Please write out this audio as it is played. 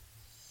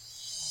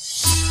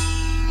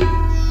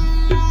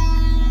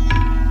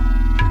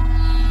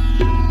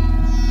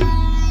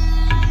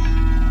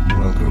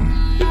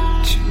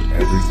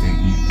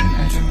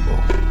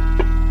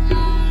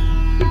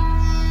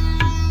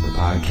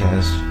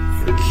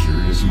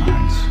Conscious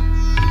Minds.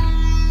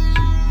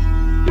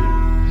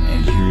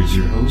 And here is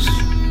your host,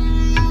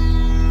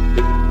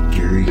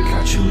 Gary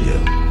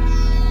Cacciolillo.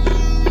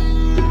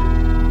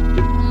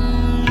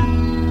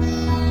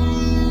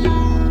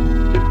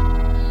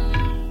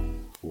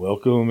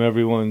 Welcome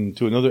everyone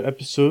to another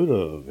episode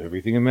of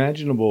Everything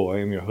Imaginable. I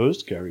am your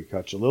host, Gary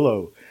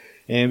Cacciolillo.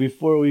 And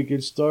before we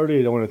get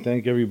started, I want to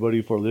thank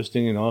everybody for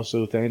listening and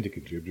also thank the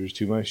contributors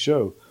to my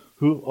show,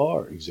 who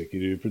are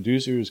executive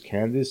producers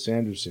Candace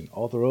Sanderson,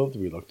 author of The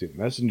Reluctant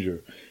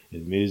Messenger,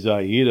 and Ms.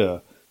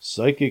 Aida,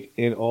 psychic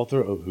and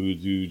author of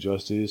Hoodoo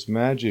Justice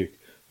Magic,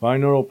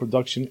 binaural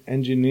production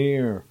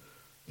engineer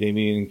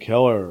Damian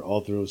Keller,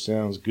 author of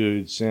Sounds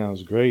Good,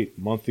 Sounds Great,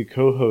 monthly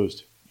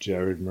co-host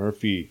Jared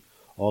Murphy,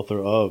 author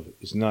of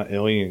It's Not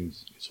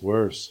Aliens, It's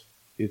Worse,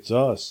 It's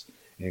Us,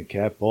 and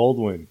Kat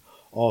Baldwin,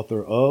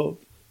 author of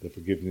The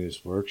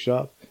Forgiveness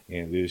Workshop,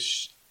 and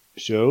this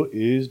show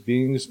is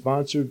being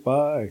sponsored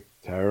by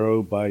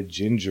Tarot by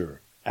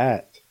Ginger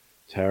at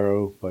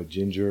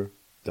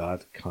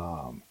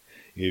tarotbyginger.com.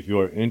 If you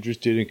are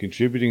interested in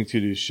contributing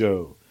to this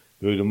show,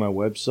 go to my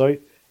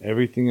website,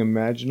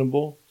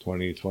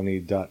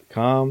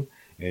 everythingimaginable2020.com,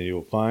 and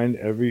you'll find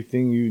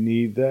everything you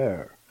need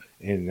there.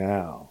 And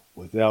now,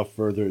 without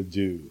further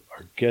ado,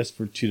 our guest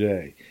for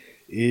today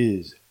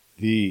is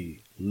the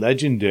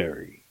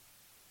legendary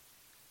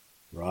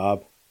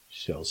Rob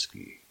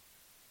Shelsky.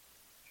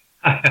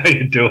 How are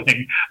you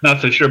doing?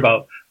 Not so sure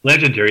about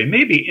legendary,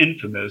 maybe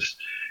infamous.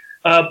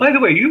 By the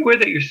way, are you aware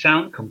that your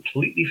sound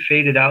completely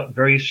faded out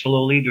very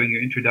slowly during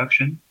your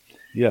introduction?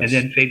 Yes. And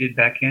then faded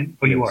back in?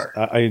 Oh, yes. You are?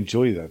 I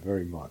enjoy that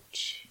very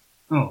much.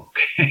 Oh,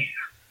 okay.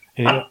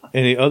 And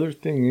the other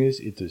thing is,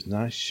 it does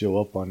not show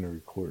up on the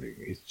recording.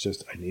 It's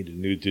just, I need a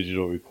new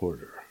digital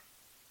recorder.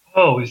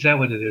 Oh, is that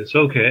what it is?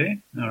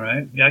 Okay. All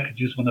right. Yeah, I could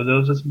use one of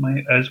those as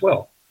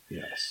well.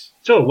 Yes.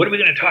 So, what are we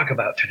going to talk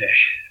about today?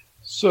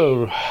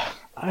 So,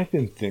 I've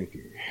been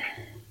thinking,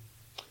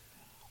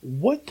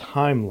 what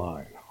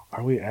timeline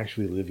are we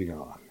actually living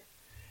on?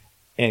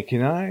 And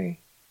can I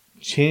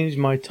change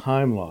my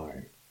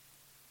timeline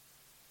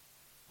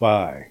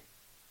by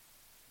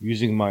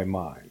using my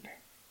mind?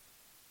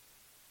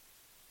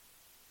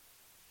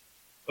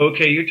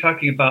 Okay, you're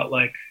talking about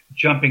like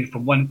jumping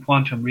from one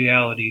quantum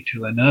reality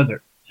to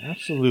another.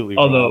 Absolutely.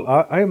 Although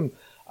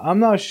I'm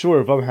not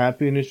sure if I'm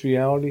happy in this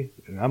reality,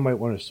 and I might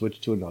want to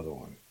switch to another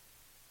one.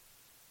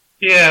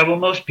 Yeah, well,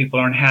 most people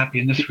aren't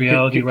happy in this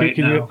reality right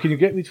now. Can you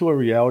get me to a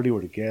reality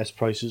where the gas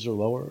prices are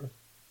lower?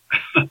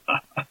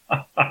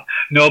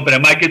 No, but I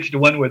might get to the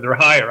one where they're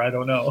higher. I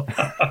don't know.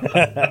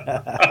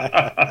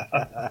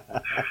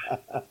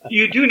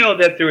 You do know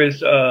that there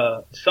is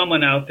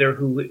someone out there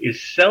who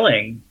is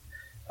selling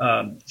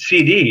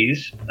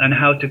CDs on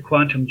how to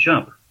quantum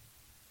jump.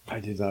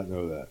 I did not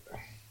know that.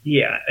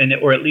 Yeah,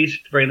 or at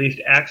least, very least,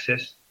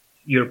 access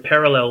your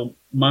parallel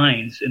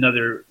minds in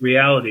other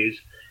realities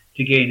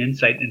to gain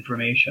insight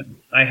information.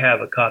 I have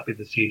a copy of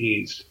the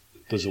CDs.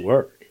 Does it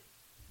work?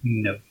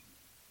 No.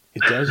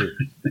 It doesn't.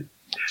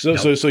 So,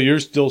 No. so you're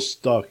still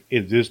stuck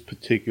in this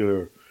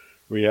particular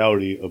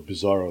reality of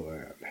Bizarro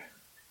Land.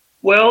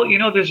 Well,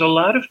 there's a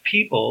lot of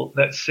people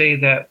that say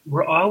that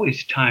we're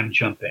always time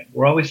jumping.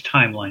 We're always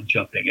timeline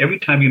jumping. Every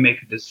time you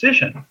make a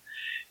decision,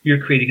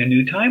 you're creating a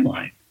new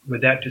timeline where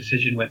that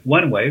decision went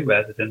one way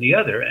rather than the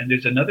other. And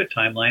there's another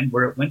timeline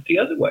where it went the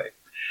other way.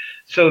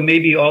 So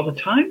maybe all the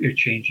time you're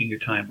changing your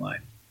timeline.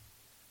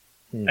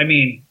 I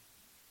mean,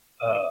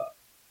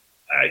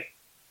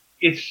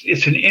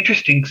 it's an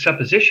interesting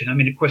supposition. I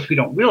mean, of course, we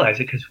don't realize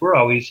it because for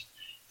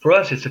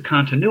us, it's a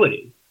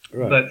continuity.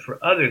 Right. But for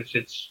others,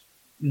 it's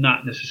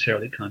not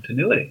necessarily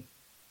continuity.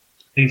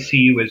 They see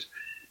you as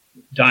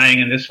dying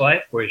in this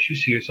life, whereas you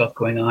see yourself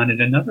going on in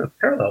another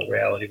parallel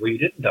reality where you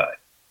didn't die.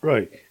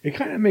 Right. It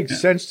kind of makes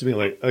sense to me,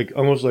 like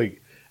almost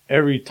like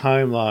every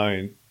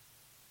timeline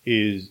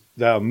is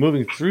that I'm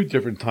moving through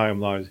different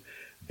timelines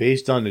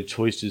based on the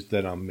choices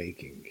that I'm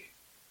making.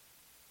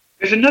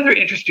 There's another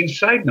interesting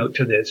side note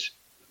to this.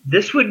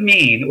 This would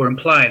mean, or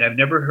imply, and I've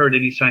never heard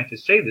any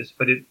scientist say this,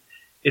 but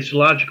it's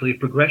logically a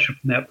progression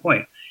from that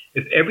point.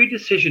 If every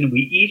decision we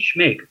each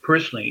make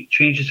personally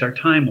changes our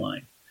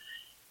timeline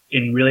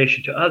in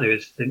relation to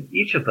others, then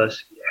each of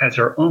us has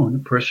our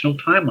own personal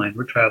timeline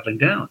we're traveling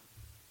down.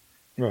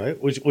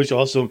 Right, which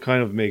also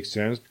kind of makes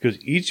sense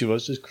because each of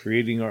us is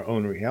creating our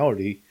own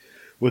reality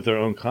with our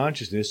own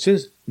consciousness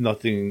since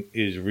nothing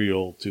is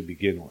real to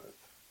begin with.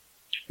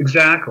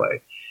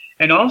 Exactly.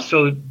 And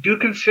also, do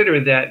consider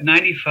that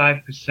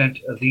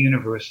 95% of the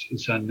universe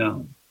is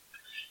unknown.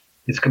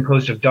 It's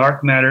composed of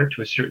dark matter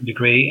to a certain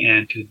degree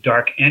and to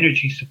dark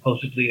energy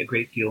supposedly a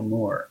great deal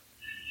more.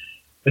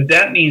 But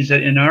that means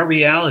that in our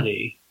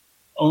reality,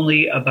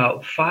 only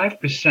about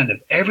 5%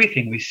 of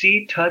everything we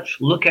see, touch,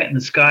 look at in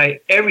the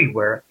sky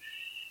everywhere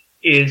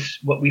is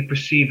what we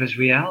perceive as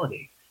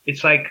reality.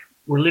 It's like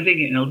we're living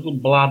in a little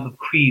blob of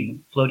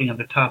cream floating on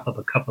the top of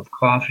a cup of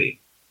coffee.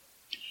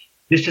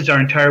 This is our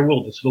entire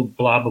world, this little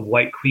blob of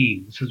white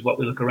cream. This is what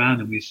we look around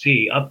and we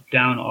see, up,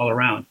 down, all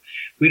around.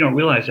 We don't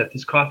realize that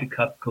this coffee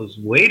cup goes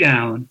way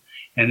down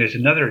And there's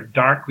another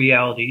dark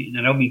reality, and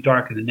I don't mean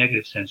dark in the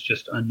negative sense,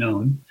 just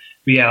unknown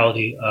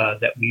reality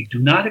that we do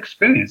not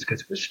experience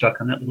because we're stuck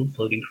on that little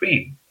floating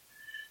cream.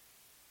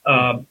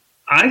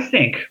 I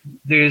think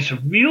there's a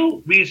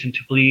real reason to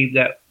believe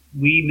that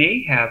we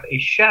may have a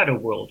shadow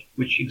world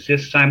which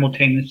exists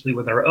simultaneously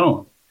with our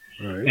own.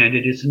 Right. And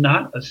it is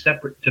not a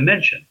separate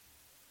dimension.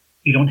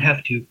 You don't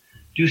have to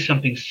do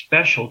something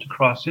special to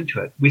cross into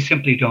it. We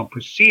simply don't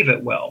perceive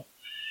it well.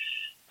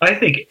 I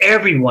think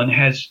everyone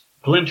has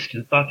glimpsed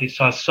and thought they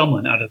saw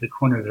someone out of the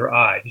corner of their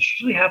eye. This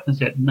usually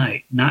happens at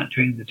night, not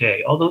during the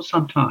day, although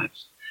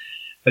sometimes.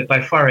 But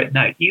by far at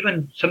night.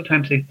 Even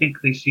sometimes they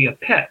think they see a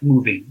pet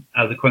moving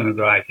out of the corner of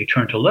their eye. They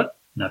turn to look,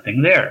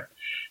 nothing there.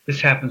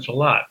 This happens a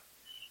lot.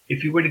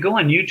 If you were to go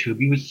on YouTube,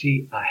 you would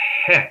see a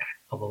heck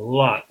of a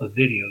lot of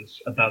videos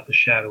about the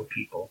shadow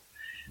people.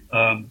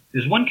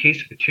 There's one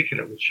case in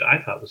particular which I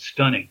thought was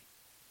stunning.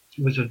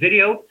 It was a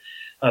video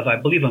of, I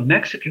believe, a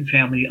Mexican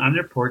family on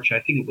their porch. I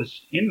think it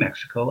was in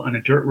Mexico on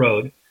a dirt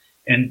road.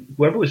 And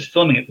whoever was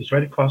filming it was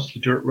right across the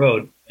dirt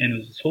road. And it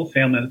was this whole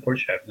family on the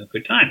porch having a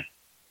good time.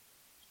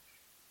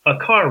 A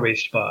car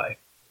raced by,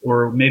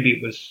 or maybe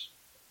it was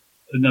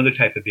another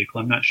type of vehicle.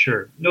 I'm not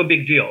sure. No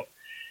big deal.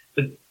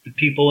 But the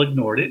people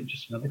ignored it,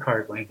 just another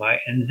car going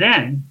by. And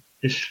then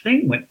this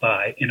thing went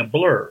by in a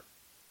blur.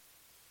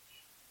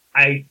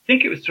 I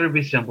think it was sort of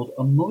resembled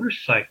a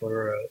motorcycle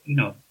or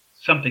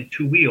something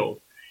two-wheeled.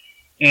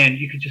 And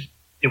you could just,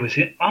 it was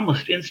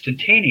almost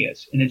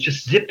instantaneous. And it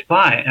just zipped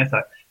by. And I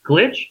thought,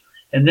 glitch?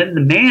 And then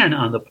the man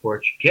on the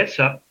porch gets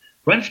up,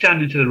 runs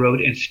down into the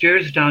road, and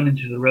stares down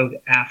into the road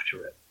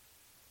after it.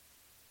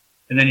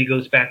 And then he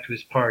goes back to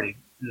his party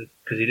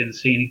because he didn't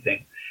see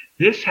anything.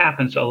 This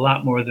happens a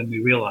lot more than we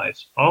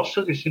realize.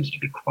 Also, there seems to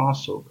be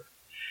crossover.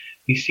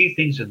 We see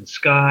things in the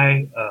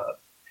sky.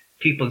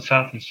 People in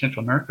South and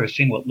Central America are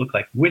seeing what look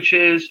like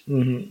witches,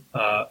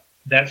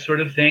 that sort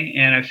of thing.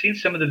 And I've seen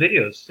some of the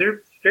videos. They're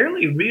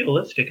fairly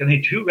realistic, and they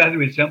do rather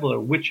resemble a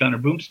witch on a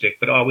broomstick,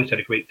 but always at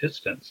a great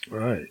distance.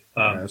 Right.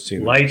 I've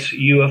seen lights,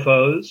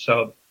 UFOs.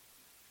 So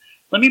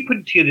let me put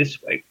it to you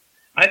this way.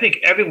 I think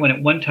everyone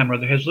at one time or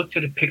other has looked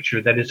at a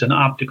picture that is an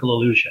optical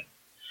illusion.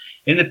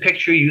 In the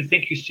picture, you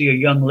think you see a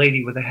young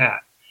lady with a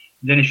hat.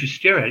 Then as you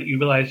stare at it, you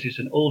realize there's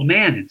an old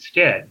man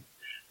instead.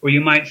 Or you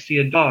might see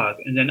a dog,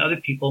 and then other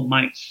people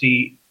might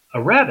see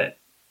a rabbit.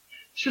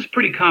 This is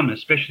pretty common,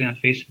 especially on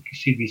Facebook. You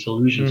see these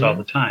illusions all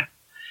the time.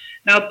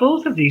 Now,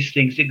 both of these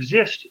things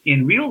exist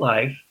in real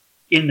life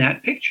in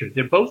that picture.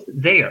 They're both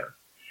there.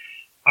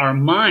 Our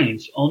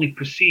minds only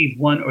perceive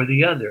one or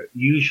the other,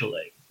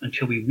 usually,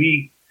 until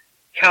we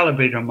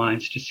recalibrate our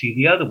minds to see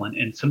the other one.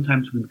 And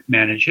sometimes we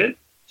manage it.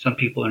 Some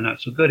people are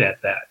not so good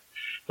at that.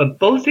 But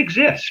both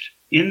exist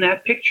in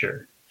that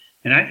picture.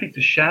 And I think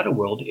the shadow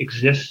world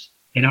exists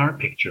in our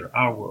picture,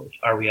 our world,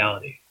 our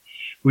reality.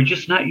 We're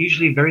just not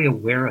usually very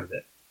aware of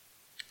it.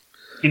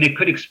 And it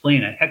could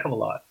explain a heck of a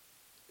lot.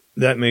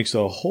 That makes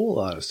a whole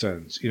lot of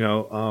sense.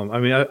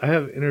 I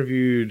have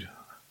interviewed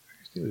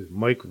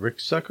Mike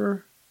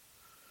Ricksecker,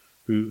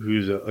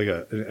 who's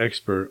an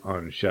expert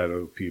on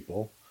shadow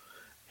people.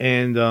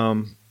 And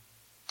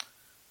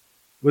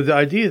with the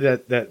idea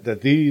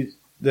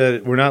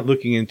that we're not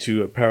looking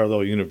into a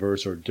parallel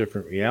universe or a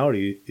different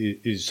reality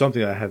is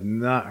something I have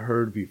not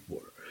heard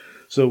before.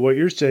 So what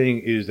you're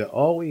saying is that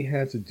all we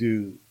have to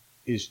do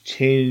is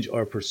change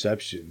our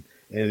perception,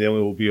 and then we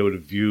will be able to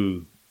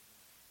view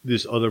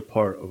this other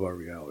part of our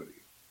reality.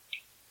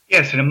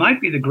 Yes, and it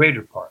might be the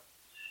greater part.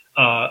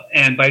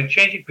 And by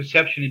changing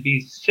perception, it'd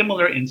be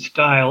similar in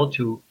style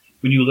to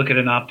when you look at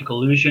an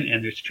optical illusion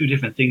and there's two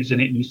different things in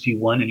it and you see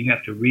one and you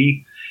have to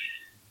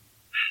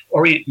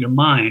reorient your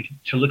mind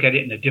to look at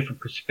it in a different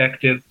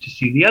perspective to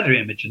see the other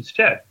image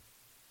instead.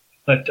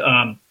 But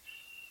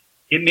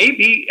it may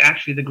be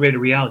actually the greater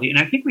reality, and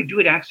I think we do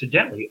it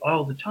accidentally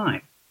all the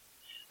time.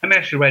 I'm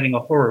actually writing a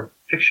horror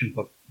fiction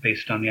book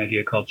based on the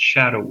idea called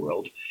Shadow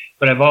World,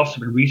 but I've also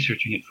been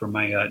researching it for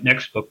my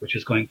next book, which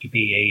is going to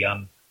be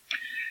a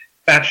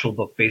factual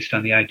book based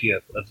on the idea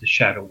of the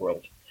shadow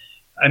world.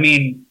 I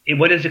mean,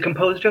 what is it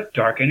composed of?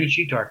 Dark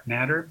energy, dark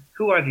matter.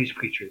 Who are these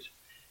creatures?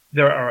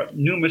 There are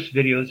numerous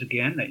videos,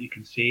 again, that you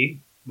can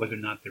see, whether or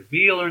not they're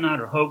real or not,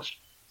 or hoaxed.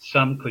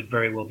 Some could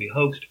very well be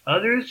hoaxed.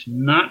 Others,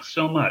 not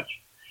so much.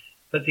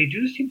 But they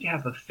do seem to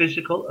have a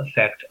physical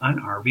effect on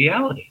our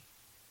reality.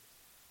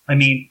 I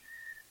mean,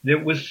 there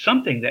was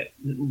something that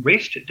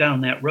raced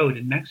down that road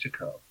in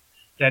Mexico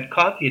that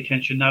caught the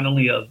attention not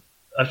only of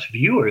us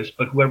viewers,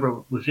 but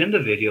whoever was in the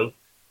video.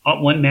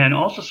 One man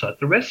also saw it.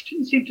 The rest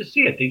didn't seem to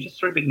see it. They just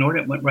sort of ignored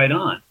it and went right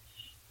on.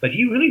 But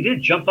he really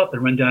did jump up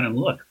and run down and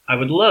look. I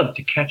would love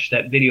to catch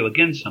that video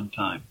again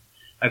sometime.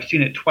 I've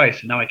seen it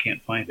twice, and now I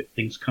can't find it.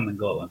 Things come and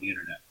go on the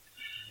internet.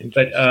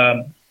 But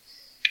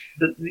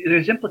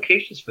there's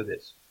implications for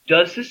this.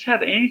 Does this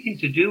have anything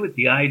to do with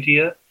the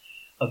idea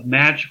of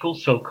magical,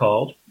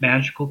 so-called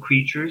magical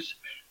creatures,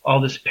 all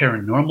this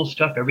paranormal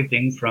stuff,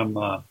 everything from,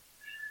 I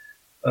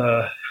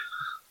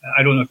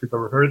don't know if you've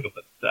ever heard of it,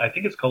 but I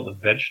think it's called the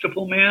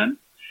Vegetable Man.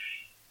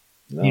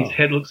 No. His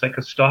head looks like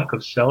a stalk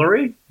of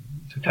celery.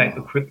 It's a type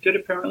of cryptid,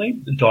 apparently.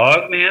 The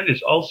dog man,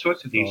 there's all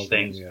sorts of these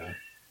things. Yeah.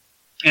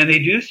 And they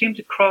do seem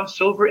to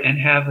cross over and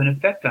have an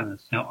effect on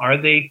us. Now, are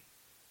they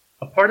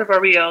a part of our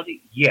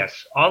reality?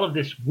 Yes. All of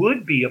this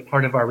would be a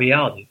part of our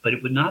reality, but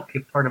it would not be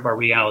a part of our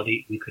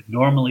reality we could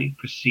normally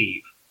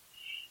perceive.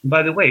 And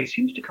by the way, it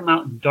seems to come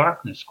out in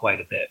darkness quite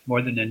a bit,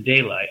 more than in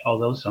daylight,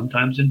 although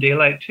sometimes in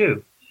daylight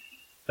too.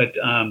 But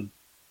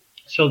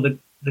so the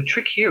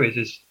trick here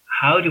is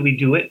how do we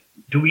do it?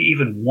 Do we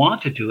even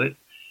want to do it?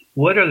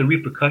 What are the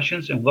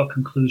repercussions and what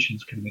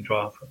conclusions can we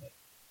draw from it?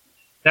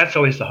 That's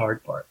always the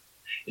hard part.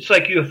 It's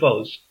like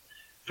UFOs.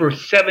 For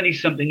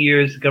 70-something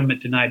years, the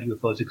government denied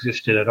UFOs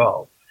existed at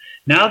all.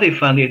 Now they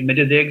finally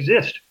admitted they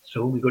exist.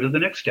 So we go to the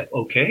next step.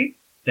 Okay,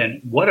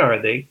 then what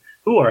are they?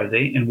 Who are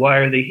they? And why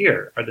are they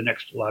here? Are the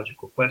next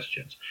logical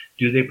questions.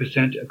 Do they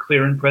present a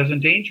clear and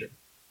present danger?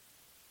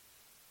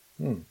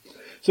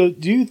 So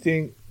do you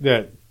think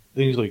that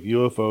things like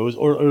UFOs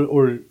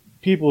or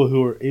people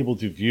who are able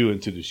to view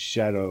into the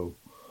shadow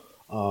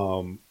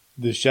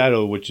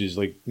which is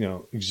like,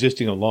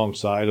 existing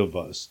alongside of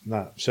us,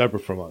 not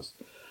separate from us,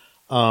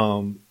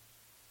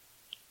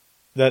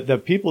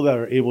 that people that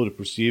are able to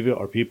perceive it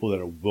are people that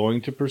are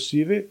willing to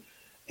perceive it,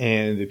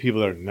 and the people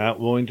that are not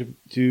willing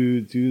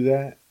to do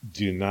that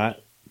do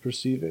not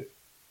perceive it?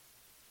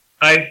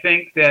 I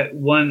think that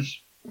one's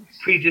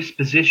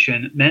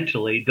predisposition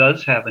mentally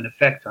does have an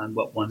effect on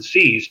what one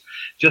sees,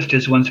 just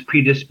as one's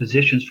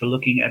predispositions for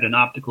looking at an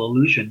optical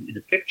illusion in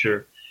a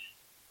picture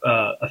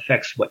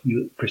affects what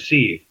you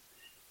perceive.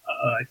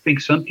 I think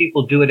some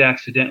people do it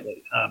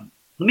accidentally.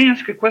 Let me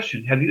ask you a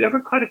question. Have you ever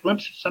caught a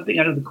glimpse of something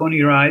out of the corner of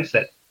your eyes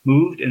that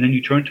moved and then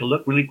you turned to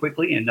look really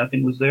quickly and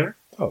nothing was there?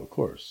 Oh, of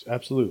course.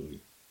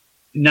 Absolutely.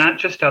 Not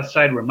just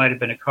outside where it might have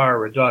been a car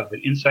or a dog, but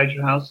inside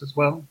your house as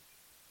well?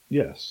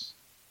 Yes.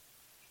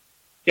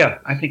 Yeah,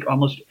 I think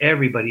almost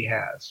everybody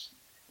has.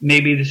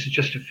 Maybe this is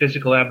just a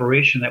physical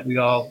aberration that we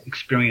all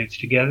experience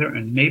together,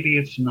 and maybe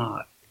it's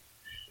not.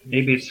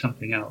 Maybe it's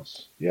something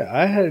else. Yeah,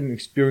 I had an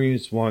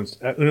experience once.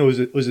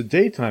 It was a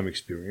daytime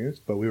experience,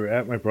 but we were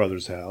at my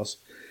brother's house,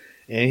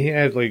 and he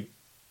had like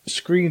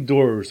screen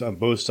doors on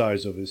both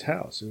sides of his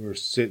house. And we were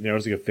sitting there. It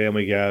was like a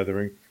family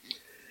gathering,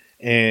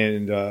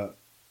 and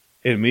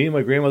me and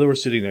my grandmother were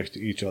sitting next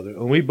to each other,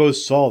 and we both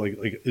saw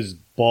like this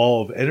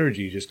ball of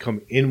energy just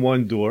come in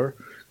one door,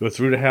 go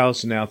through the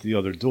house, and out the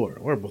other door.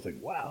 We're both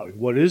like, "Wow,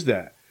 what is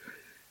that?"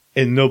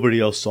 And nobody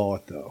else saw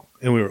it though,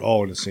 and we were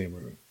all in the same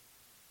room.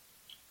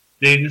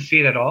 They didn't see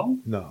it at all?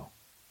 No.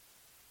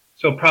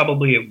 So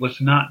probably it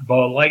was not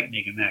ball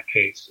lightning in that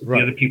case. Right.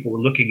 The other people were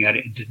looking at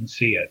it and didn't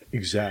see it.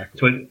 Exactly.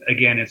 So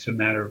again, it's a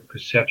matter of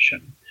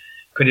perception.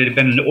 Could it have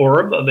been an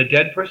orb of a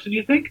dead person,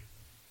 you think?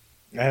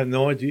 I had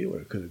no idea what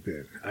it could have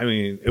been. I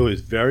mean, it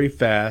was very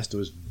fast. It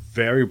was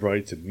very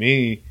bright. To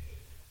me,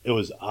 it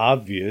was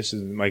obvious,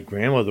 and my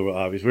grandmother was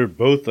obvious. We were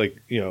both like,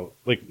 it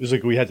was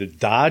like we had to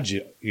dodge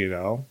it,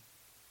 but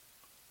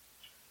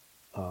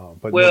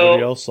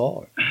nobody else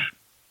saw it.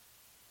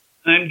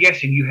 I'm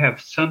guessing you have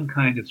some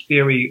kind of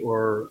theory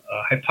or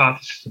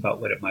hypothesis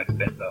about what it might have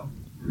been, though.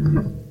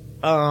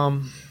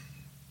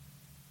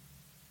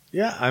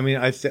 Yeah, I mean,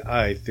 I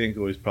think it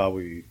was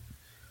probably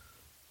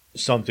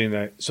some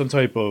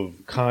type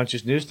of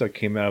consciousness that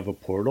came out of a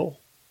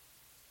portal,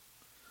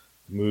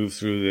 moved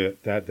through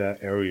that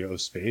area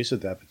of space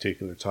at that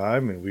particular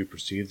time, and we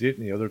perceived it,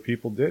 and the other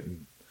people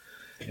didn't.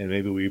 And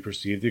maybe we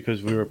perceived it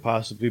because we were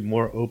possibly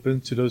more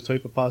open to those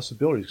type of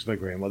possibilities, because my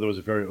grandmother was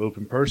a very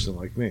open person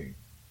like me.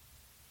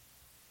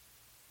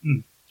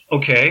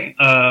 Okay.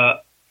 Now,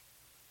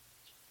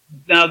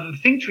 the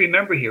thing to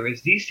remember here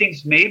is these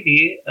things may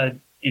be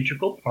an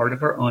integral part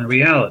of our own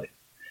reality.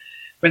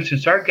 For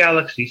instance, our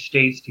galaxy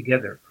stays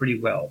together pretty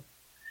well.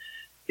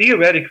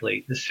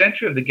 Theoretically, the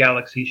center of the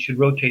galaxy should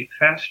rotate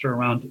faster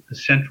around the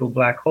central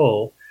black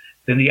hole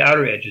than the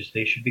outer edges.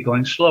 They should be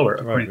going slower,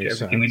 according to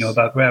everything we know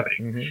about gravity.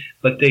 Mm-hmm.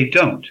 But they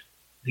don't.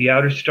 The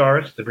outer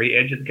stars, the very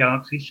edge of the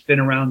galaxy, spin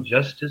around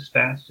just as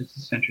fast as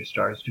the center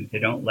stars do. They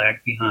don't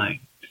lag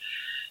behind.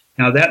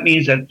 Now, that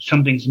means that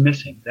something's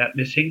missing. That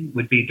missing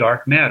would be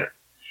dark matter.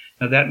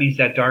 Now, that means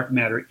that dark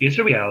matter is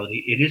a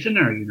reality. It is in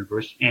our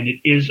universe, and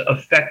it is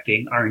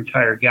affecting our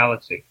entire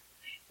galaxy.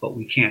 But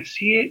we can't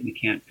see it. We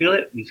can't feel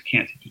it. We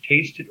can't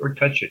taste it or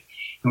touch it.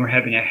 And we're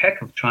having a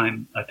heck of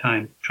time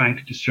trying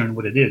to discern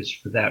what it is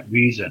for that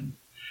reason.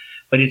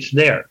 But it's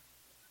there,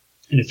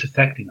 and it's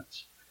affecting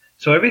us.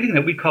 So everything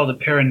that we call the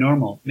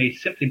paranormal may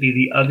simply be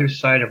the other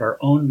side of our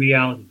own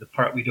reality, the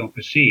part we don't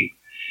perceive.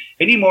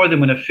 Any more than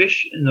when a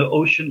fish in the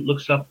ocean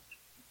looks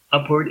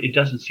upward, it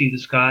doesn't see the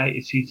sky.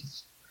 It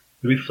sees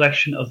the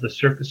reflection of the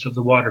surface of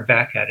the water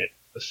back at it,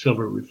 a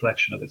silver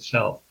reflection of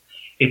itself.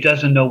 It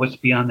doesn't know what's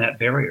beyond that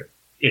barrier.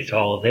 It's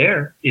all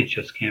there. It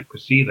just can't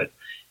perceive it.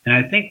 And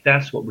I think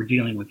that's what we're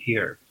dealing with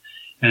here.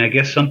 And I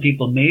guess some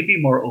people may be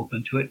more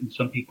open to it and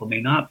some people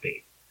may not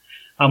be.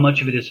 How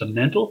much of it is a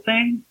mental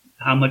thing?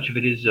 How much of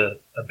it is a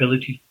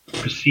ability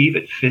to perceive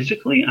it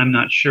physically? I'm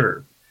not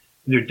sure.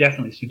 There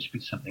definitely seems to be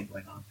something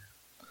going on there.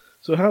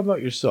 So how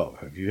about yourself?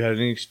 Have you had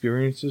any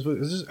experiences with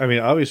this? I mean,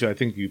 obviously, I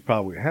think you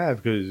probably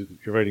have because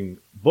you're writing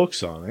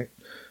books on it.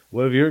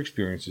 What have your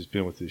experiences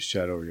been with this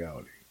shadow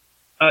reality?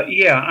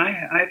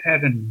 I've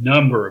had a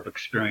number of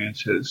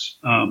experiences.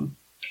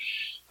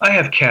 I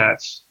have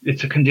cats.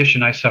 It's a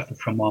condition I suffer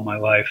from all my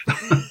life.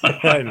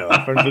 I know.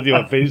 I'm friends with you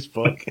on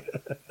Facebook.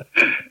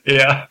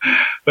 Yeah,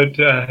 but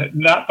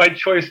not by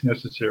choice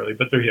necessarily,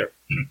 but they're here.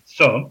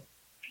 So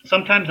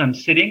sometimes I'm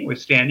sitting or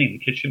standing in the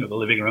kitchen or the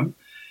living room,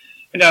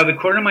 and out of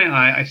the corner of my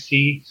eye, I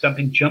see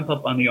something jump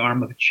up on the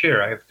arm of a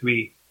chair. I have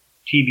 3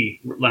 TV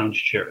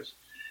lounge chairs.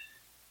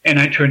 And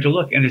I turn to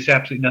look, and there's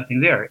absolutely nothing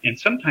there. And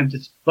sometimes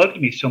it's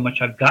bugged me so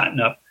much I've gotten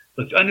up,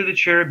 looked under the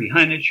chair,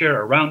 behind the chair,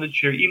 around the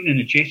chair, even in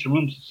adjacent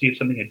rooms to see if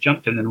something had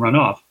jumped and then run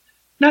off.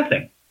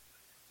 Nothing.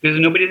 There's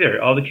nobody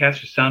there. All the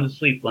cats are sound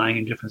asleep, lying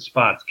in different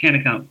spots. Can't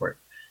account for it.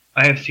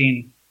 I have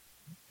seen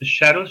the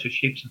shadows or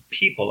shapes of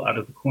people out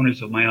of the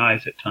corners of my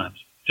eyes at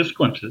times. Just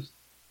glimpses.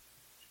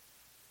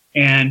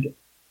 And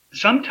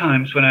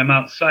sometimes when I'm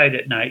outside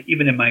at night,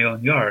 even in my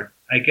own yard,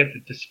 I get the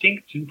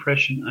distinct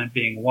impression I'm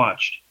being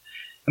watched.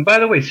 And by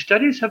the way,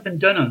 studies have been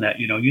done on that,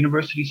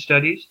 university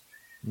studies.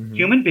 Mm-hmm.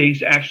 Human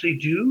beings actually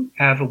do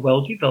have a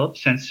well-developed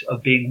sense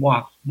of being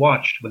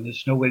watched when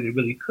there's no way they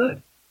really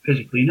could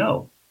physically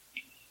know.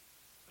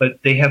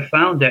 But they have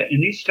found that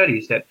in these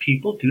studies that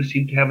people do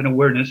seem to have an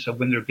awareness of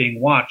when they're being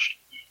watched,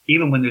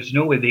 even when there's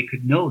no way they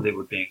could know they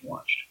were being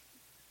watched.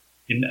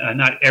 And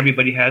not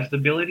everybody has the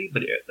ability,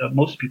 but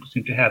most people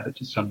seem to have it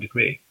to some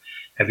degree.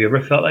 Have you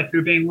ever felt like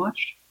you're being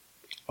watched?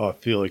 Oh, I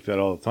feel like that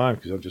all the time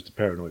because I'm just a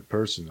paranoid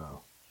person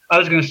now. I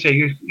was going to say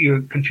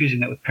you're confusing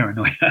that with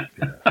paranoia.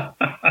 Yeah.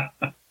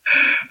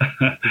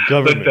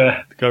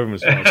 The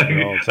government's watching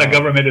it all the time. The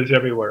government is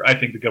everywhere. I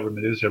think the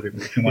government is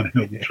everywhere, if you want to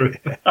know the truth.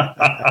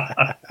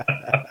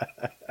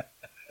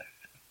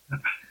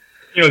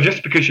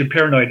 Just because you're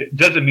paranoid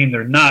doesn't mean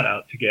they're not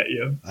out to get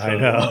you. So, I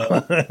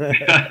know.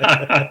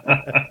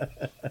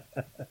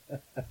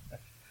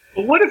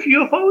 But what if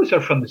UFOs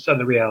are from this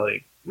other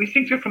reality? We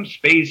think they're from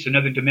space,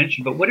 another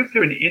dimension, but what if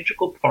they're an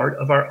integral part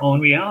of our own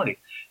reality?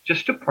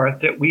 Just a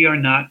part that we are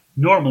not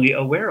normally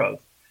aware of.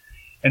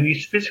 And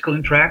these physical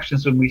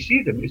interactions, when we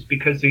see them, is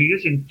because they're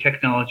using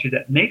technology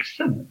that makes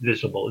them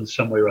visible in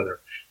some way or other,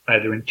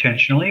 either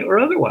intentionally or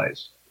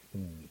otherwise.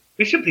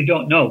 We simply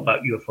don't know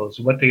about UFOs,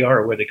 what they are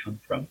or where they come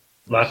from.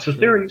 Lots of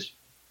theories.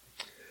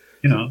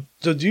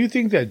 So do you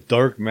think that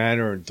dark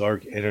matter and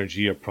dark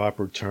energy are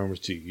proper terms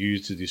to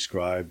use to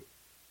describe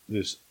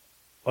this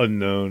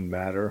unknown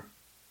matter?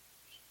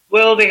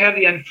 Well, they have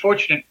the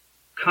unfortunate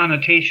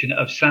connotation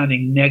of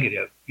sounding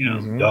negative,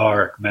 mm-hmm.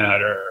 Dark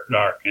matter,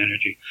 dark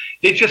energy.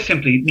 They just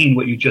simply mean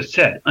what you just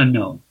said,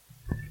 unknown.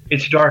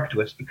 It's dark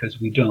to us because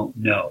we don't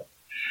know.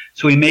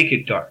 So we make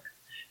it dark.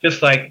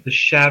 Just like the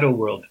shadow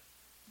world.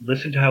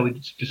 Listen to how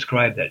we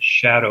describe that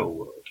shadow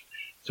world.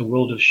 It's a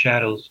world of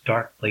shadows,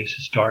 dark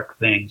places, dark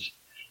things.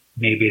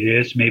 Maybe it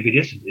is, maybe it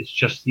isn't. It's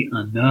just the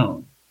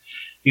unknown.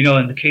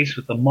 In the case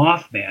with the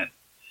Mothman,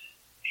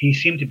 he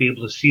seemed to be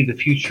able to see the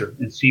future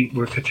and see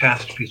where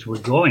catastrophes were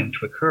going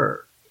to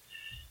occur.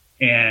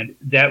 And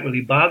that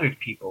really bothered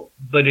people.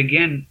 But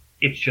again,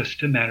 it's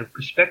just a matter of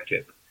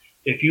perspective.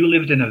 If you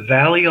lived in a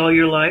valley all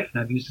your life,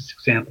 and I've used this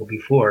example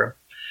before,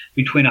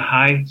 between a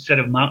high set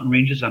of mountain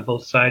ranges on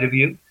both sides of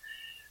you,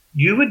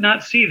 you would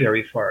not see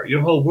very far.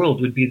 Your whole world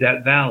would be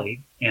that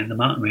valley and the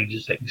mountain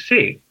ranges that you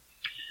see.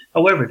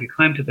 However, if you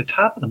climb to the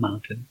top of the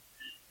mountain,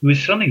 you would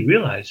suddenly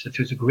realize that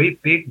there's a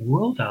great big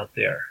world out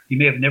there. You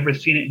may have never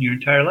seen it in your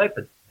entire life,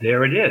 but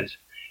there it is,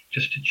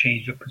 just to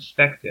change your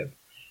perspective.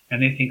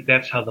 And they think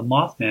that's how the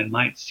Mothman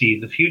might see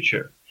the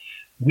future.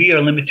 We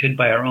are limited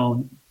by our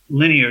own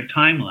linear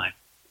timeline.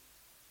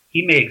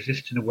 He may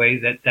exist in a way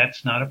that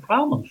that's not a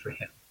problem for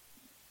him.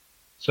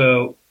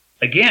 So,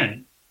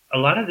 again, a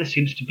lot of this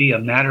seems to be a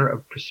matter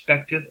of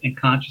perspective and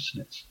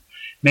consciousness.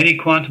 Many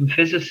quantum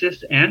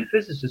physicists and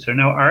physicists are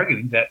now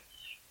arguing that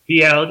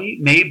reality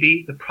may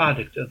be the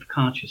product of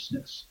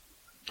consciousness.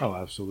 Oh,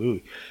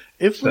 absolutely.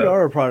 If we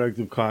are a product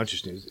of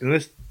consciousness, and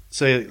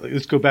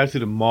let's go back to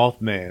the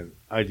Mothman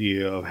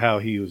idea of how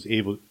he was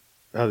able,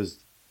 how this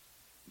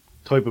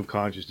type of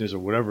consciousness or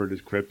whatever it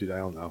is, cryptid, I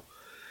don't know,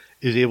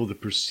 is able to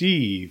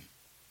perceive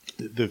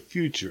the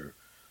future.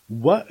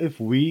 What if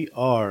we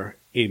are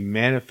a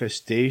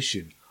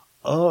manifestation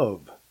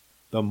of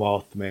the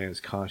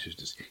Mothman's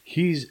consciousness?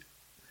 He's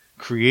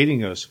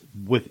creating us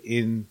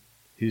within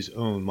his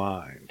own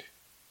mind.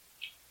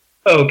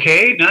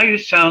 Okay, now you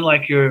sound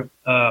like you're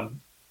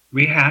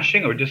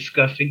rehashing or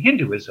discussing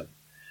Hinduism,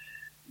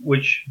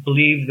 which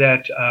believe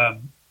that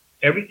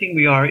everything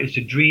we are is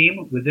a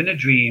dream within a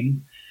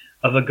dream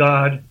of a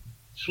god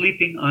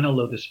sleeping on a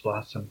lotus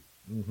blossom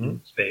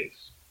in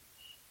space,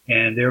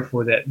 and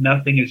therefore that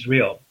nothing is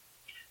real.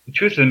 The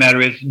truth of the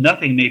matter is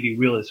nothing may be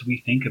real as we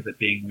think of it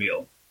being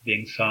real,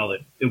 being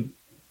solid.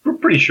 We're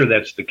pretty sure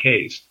that's the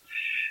case.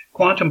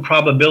 Quantum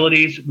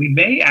probabilities, we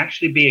may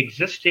actually be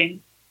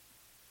existing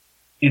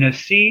in a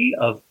sea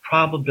of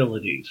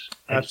probabilities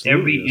at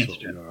every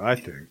instant. I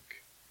think.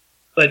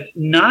 but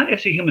not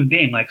as a human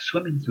being, like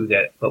swimming through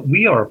that, but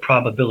we are a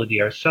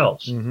probability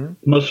ourselves, Mm-hmm.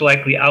 the most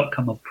likely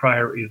outcome of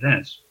prior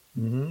events.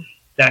 Mm-hmm.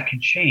 That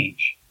can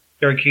change.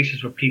 There are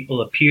cases where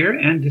people appear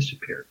and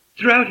disappear.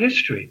 Throughout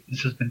history,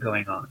 this has been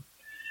going on.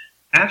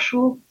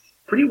 Actual,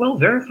 pretty well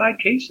verified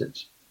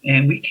cases.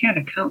 And we can't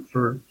account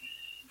for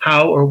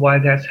how or why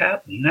that's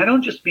happening. And I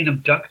don't just mean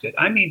abducted.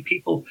 I mean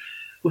people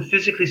who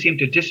physically seem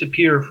to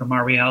disappear from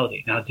our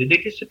reality. Now, did they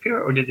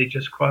disappear or did they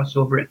just cross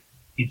over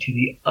into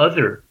the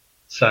other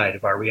side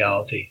of our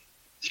reality?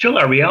 Still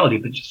our reality,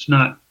 but just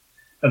not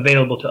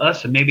available to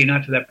us and maybe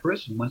not to that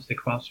person once they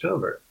crossed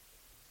over.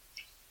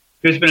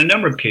 There's been a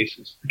number of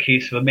cases. The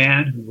case of a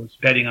man who was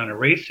betting on a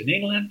race in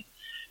England,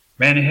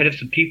 ran ahead of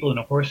some people in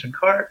a horse and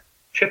cart,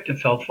 tripped and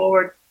fell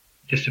forward,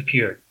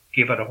 disappeared,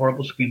 gave out a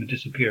horrible scream and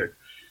disappeared.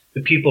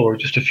 The people were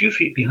just a few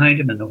feet behind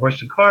him in the horse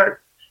and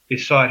cart. They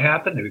saw it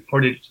happen. They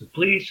reported it to the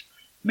police.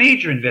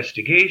 Major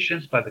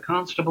investigations by the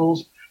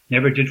constables.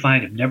 Never did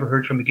find him. Never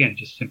heard from him again.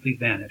 Just simply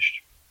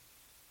vanished.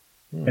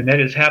 And that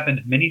has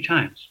happened many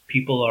times.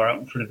 People are out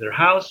in front of their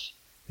house.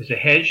 There's a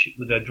hedge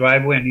with a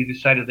driveway on either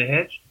side of the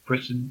hedge. The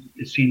person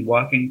is seen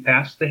walking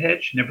past the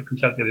hedge, never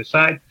comes out the other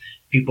side.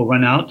 People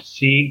run out to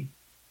see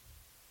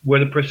where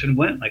the person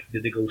went. Like,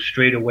 did they go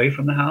straight away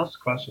from the house,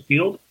 across the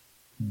field?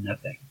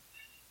 Nothing.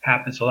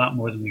 Happens a lot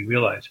more than we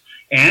realize.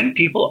 And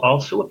people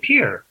also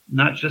appear,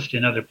 not just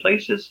in other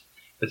places,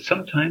 but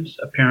sometimes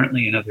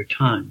apparently in other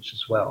times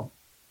as well.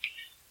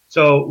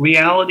 So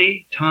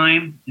reality,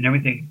 time, and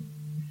everything.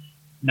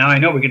 Now I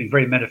know we're getting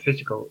very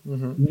metaphysical.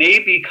 May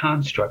be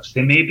constructs.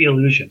 They may be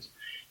illusions.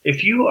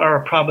 If you are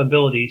a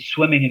probability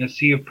swimming in a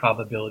sea of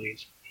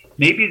probabilities,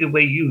 maybe the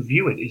way you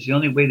view it is the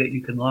only way that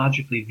you can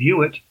logically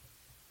view it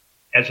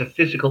as a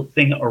physical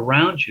thing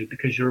around you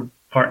because you're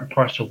part and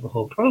parcel of the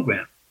whole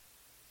program.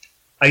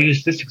 I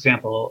use this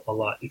example a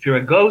lot. If you're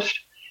a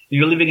ghost and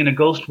you're living in a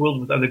ghost world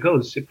with other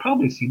ghosts, it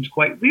probably seems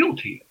quite real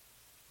to you.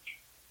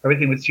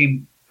 Everything would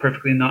seem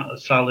perfectly not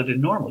solid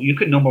and normal. You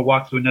could no more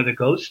walk through another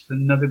ghost than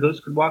another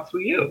ghost could walk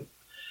through you.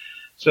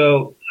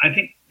 So I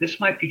think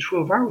this might be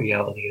true of our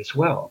reality as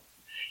well.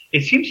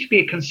 It seems to be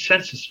a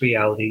consensus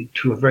reality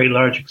to a very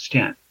large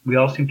extent. We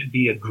all seem to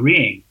be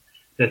agreeing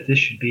that this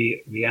should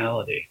be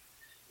reality.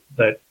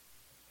 But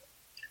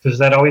does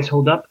that always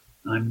hold up?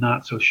 I'm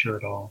not so sure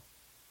at all.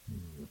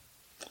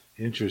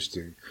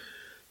 Interesting.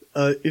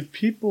 If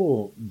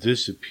people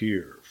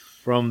disappear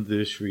from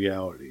this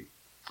reality,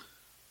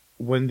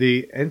 when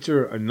they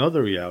enter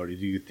another reality,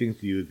 do you think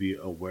that you would be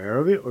aware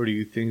of it, or do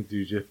you think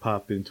you just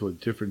pop into a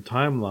different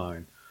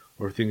timeline,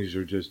 or things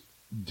are just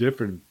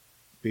different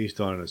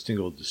based on a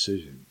single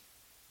decision?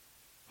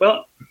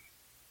 Well,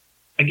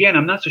 again,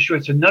 I'm not so sure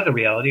it's another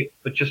reality,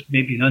 but just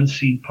maybe an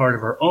unseen part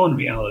of our own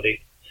reality.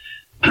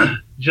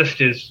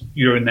 Just as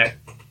you're in that,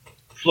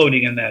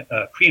 floating in that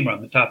creamer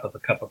on the top of a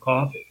cup of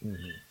coffee.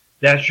 Mm-hmm.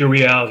 That's your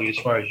reality as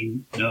far as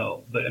you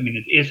know. But I mean,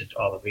 it isn't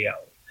all of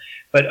reality.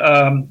 But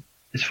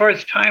as far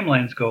as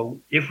timelines go,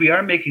 if we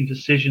are making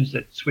decisions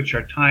that switch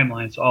our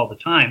timelines all the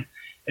time,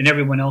 and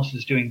everyone else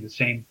is doing the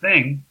same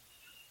thing,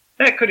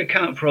 that could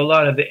account for a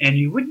lot of it, and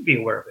you wouldn't be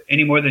aware of it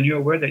any more than you're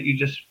aware that you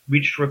just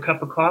reached for a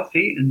cup of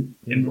coffee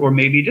and or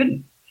maybe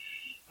didn't.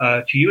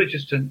 To you, it's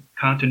just a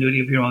continuity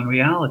of your own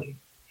reality.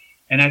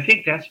 And I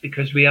think that's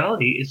because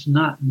reality is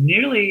not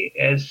nearly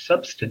as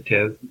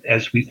substantive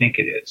as we think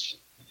it is.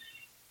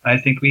 I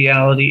think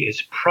reality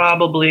is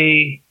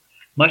probably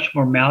much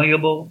more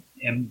malleable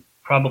and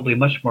probably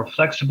much more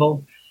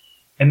flexible.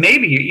 And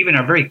maybe even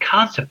our very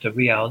concept of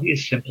reality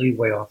is simply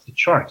way off the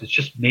charts. It's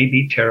just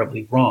maybe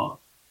terribly wrong.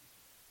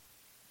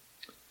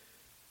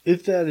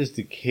 If that is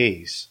the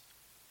case,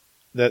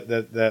 that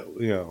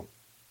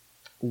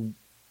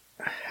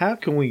how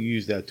can we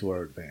use that to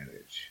our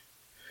advantage?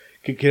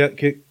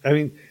 I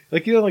mean,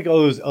 like, like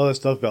all that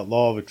stuff about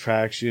law of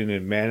attraction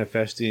and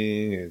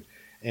manifesting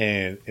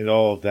and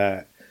all of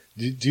that.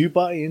 Do you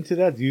buy into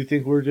that? Do you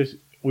think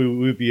we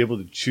would be able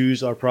to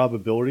choose our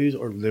probabilities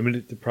or limit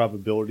it to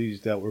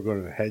probabilities that we're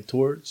going to head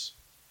towards?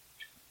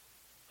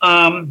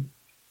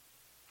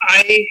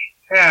 I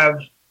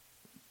have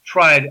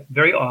tried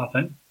very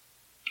often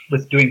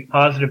with doing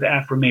positive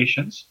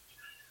affirmations,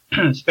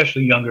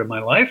 especially younger in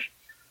my life,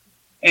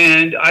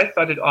 and I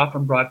thought it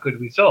often brought good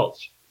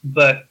results.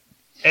 But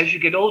as you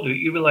get older,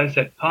 you realize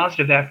that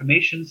positive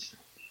affirmations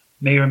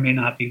may or may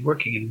not be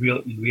working in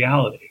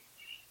reality.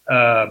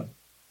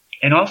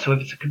 And also, if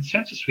it's a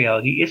consensus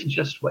reality, it isn't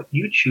just what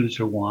you choose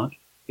or want,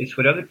 it's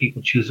what other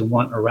people choose and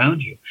want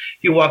around you.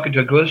 If you walk into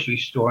a grocery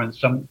store and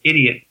some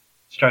idiot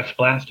starts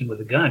blasting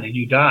with a gun and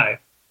you die,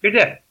 you're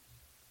dead.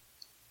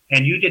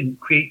 And you didn't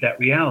create that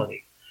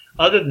reality,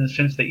 other than the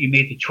sense that you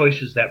made the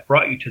choices that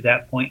brought you to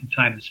that point in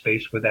time and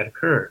space where that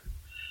occurred.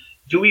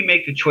 Do we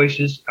make the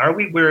choices? Are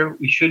we where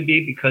we should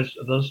be because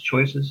of those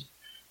choices?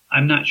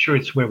 I'm not sure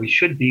it's where we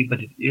should be,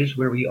 but it is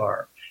where we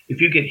are.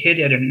 If you get hit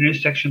at an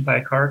intersection by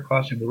a car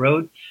crossing the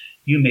road,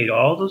 you made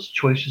all those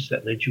choices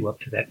that led you up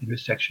to that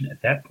intersection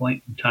at that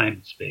point in time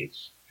and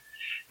space.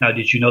 Now,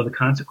 did you know the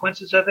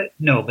consequences of it?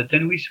 No, but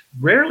then we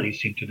rarely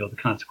seem to know the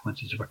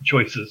consequences of our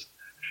choices.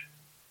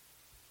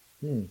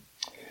 Hmm.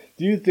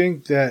 Do you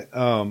think that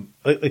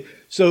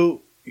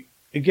so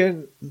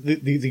again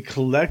the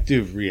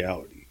collective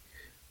reality,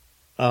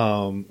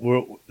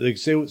 where like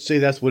say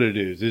that's what it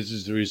is. This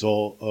is the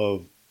result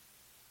of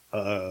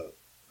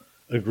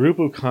a group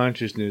of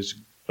consciousness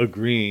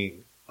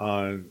agreeing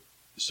on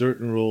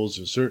certain rules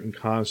and certain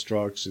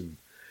constructs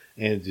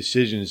and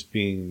decisions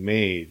being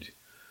made.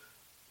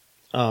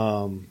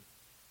 Then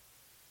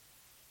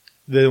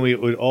we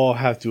would all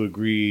have to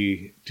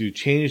agree to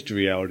change the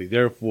reality.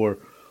 Therefore,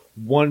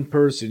 one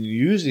person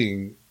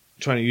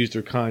trying to use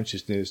their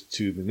consciousness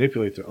to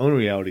manipulate their own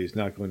reality is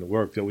not going to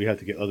work. That we have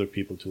to get other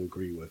people to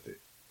agree with it.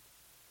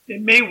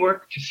 It may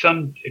work to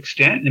some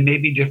extent, and it may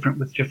be different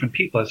with different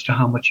people as to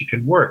how much it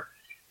can work.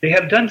 They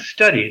have done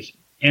studies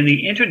in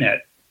the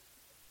internet,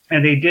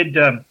 and they did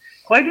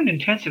quite an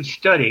intensive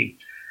study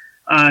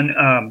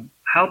on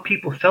how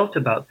people felt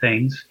about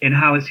things and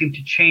how it seemed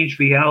to change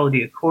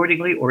reality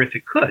accordingly, or if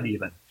it could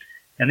even.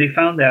 And they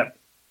found that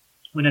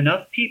when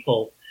enough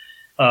people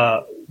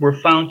were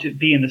found to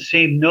be in the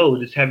same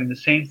node as having the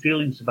same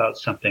feelings about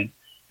something,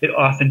 it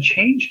often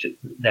changed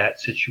that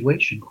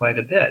situation quite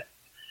a bit.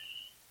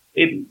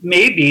 It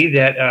may be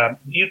that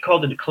you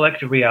called it a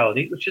collective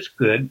reality, which is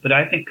good, but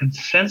I think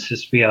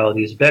consensus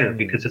reality is better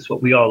because it's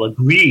what we all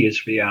agree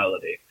is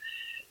reality.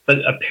 But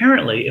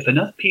apparently, if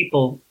enough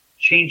people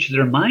change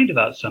their mind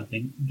about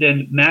something,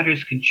 then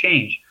matters can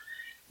change.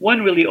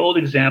 One really old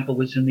example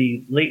was in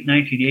the late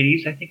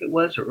 1980s, I think it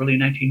was, or early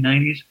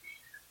 1990s.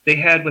 They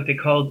had what they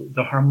called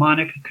the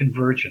harmonic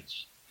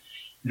convergence.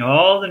 You know,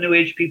 all the New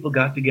Age people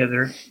got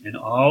together in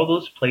all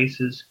those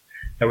places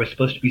that were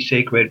supposed to be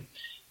sacred,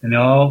 and they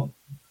all,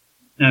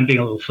 and I'm being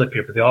a little flip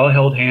here, but they all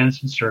held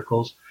hands in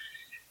circles,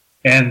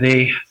 and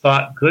they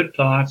thought good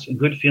thoughts and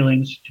good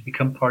feelings to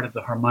become part of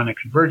the harmonic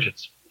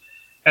convergence.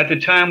 At the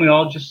time, we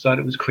all just thought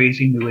it was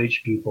crazy New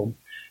Age people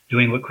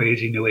doing what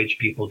crazy New Age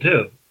people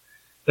do.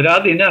 But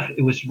oddly enough,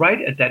 it was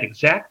right at that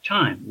exact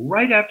time,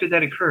 right after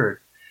that occurred,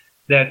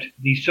 that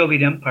the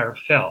Soviet Empire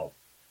fell.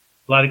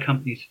 A lot of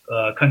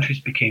countries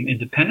became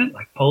independent,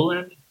 like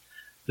Poland,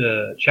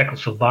 the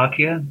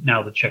Czechoslovakia,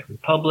 now the Czech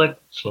Republic,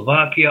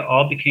 Slovakia,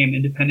 all became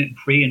independent and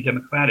free and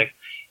democratic.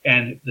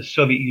 And the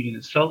Soviet Union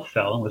itself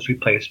fell and was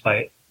replaced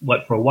by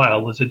what for a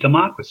while was a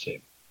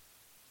democracy.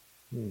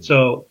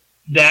 So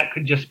that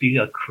could just be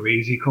a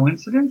crazy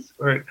coincidence,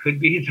 or it could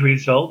be the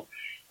result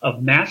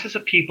of masses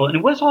of people, and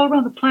it was all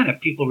around the planet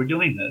people were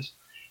doing this,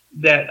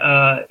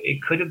 that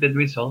it could have been the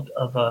result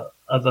of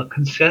a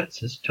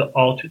consensus to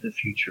alter the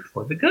future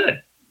for the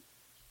good.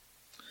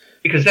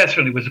 Because that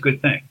certainly was a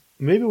good thing.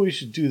 Maybe we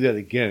should do that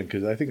again,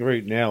 because I think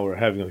right now we're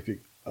having like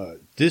a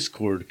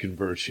Discord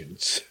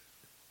conversions.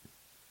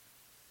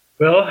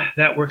 Well,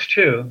 that works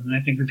too, and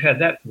I think we've had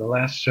that for the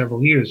last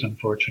several years,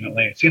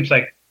 unfortunately. It seems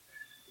like,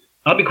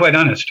 I'll be quite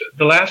honest,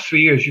 the last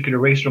 3 years you could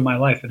erase from my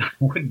life and I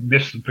wouldn't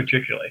miss them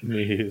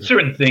particularly.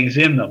 Certain things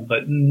in them,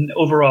 but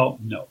overall,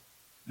 no.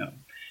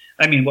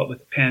 I mean, what with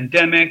the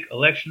pandemic,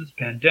 elections,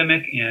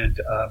 pandemic, and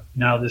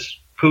now this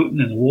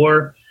Putin and the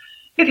war,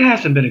 it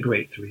hasn't been a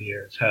great 3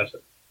 years, has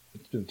it?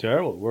 It's been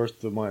terrible,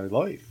 worst of my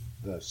life.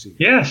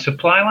 Yeah,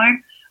 supply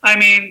line. I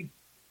mean,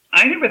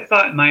 I never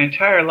thought in my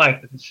entire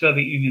life that the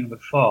Soviet Union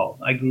would fall.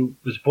 I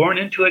was born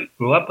into it,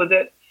 grew up with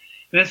it,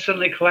 and then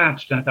suddenly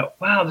collapsed. And I thought,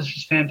 wow, this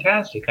is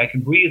fantastic. I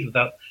can breathe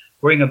without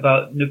worrying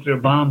about nuclear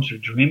bombs or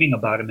dreaming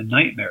about them in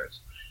nightmares.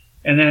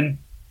 And then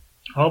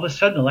all of a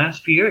sudden, the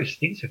last few years,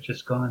 things have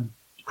just gone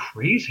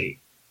crazy.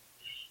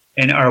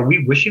 And are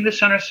we wishing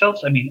this on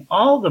ourselves? I mean,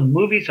 all the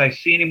movies I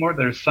see anymore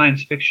that are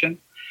science fiction,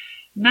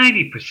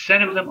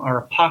 90% of them are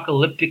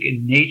apocalyptic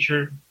in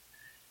nature.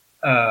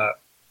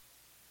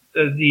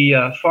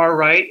 The far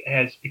right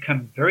has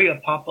become very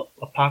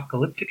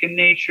apocalyptic in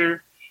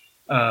nature.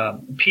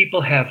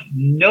 People have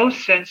no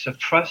sense of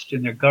trust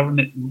in their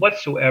government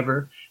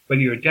whatsoever.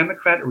 Whether you're a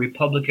Democrat or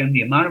Republican,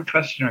 the amount of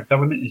trust in our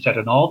government is at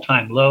an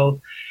all-time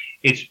low.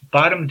 It's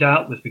bottomed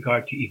out with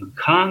regard to even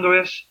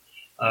Congress,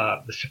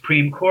 the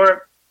Supreme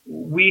Court.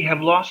 We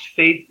have lost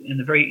faith in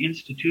the very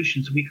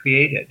institutions we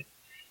created.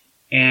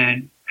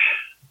 And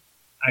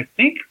I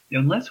think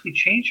unless we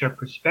change our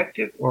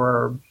perspective or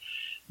our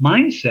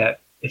mindset,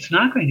 it's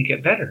not going to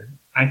get better.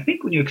 I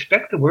think when you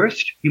expect the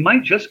worst, you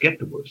might just get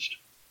the worst.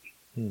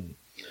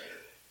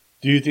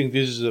 Do you think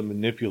this is a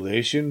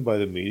manipulation by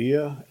the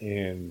media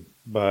and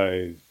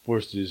by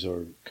forces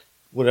or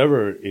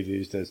whatever it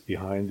is that's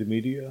behind the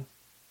media?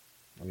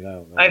 I mean, I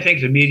don't know. I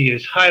think the media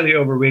is highly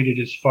overrated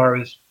as far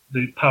as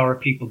the power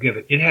people give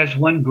it. It has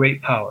one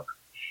great power,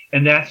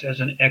 and that's as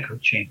an echo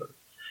chamber.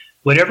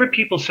 Whatever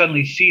people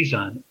suddenly seize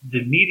on,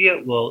 the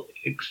media will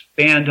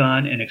expand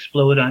on and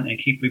explode on and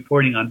keep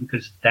reporting on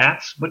because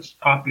that's what's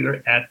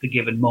popular at the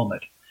given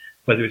moment.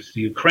 Whether it's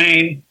the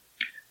Ukraine,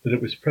 whether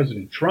it was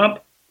President Trump,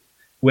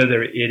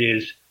 whether it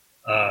is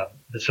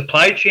the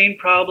supply chain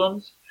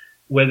problems,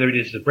 whether it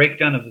is the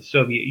breakdown of the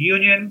Soviet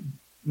Union,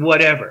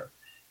 whatever.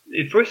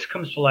 It first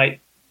comes to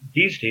light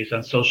these days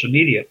on social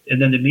media,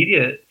 and then the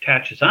media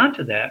attaches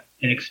onto that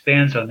and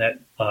expands on that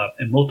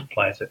and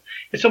multiplies it.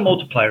 It's a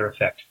multiplier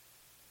effect.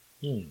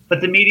 But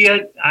the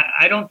media,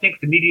 I don't think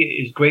the media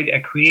is great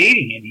at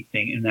creating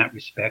anything in that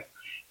respect,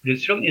 but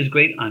it certainly is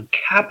great on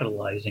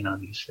capitalizing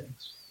on these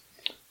things.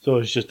 So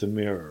it's just a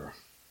mirror.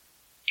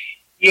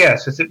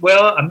 Yes,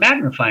 a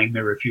magnifying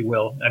mirror, if you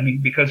will. I mean,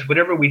 because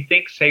whatever we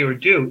think, say, or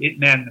do, it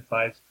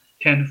magnifies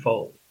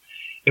tenfold.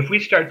 If we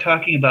start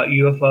talking about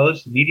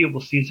UFOs, the media will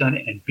seize on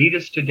it and beat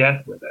us to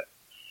death with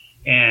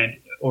it.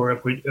 Or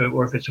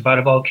if it's about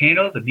a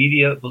volcano, the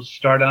media will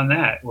start on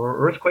that.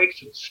 Or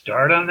earthquakes, will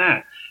start on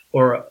that.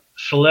 Or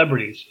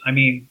celebrities. I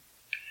mean,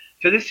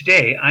 to this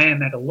day, I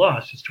am at a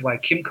loss as to why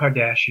Kim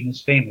Kardashian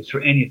is famous,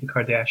 or any of the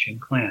Kardashian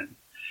clan.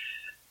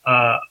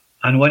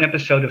 On one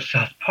episode of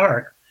South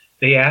Park,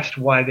 they asked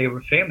why they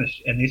were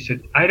famous, and they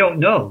said, "I don't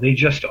know. They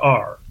just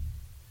are."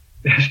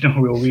 There's no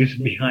real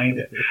reason behind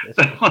it.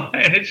 So,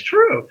 and it's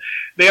true.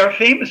 They are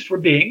famous for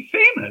being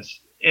famous,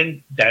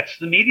 and that's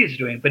the media's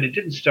doing. But it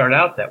didn't start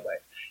out that way.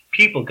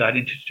 People got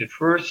interested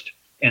first,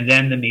 and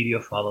then the media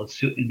followed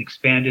suit and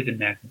expanded and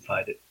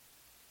magnified it.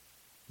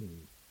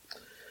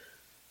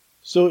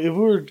 So if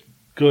we're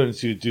going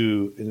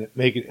to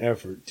make an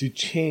effort to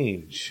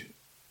change,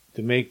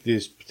 to make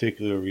this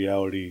particular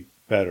reality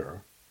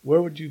better,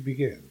 where would you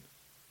begin?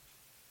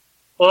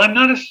 Well, I'm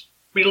not a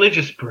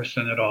religious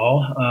person at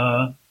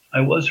all. I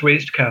was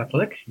raised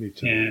Catholic,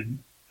 and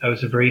I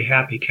was a very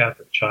happy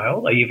Catholic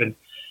child. I even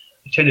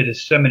attended a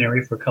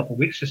seminary for a couple of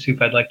weeks to see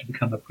if I'd like to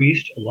become a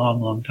priest a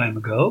long, long time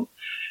ago.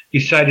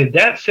 Decided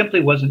that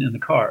simply wasn't in the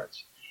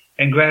cards.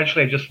 And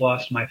gradually I just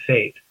lost my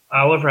faith.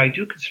 However, I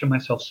do consider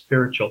myself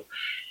spiritual.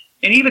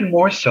 And even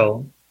more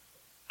so,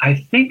 I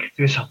think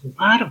there's a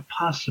lot of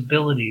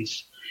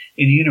possibilities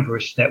in the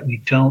universe that we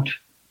don't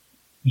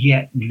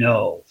yet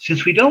know.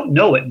 Since we don't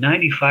know what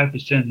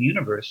 95% of the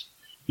universe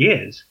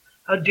is,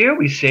 how dare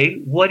we say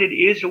what it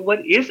is or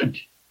what isn't?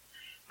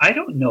 I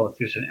don't know if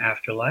there's an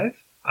afterlife.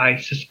 I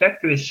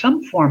suspect there is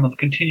some form of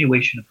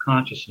continuation of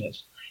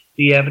consciousness.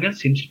 The evidence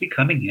seems to be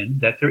coming in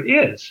that there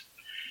is.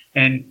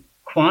 And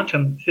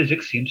quantum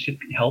physics seems to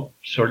help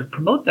sort of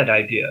promote that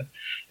idea.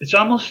 It's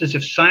almost as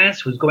if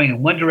science was going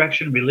in one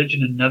direction,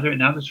 religion in another, and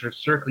now they're sort of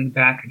circling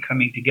back and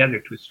coming together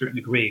to a certain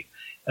degree,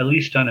 at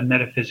least on a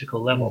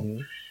metaphysical level.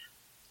 Mm-hmm.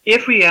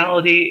 If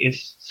reality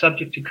is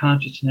subject to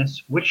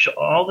consciousness, which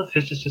all the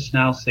physicists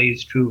now say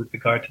is true with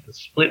regard to the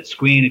split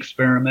screen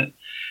experiment,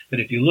 that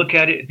if you look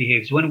at it, it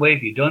behaves one way.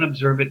 If you don't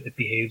observe it, it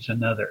behaves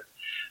another.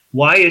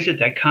 Why is it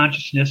that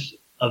consciousness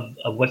of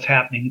what's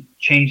happening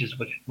changes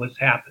what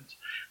happens?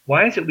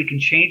 Why is it we can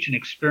change an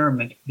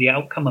experiment, the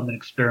outcome of an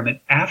experiment,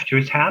 after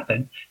it's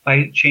happened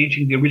by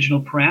changing the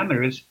original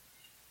parameters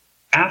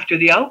after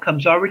the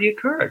outcome's already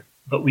occurred?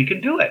 But we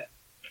can do it.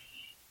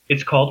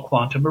 It's called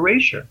quantum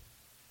erasure.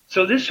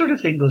 So this sort of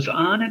thing goes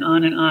on and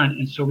on and on.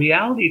 And so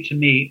reality to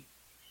me,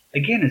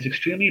 again, is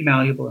extremely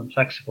malleable and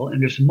flexible,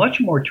 and there's much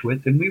more to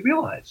it than we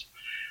realize.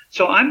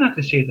 So I'm not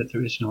going to say that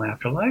there is no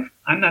afterlife.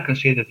 I'm not going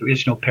to say that there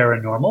is no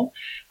paranormal.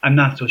 I'm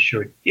not so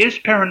sure it is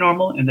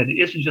paranormal and that it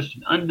isn't just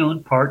an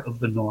unknown part of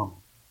the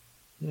normal.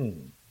 Do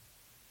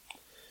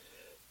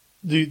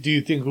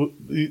you think,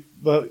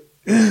 but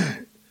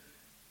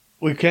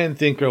we can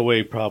think our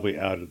way probably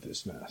out of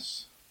this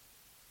mess?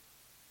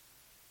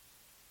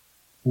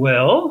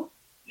 Well,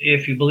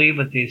 if you believe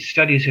what the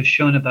studies have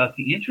shown about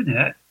the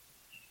internet,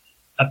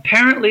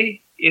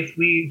 apparently if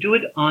we do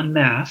it en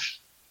masse,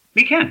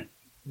 we can.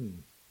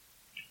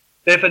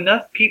 That if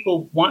enough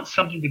people want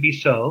something to be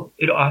so,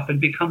 it often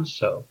becomes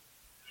so.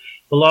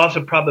 The laws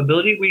of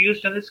probability were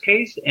used in this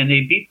case, and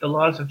they beat the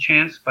laws of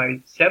chance by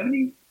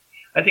 75%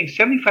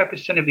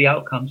 of the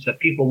outcomes that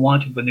people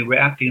wanted when they were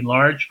acting in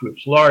large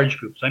groups,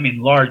 I mean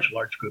large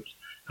groups,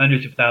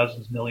 hundreds of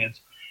thousands,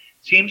 millions,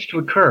 seems to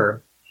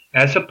occur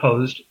as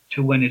opposed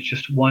to when it's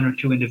just one or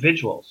two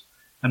individuals.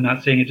 I'm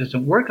not saying it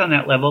doesn't work on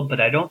that level,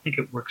 but I don't think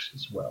it works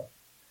as well.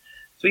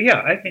 So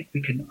yeah, I think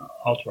we can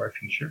alter our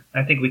future.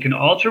 I think we can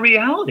alter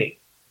reality.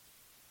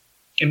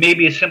 It may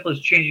be as simple as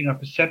changing our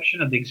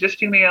perception of the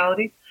existing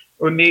reality,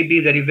 or it may be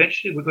that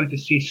eventually we're going to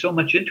see so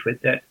much into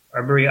it that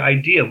our very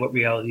idea of what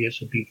reality is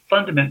will be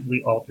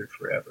fundamentally altered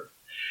forever.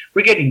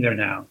 We're getting there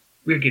now.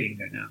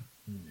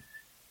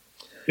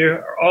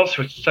 There are all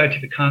sorts of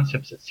scientific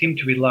concepts that seem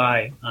to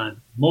rely on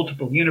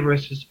multiple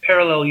universes,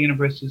 parallel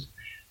universes,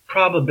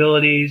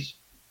 probabilities,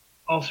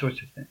 all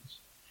sorts of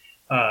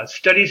things.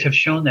 Studies have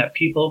shown that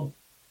people,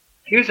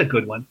 here's a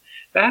good one.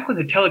 Back when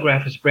the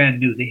telegraph was brand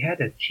new, they had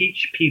to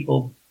teach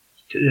people,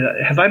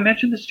 have I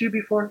mentioned this to you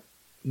before?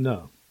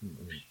 No.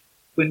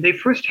 When they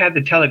first had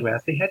the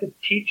telegraph, they had to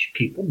teach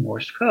people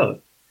Morse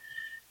code.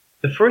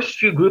 The first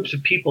few groups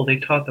of people they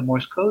taught the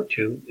Morse code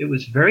to, it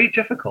was very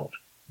difficult,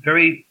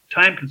 very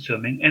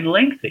time-consuming, and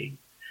lengthy.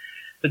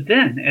 But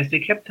then, as they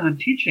kept on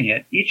teaching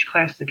it, each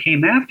class that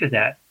came after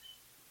that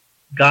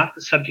got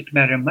the subject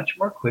matter much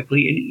more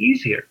quickly and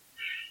easier.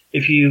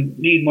 If you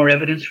need more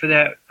evidence for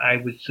that, I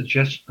would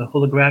suggest The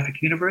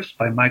Holographic Universe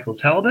by Michael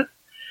Talbot,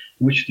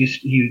 in which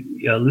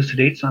he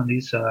elucidates on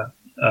these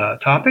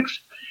topics.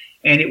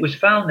 And it was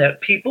found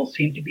that people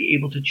seemed to be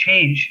able to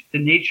change the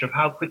nature of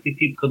how quickly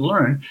people could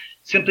learn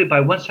simply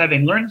by once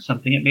having learned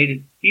something, it made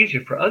it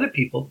easier for other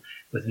people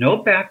with no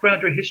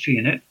background or history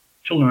in it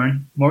to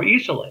learn more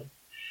easily.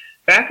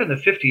 Back in the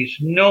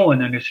 50s, no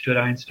one understood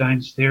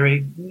Einstein's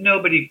theory.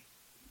 Nobody,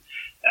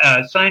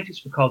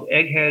 scientists were called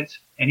eggheads,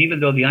 and even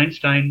though the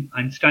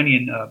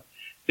Einsteinian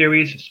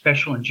theories of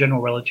special and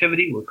general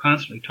relativity were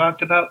constantly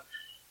talked about,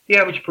 the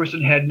average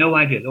person had no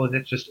idea. Oh,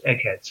 that's just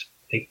eggheads.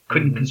 They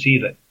couldn't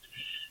conceive it.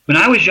 When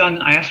I was young,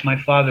 I asked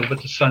my father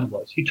what the sun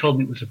was. He told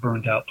me it was a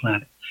burned out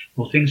planet.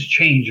 Well, things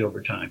change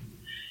over time.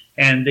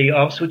 And they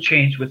also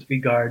change with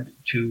regard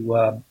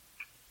to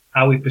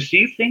how we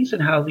perceive things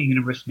and how the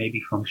universe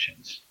maybe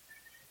functions.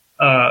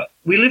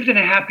 We lived in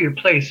a happier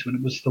place when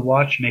it was the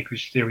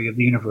watchmaker's theory of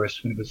the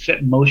universe, when it was set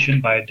in motion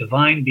by a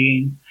divine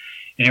being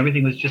and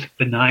everything was just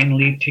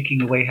benignly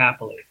ticking away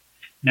happily.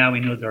 Now we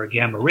know there are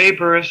gamma ray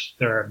bursts,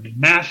 there are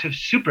massive,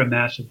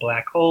 supermassive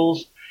black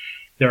holes,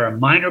 there are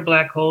minor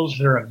black holes,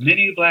 there are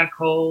mini black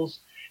holes,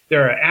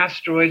 there are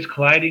asteroids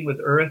colliding with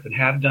Earth and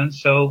have done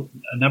so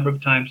a number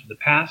of times in the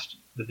past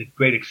with the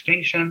great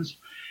extinctions.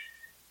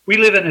 We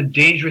live in a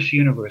dangerous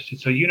universe.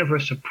 It's a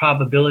universe of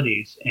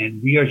probabilities,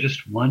 and we are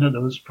just one of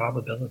those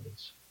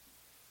probabilities.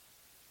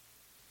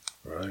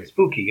 Right.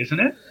 Spooky, isn't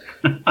it?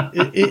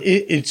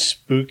 It's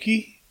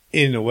spooky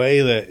in a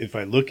way that if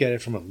I look at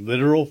it from a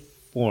literal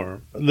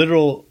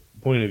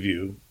point of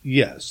view,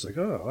 yes, like,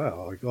 oh,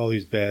 wow, like all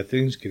these bad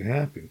things can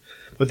happen.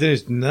 But then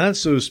it's not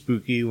so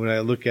spooky when I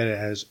look at it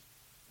as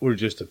we're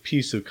just a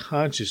piece of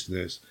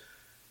consciousness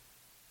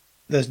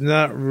that's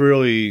not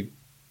really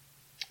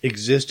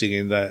existing,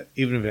 in that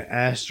even if an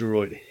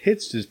asteroid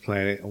hits this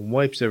planet and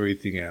wipes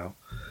everything out,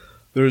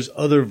 there's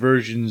other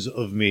versions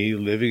of me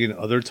living in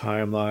other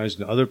timelines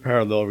and other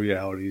parallel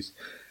realities.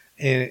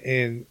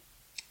 And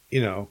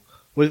you know,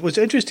 what's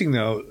interesting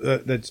though,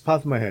 that's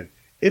popped in my head,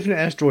 if an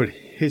asteroid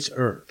hits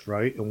Earth,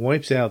 right, and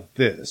wipes out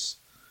this,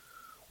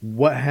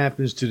 what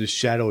happens to the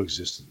shadow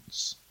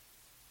existence?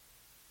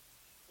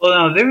 Well,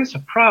 now there is a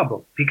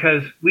problem,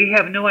 because we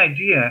have no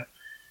idea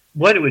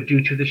what it would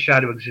do to the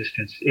shadow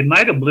existence. It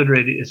might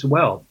obliterate it as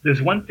well.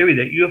 There's one theory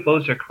that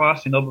UFOs are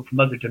crossing over from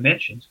other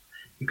dimensions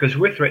because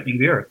we're threatening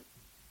the Earth.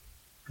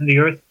 And the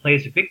Earth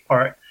plays a big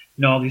part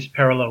in all these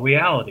parallel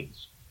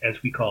realities,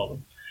 as we call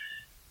them.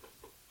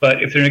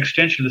 But if they're an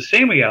extension of the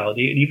same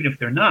reality, and even if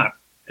they're not,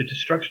 the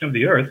destruction of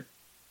the Earth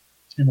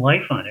and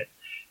life on it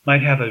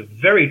might have a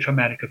very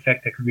traumatic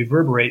effect that could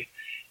reverberate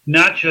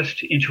not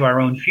just into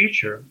our own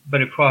future,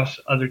 but across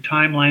other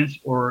timelines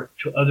or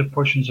to other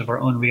portions of our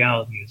own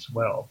reality as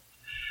well.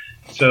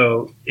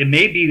 So it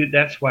may be that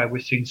that's why we're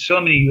seeing so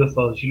many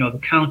UFOs. You know, the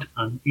count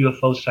on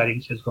UFO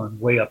sightings has gone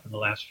way up in the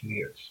last few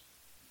years.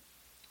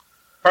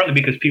 Partly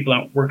because people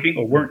aren't working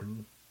or weren't,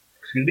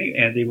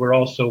 and they were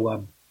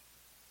also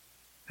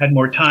had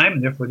more time,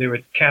 and therefore they were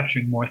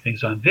capturing more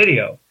things on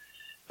video.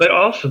 But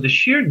also the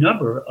sheer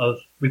number of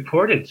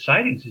reported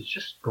sightings is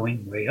just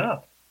going way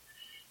up.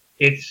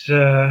 It's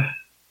a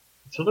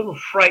little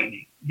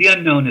frightening. The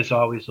unknown is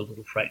always a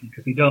little frightening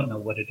because we don't know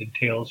what it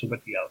entails or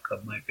what the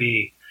outcome might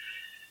be.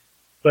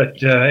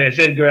 But as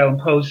Edgar Allan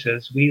Poe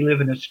says, we live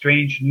in a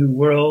strange new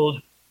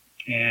world,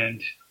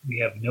 and we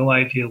have no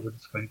idea what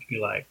it's going to be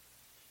like.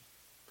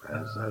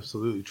 That's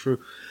absolutely true.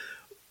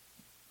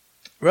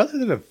 Rather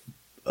than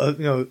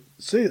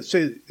say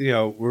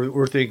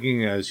we're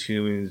thinking as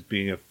humans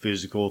being a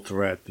physical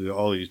threat to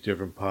all these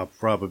different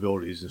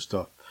probabilities and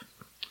stuff.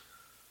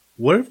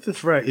 What if the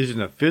threat isn't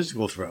a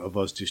physical threat of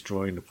us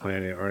destroying the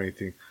planet or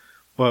anything,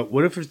 but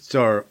what if it's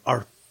our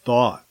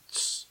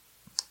thoughts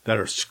that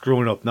are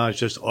screwing up not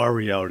just our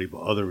reality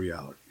but other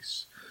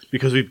realities?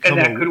 Because we've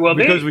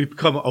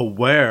become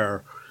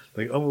aware,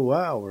 like, oh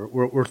wow,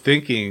 we're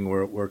thinking,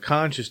 we're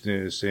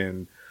consciousness,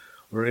 and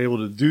we're able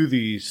to do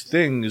these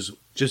things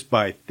just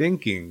by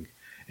thinking,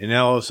 and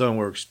now all of a sudden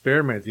we're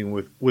experimenting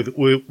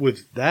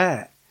with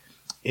that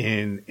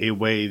in a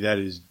way that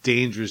is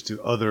dangerous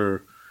to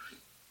other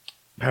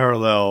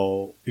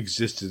parallel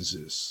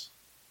existences.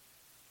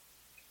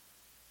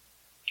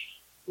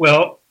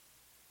 Well,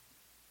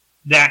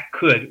 that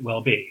could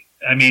well be.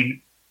 I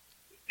mean,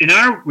 in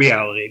our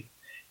reality,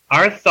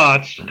 our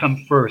thoughts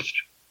come first,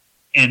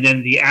 and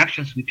then the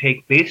actions we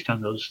take based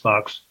on those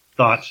thoughts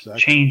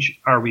exactly change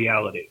our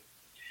reality.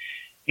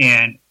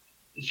 And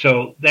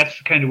so that's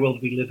the kind of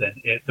world we live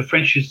in. The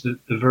French use the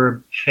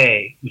verb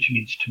faire, which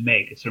means to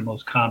make. It's their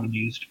most common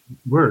used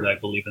word, I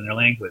believe, in their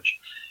language,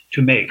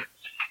 to make.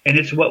 And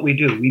it's what we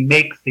do. We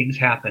make things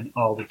happen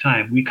all the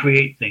time. We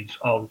create things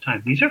all the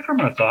time. These are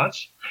from our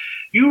thoughts.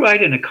 You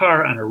ride in a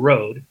car on a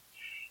road,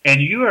 and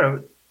you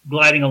are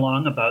gliding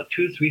along about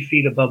 2-3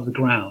 feet above the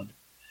ground.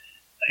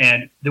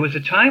 And there was a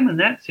time when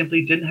that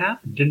simply didn't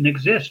happen, didn't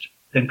exist.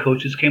 Then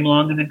coaches came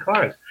along and then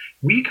cars.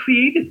 We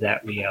created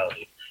that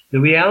reality. The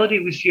reality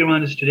we see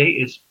around us today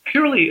is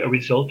purely a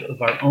result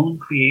of our own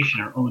creation,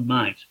 our own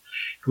minds.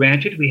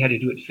 Granted, we had to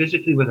do it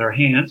physically with our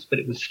hands, but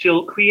it was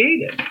still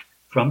created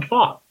from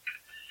thought.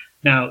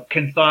 Now,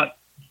 can thought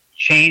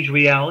change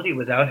reality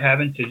without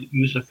having to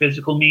use a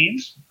physical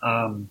means?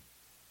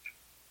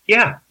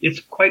 Yeah, it's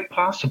quite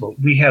possible.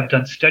 We have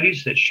done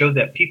studies that show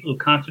that people who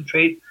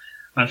concentrate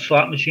on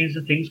slot machines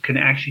and things can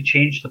actually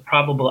change the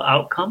probable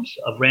outcomes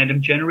of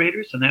random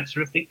generators and that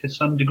sort of thing to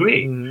some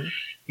degree. Mm-hmm.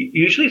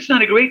 Usually it's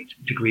not a great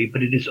degree,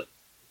 but it has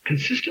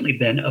consistently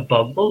been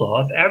above the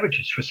law of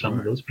averages for some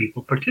of those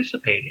people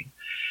participating.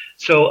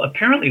 So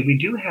apparently we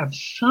do have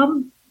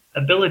some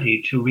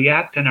ability to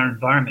react in our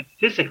environment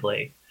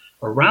physically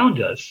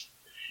around us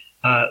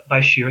by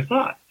sheer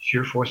thought,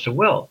 sheer force of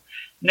will.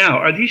 Now,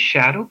 are these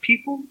shadow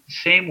people the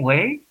same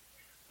way?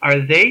 Are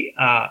they,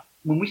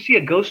 when we see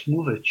a ghost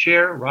move a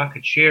chair, rock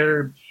a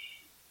chair,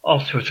 all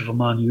sorts of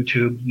them on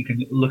YouTube, you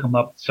can look them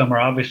up. Some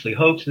are obviously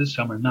hoaxes,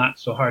 some are not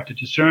so hard to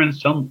discern,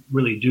 some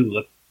really do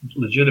look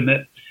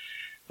legitimate.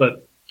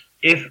 But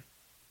if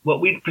what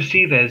we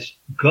perceive as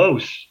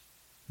ghosts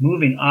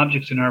moving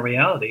objects in our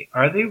reality,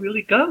 are they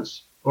really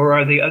ghosts? Or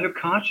are they other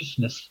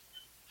consciousness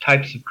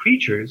types of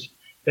creatures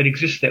that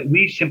exist that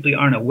we simply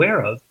aren't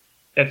aware of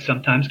that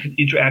sometimes can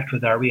interact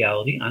with our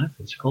reality on a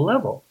physical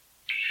level?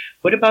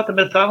 What about the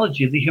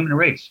mythology of the human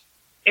race?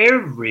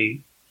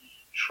 Every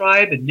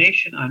tribe and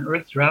nation on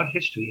Earth throughout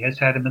history has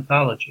had a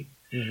mythology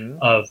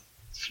of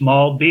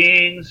small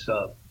beings,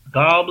 of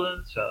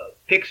goblins, of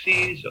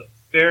pixies, of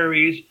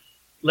fairies,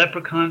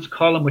 leprechauns,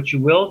 call them what you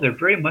will. They're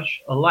very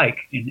much alike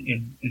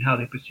in how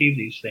they perceive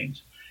these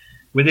things.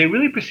 Were they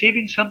really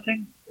perceiving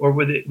something, or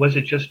was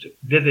it just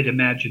vivid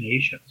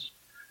imaginations?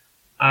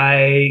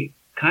 I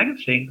kind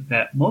of think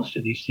that most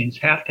of these things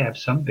have to have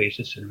some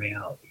basis in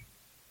reality.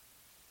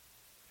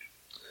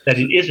 That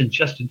it isn't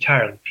just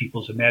entirely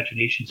people's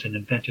imaginations and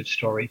inventive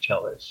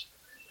storytellers.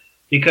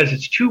 Because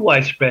it's too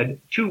widespread,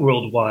 too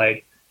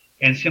worldwide,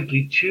 and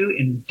simply too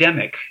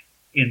endemic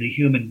in the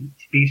human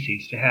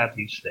species to have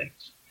these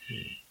things.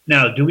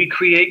 Now, do we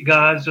create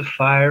gods of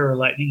fire or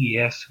lightning?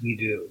 Yes, we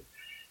do.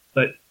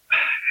 But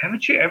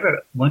haven't you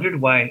ever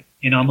wondered why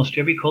in almost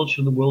every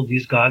culture in the world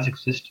these gods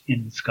exist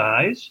in the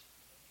skies?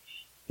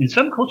 In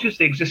some cultures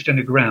they exist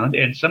underground,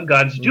 and some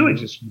gods do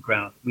exist in the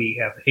ground. We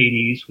have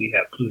Hades, we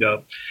have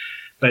Pluto.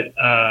 But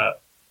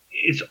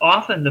it's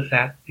often the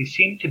fact that they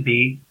seem to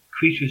be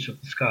creatures of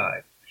the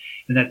sky,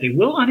 and that they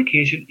will on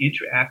occasion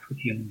interact with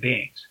human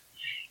beings.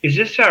 Is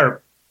this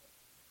our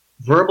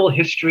verbal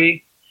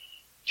history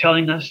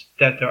telling us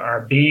that there are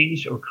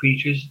beings or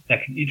creatures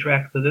that can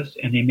interact with us,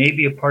 and they may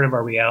be a part of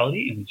our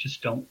reality, and we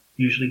just don't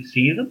usually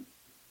see them?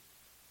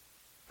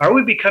 Are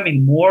we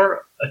becoming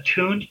more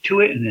attuned to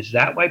it, and is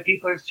that why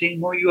people are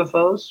seeing more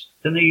UFOs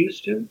than they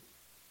used to?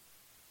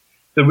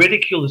 The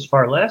ridicule is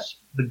far less.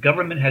 The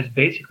government has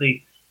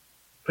basically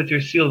put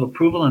their seal of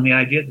approval on the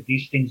idea that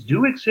these things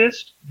do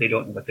exist. They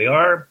don't know what they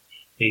are.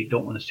 They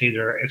don't want to say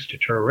they're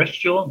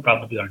extraterrestrial, and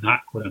probably are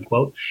not, quote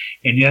unquote.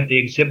 And yet they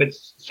exhibit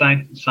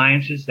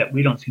sciences that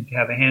we don't seem to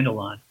have a handle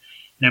on.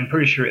 And I'm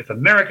pretty sure if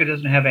America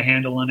doesn't have a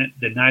handle on it,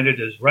 then neither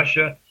does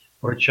Russia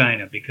or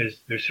China, because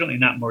they're certainly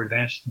not more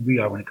advanced than we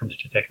are when it comes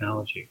to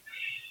technology.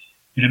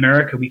 In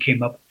America, we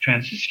came up with a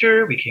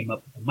transistor, we came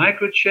up with a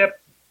microchip,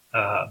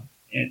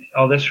 and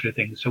all this sort of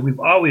thing. So we've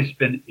always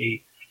been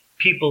a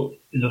people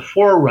in the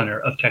forerunner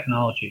of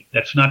technology.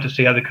 That's not to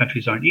say other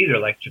countries aren't either,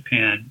 like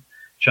Japan,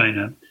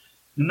 China,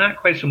 and not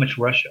quite so much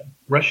Russia.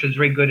 Russia is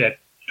very good at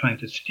trying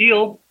to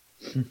steal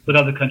what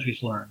other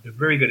countries learn. They're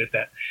very good at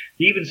that.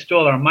 They even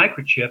stole our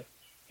microchip,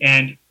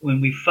 and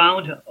when we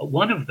found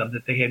one of them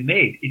that they had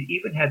made, it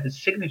even had the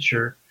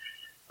signature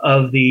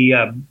of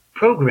the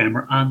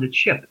programmer on the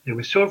chip. They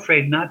were so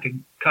afraid not to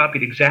copy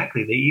it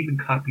exactly, they even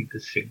copied the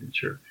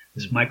signature,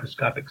 this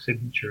microscopic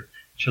signature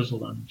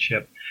chiseled on the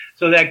chip.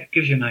 So that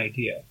gives you an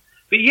idea.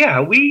 But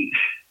yeah, we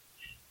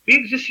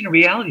exist in a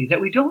reality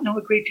that we don't know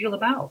a great deal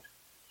about.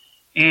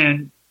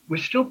 And we're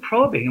still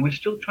probing, and we're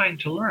still trying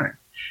to learn.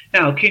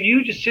 Now, can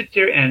you just sit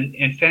there and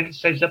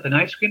fantasize up an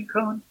ice cream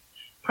cone?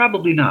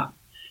 Probably not.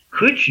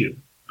 Could you?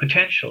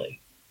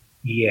 Potentially.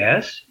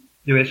 Yes,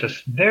 there is a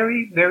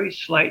very, very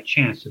slight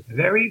chance, a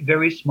very,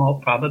 very small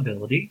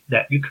probability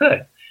that you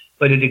could.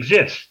 But it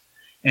exists.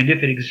 And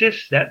if it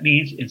exists, that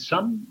means in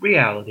some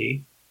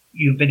reality,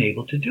 you've been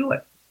able to do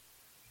it.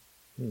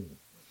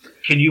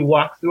 Can you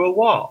walk through a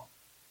wall?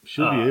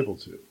 Should be able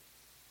to.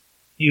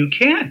 You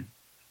can.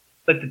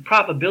 But the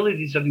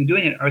probabilities of you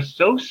doing it are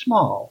so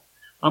small,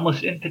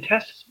 almost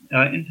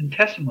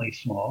infinitesimally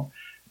small,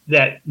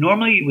 that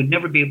normally you would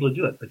never be able to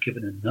do it. But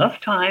given enough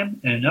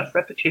time and enough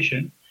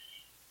repetition,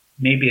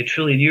 maybe 1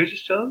 trillion years or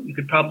so, you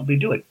could probably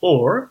do it.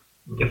 Or,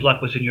 if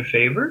luck was in your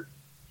favor,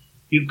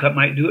 you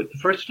might do it the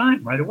first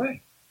time right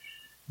away.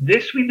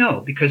 This we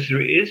know because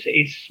there is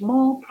a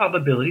small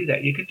probability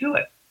that you can do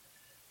it,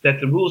 that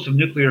the rules of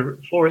nuclear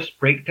force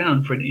break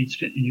down for an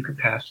instant and you could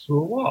pass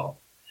through a wall.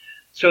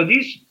 So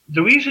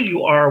the reason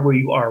you are where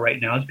you are right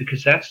now is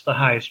because that's the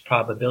highest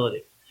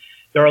probability.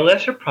 There are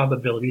lesser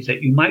probabilities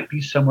that you might be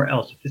somewhere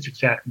else at this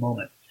exact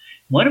moment.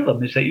 One of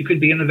them is that you could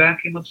be in the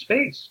vacuum of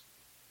space.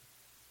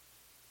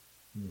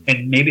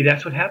 And maybe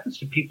that's what happens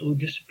to people who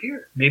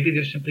disappear. Maybe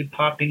they're simply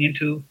popping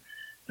into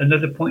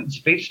another point in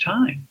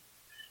space-time.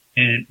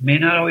 And it may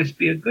not always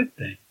be a good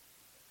thing.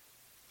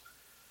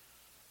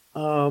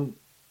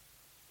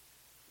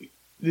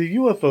 the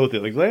UFO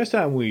thing, like last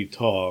time we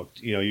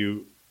talked,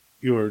 you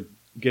were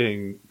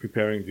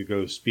preparing to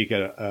go speak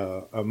at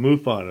a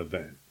MUFON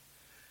event.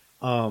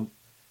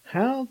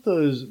 How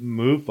does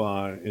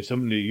MUFON and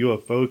some of the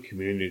UFO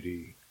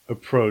community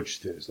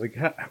approach this? Like,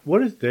 how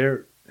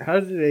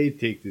do they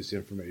take this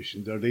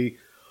information? Are they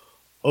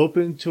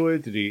open to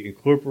it? Do they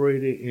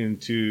incorporate it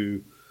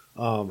into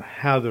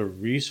how they're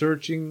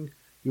researching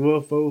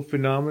UFO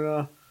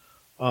phenomena,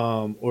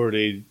 or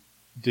they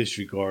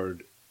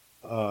disregard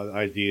the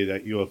idea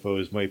that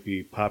UFOs might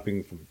be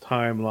popping from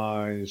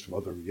timelines, from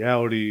other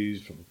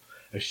realities, from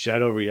a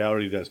shadow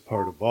reality that's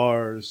part of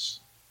ours?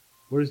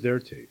 What is their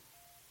take?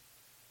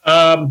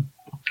 I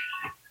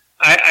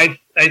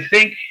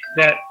think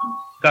that,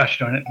 gosh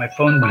darn it, my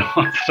phone went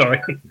off.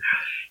 Sorry.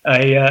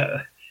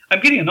 I'm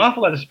getting an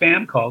awful lot of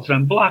spam calls, and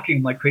I'm blocking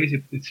them like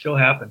crazy. It still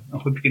happens. I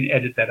hope you can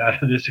edit that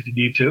out of this if you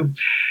need to.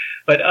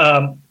 But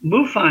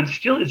MUFON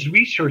still is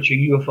researching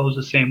UFOs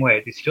the same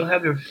way. They still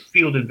have their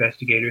field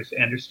investigators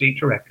and their state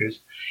directors,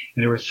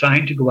 and they're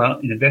assigned to go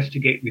out and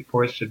investigate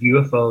reports of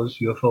UFOs,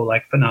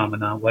 UFO-like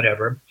phenomena,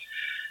 whatever.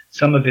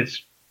 Some of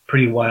it's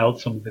pretty wild,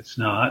 some of it's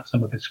not.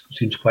 Some of it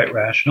seems quite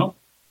rational.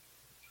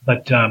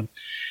 But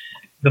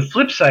the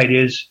flip side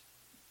is,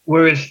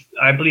 whereas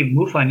I believe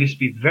MUFON used to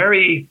be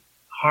very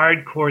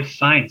hardcore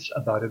science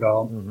about it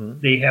all,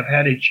 they have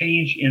had a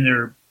change in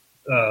their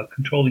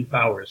controlling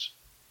powers,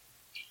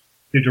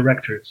 their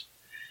directors.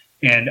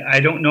 And I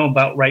don't know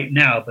about right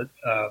now, but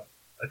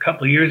a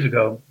couple of years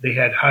ago, they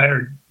had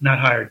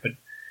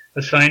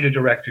assigned a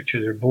director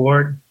to their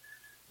board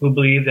who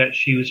believed that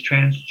she was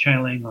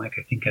trans-channeling, like,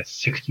 I think a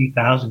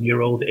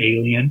 60,000-year-old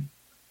alien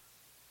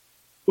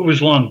who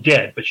was long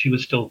dead, but she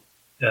was still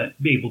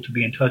able to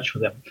be in touch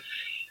with them.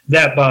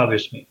 That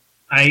bothers me.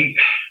 I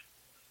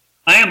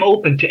am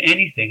open to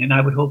anything, and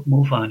I would hope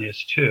MUFON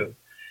is too.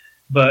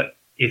 But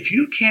if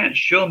you can't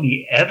show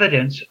me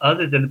evidence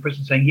other than the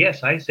person saying,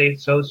 yes, I say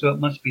it's so, so it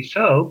must be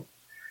so,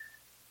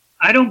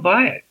 I don't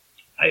buy it.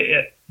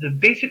 The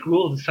basic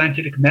rule of the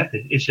scientific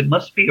method is it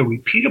must be a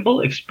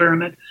repeatable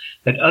experiment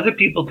that other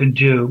people can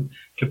do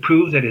to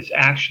prove that it's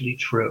actually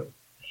true.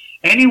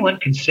 Anyone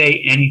can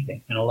say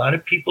anything, and a lot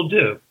of people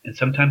do, and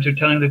sometimes they're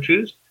telling the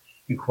truth,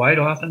 and quite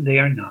often they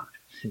are not.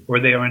 Or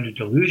they are under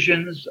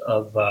delusions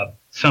of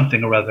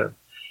something or other,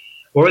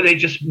 or they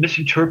just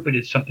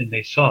misinterpreted something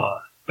they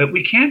saw. But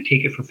we can't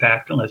take it for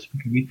fact unless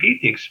we can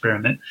repeat the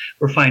experiment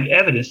or find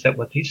evidence that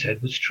what they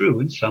said was true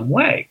in some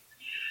way.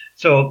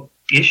 So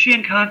is she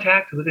in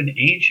contact with an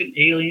ancient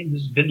alien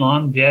who's been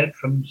long dead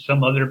from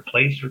some other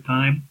place or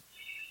time?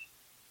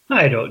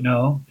 I don't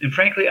know. And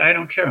frankly, I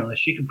don't care unless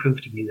she can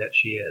prove to me that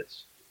she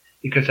is.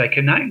 Because I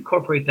cannot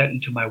incorporate that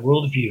into my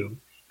worldview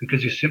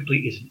because there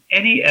simply isn't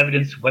any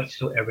evidence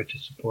whatsoever to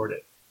support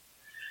it.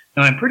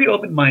 Now, I'm pretty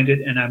open-minded,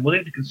 and I'm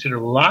willing to consider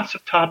lots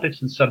of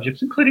topics and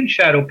subjects, including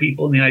shadow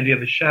people and the idea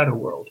of a shadow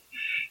world,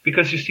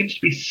 because there seems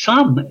to be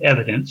some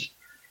evidence,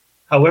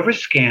 however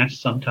scant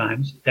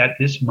sometimes, that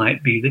this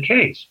might be the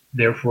case.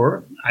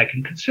 Therefore, I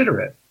can consider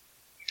it.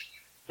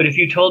 But if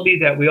you told me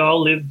that we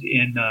all lived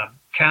in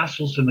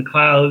castles in the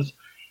clouds,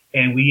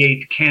 and we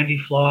ate candy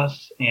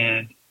floss,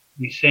 and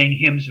we sang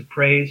hymns of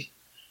praise,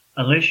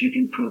 unless you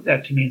can prove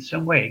that to me in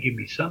some way, give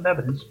me some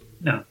evidence,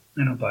 no,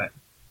 I don't buy it.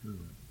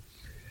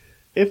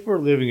 If we're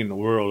living in a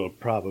world of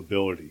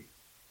probability,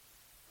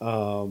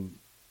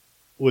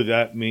 would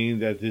that mean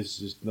that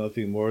this is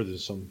nothing more than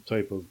some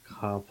type of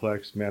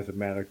complex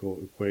mathematical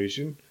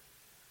equation?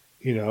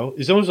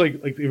 It's almost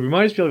like it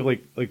reminds me of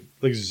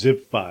like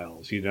zip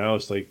files.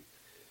 It's like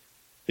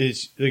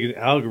an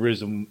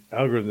algorithm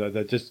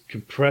that just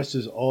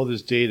compresses all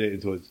this data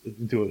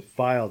into a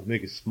file to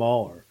make it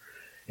smaller,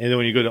 and then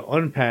when you go to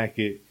unpack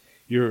it,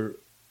 you're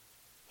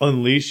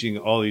unleashing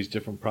all these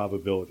different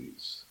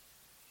probabilities.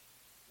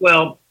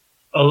 Well,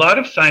 a lot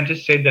of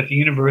scientists say that the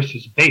universe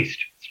is based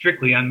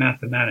strictly on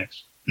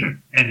mathematics.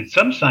 And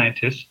some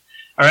scientists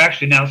are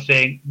actually now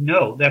saying,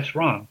 no, that's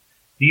wrong.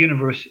 The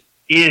universe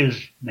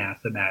is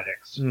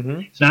mathematics.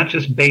 It's not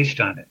just based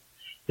on it,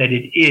 that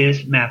it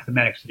is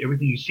mathematics. That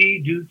everything you see,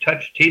 do,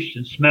 touch, taste,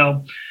 and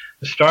smell,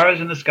 the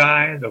stars in the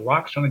sky, the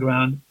rocks on the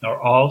ground,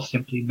 are all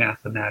simply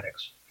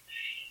mathematics.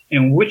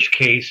 In which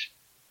case,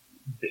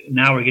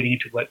 now we're getting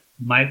into what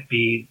might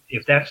be,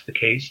 if that's the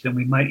case, then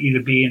we might either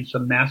be in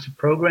some massive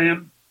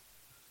program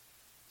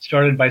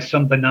started by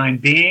some benign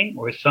being,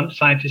 or some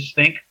scientists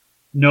think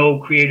no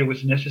creator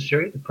was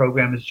necessary. The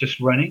program is just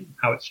running.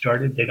 How it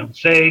started, they don't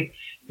say.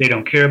 They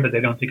don't care, but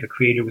they don't think a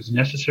creator was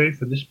necessary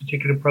for this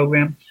particular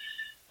program.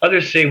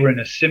 Others say we're in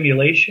a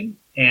simulation,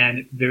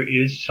 and there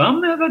is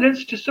some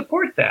evidence to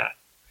support that.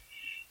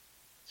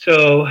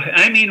 So,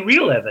 I mean,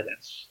 real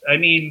evidence. I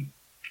mean,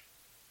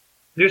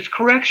 there's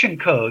correction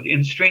code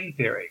in string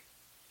theory.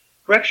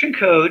 Correction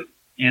code,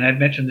 and I've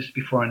mentioned this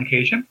before on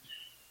occasion,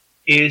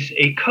 is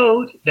a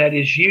code that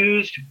is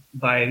used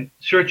by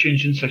search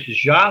engines such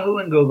as Yahoo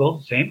and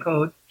Google, same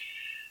code,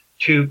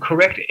 to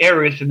correct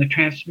errors in the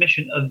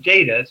transmission of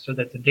data so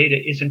that the data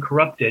isn't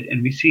corrupted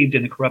and received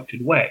in a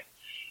corrupted way.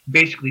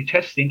 Basically,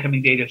 test the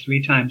incoming data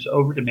 3 times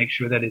over to make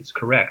sure that it's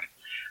correct.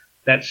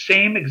 That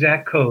same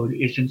exact code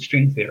is in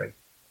string theory.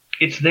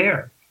 It's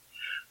there.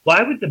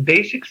 Why would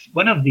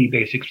one of the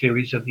basic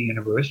theories of the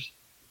universe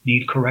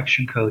need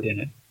correction code in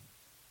it?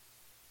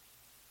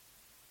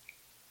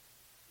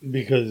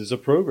 Because it's a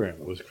program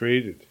that was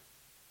created.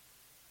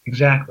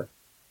 Exactly.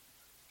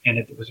 And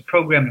if it was a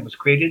program that was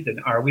created, then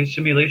are we a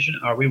simulation?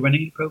 Are we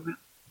running a program?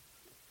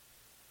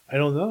 I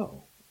don't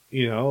know.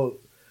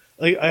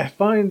 Like I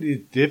find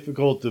it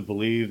difficult to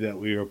believe that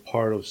we are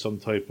part of some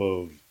type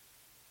of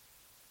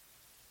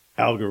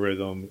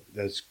algorithm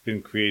that's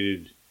been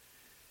created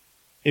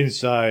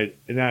inside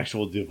an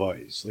actual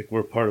device. Like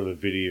we're part of a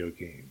video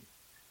game.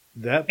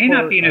 That may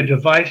not be in a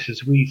device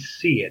as we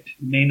see it.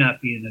 It may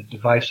not be in a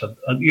device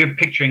you're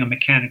picturing a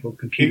mechanical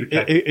computer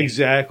type of thing.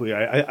 Exactly.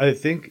 I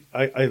think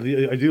I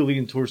do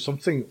lean towards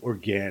something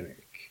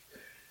organic.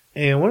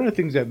 And one of the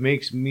things that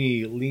makes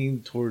me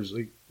lean towards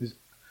like this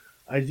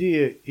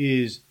idea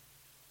is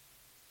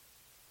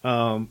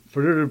for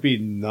there to be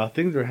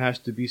nothing, there has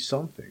to be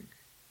something.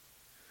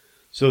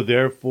 So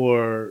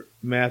therefore,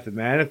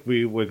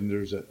 mathematically, when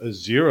there's a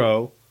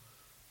zero,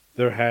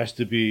 there has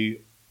to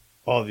be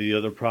all the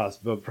other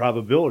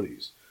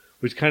probabilities,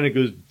 which kind of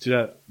goes to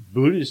that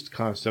Buddhist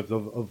concept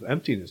of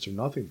emptiness or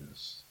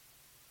nothingness.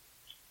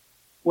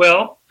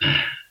 Well,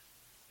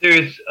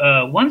 there's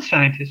one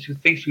scientist who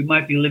thinks we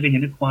might be living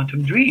in a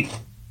quantum dream.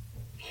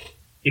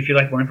 If you'd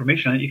like more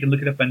information on it, you can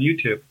look it up on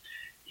YouTube.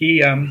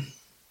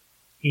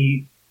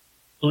 He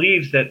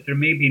believes that there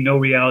may be no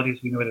reality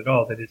as we know it at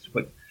all, that it's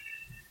what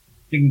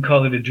you can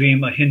call it a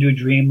dream, a Hindu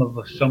dream of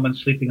someone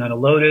sleeping on a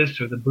lotus,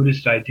 or the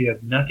Buddhist idea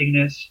of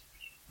nothingness,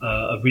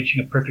 of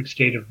reaching a perfect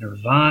state of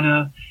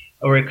nirvana,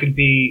 or it could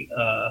be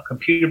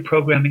computer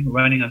programming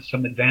running on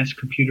some advanced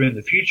computer in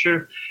the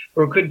future,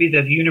 or it could be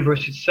that the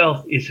universe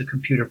itself is a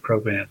computer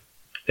program,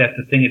 that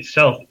the thing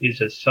itself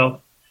is a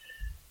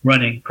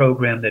self-running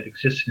program that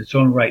exists in its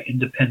own right,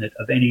 independent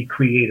of any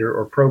creator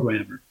or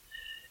programmer.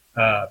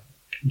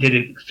 Did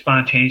it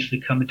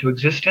spontaneously come into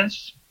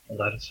existence? A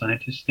lot of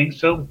scientists think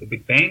so, with the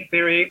Big Bang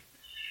Theory.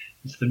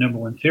 It's the number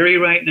one theory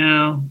right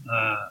now.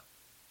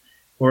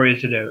 Or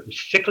is it a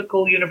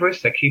cyclical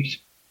universe that keeps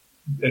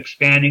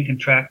expanding,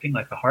 contracting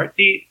like a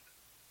heartbeat?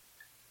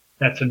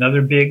 That's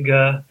another big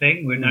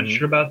thing. We're not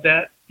sure about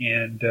that.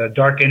 And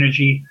dark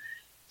energy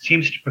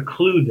seems to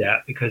preclude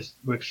that because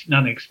we're not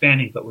only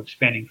expanding, but we're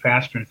expanding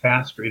faster and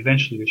faster.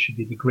 Eventually, there should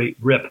be the great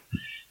rip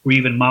where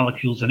even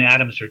molecules and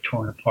atoms are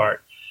torn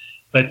apart.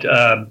 But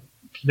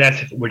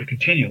that's if it were to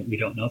continue. We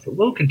don't know if it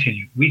will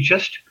continue. We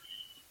just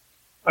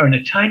are in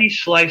a tiny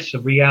slice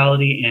of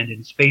reality and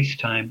in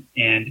space-time,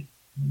 and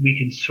we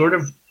can sort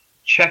of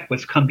check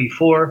what's come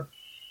before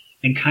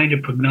and kind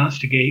of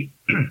prognosticate,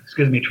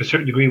 to a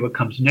certain degree, what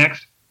comes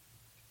next.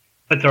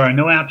 But there are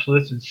no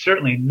absolutes and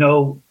certainly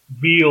no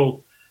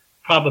real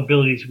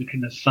probabilities we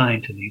can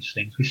assign to these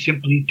things. We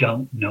simply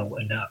don't know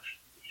enough.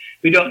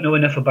 We don't know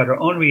enough about our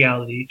own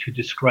reality to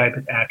describe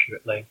it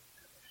accurately.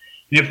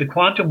 And if the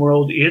quantum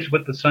world is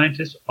what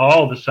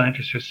all the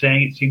scientists are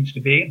saying it seems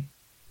to be,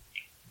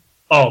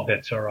 all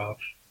bets are off.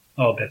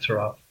 All bets are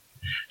off.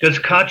 Does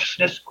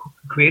consciousness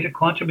create a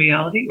quantum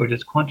reality, or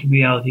does quantum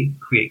reality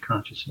create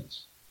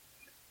consciousness?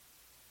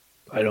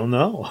 I don't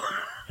know.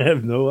 I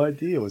have no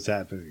idea what's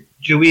happening.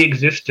 Do we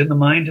exist in the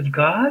mind of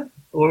God,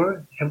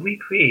 or have we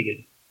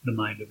created the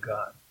mind of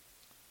God?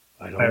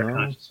 I don't by our know.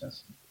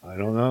 Consciousness? I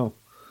don't know.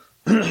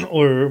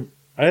 Or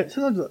I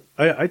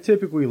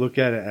typically look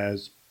at it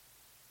as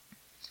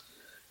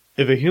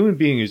if a human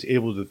being is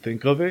able to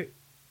think of it,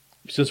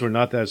 since we're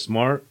not that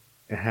smart,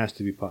 it has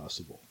to be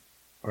possible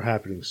or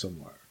happening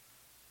somewhere.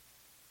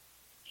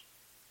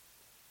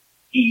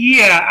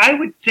 Yeah, I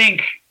would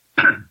think,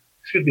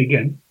 excuse me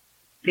again,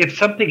 if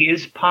something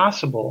is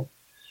possible,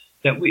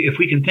 if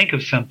we can think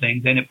of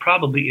something, then it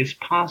probably is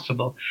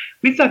possible.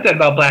 We thought that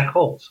about black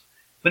holes.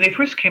 When they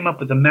first came up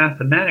with the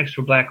mathematics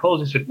for black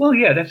holes, they said, well,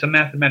 yeah, that's a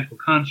mathematical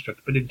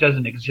construct, but it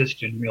doesn't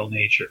exist in real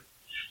nature.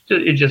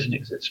 It doesn't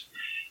exist.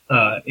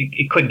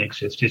 It couldn't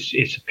exist.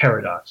 It's a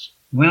paradox.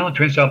 Well, it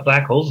turns out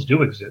black holes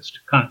do exist,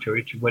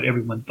 contrary to what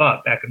everyone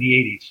thought back in the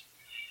 80s.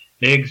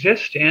 They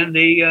exist, and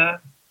they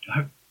are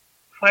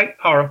quite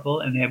powerful,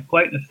 and they have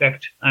quite an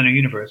effect on our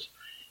universe.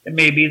 It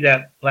may be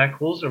that black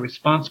holes are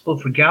responsible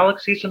for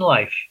galaxies and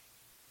life.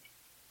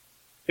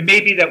 It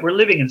may be that we're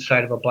living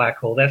inside of a black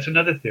hole. That's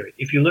another theory.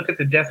 If you look at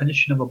the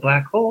definition of a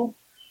black hole,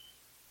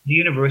 the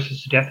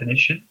universe's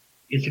definition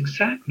is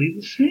exactly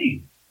the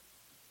same.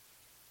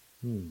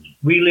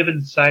 We live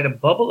inside a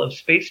bubble of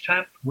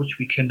space-time which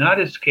we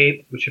cannot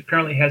escape, which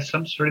apparently has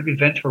some sort of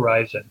event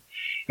horizon.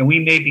 And we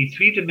may be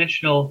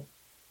three-dimensional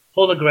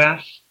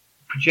holographs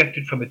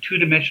projected from a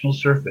two-dimensional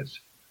surface.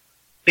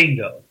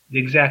 Bingo, the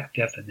exact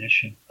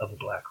definition of a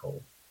black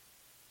hole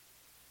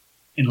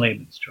in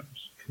layman's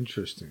terms.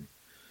 Interesting.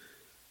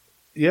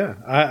 Yeah,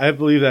 I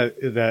believe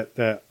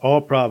that all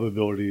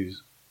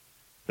probabilities,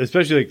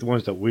 especially like the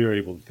ones that we're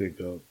able to think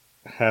of,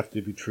 have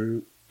to be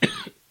true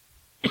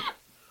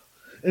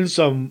in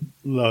some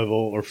level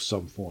or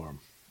some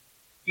form.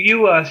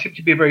 You seem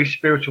to be a very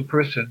spiritual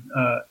person.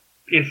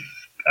 If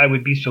I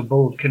would be so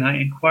bold, can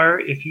I inquire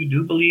if you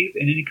do believe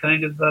in any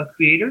kind of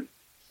creator?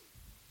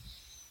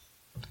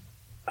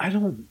 I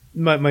don't.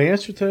 My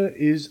answer to that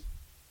is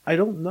I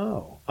don't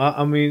know.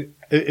 I mean,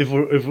 if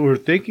we're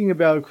thinking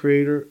about a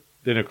creator,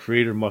 then a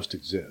creator must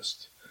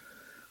exist.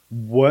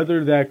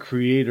 Whether that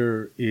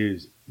creator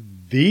is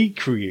the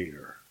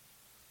creator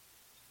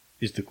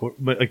is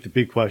the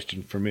big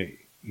question for me.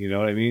 You know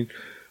what I mean?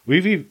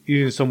 We've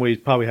in some ways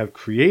probably have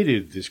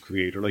created this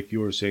creator, like you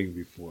were saying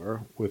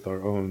before, with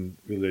our own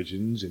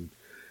religions and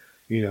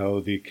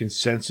the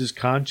consensus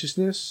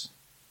consciousness.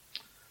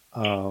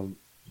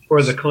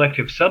 Or the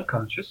collective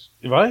subconscious.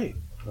 Right.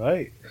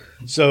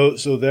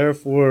 So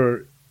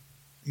therefore,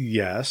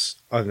 yes,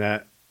 on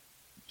that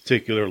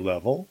particular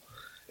level,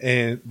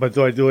 but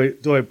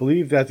do I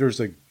believe that there's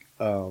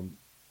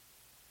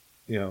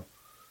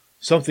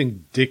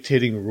something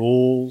dictating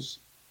rules,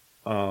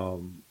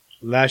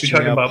 lashing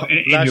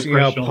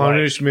out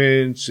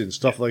punishments and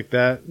stuff like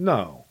that?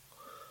 No.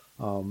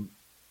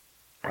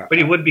 But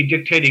he would be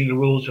dictating the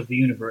rules of the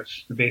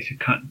universe, the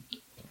basic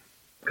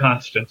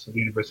constants of the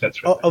universe,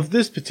 that's right. Of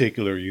this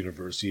particular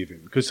universe, even.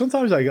 Because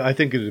sometimes I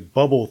think it's a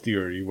bubble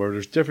theory where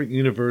there's different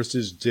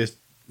universes just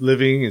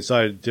living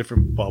inside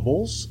different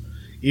bubbles,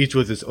 each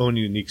with its own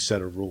unique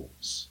set of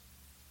rules.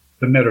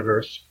 The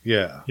metaverse.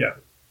 Yeah.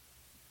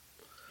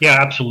 Yeah,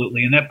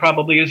 absolutely. And that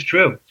probably is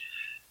true.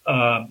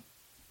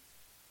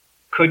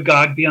 Could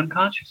God be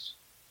unconscious?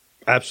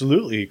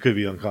 Absolutely, it could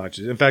be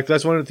unconscious. In fact,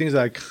 that's one of the things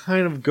that I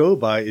kind of go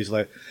by is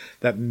like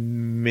that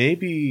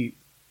maybe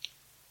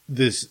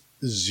this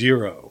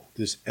zero,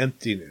 this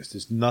emptiness,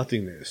 this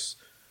nothingness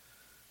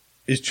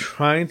is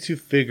trying to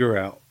figure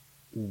out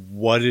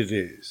what it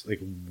is, like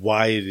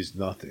why it is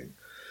nothing.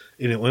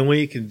 And the only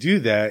way you can do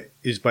that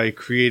is by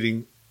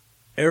creating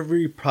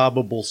every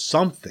probable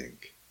something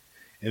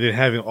and then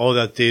having all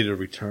that data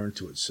return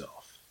to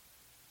itself.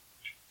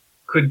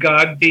 Could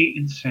God be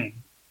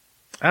insane?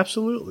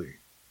 Absolutely.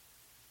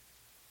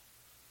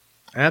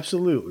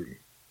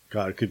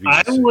 God could be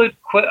insane.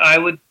 I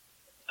would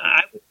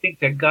think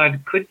that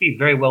God could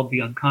very well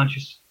be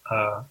unconscious.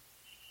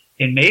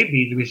 It may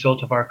be the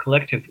result of our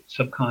collective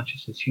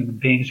subconscious as human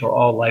beings or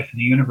all life in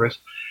the universe.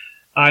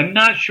 I'm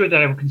not sure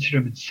that I would consider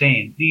him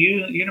insane. The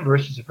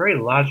universe is a very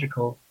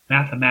logical,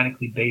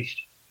 mathematically based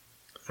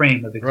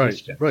frame of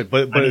existence. Right.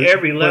 But on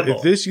every level. But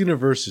if this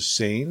universe is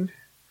sane,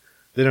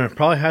 then it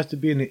probably has to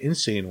be an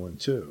insane one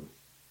too.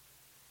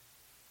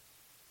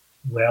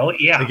 Well,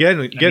 yeah.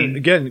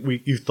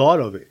 You thought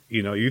of it.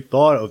 You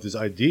thought of this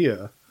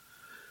idea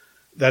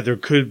that there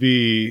could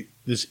be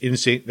this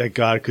insane, that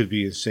God could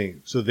be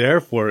insane. So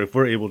therefore, if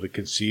we're able to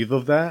conceive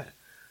of that,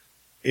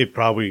 it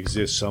probably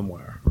exists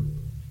somewhere.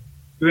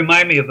 You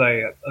remind me of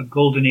a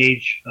golden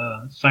age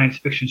science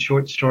fiction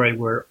short story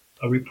where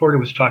a reporter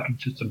was talking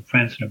to some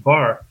friends in a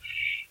bar,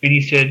 and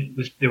he said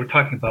they were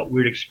talking about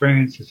weird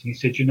experiences, and he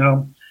said,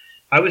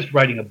 I was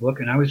writing a book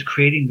and I was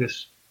creating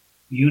this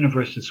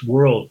universe, this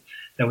world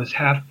that was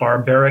half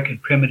barbaric and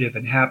primitive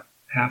and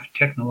half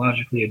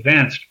technologically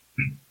advanced.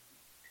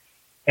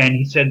 And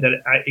he said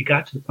that it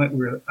got to the point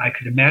where I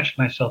could imagine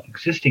myself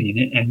existing in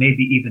it and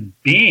maybe even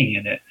being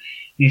in it. And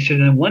he said,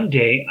 and then one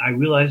day I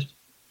realized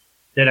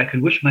that I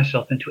could wish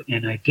myself into it,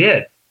 and I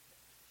did.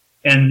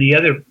 And the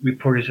other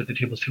reporters at the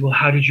table said, well,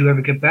 how did you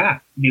ever get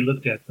back? And he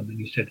looked at them and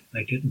he said,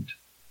 I didn't.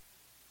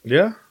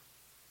 Yeah.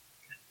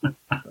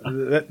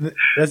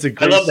 That's a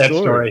great I love that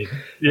story.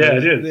 Yeah,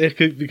 it is.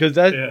 Because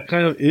that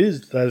kind of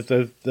is,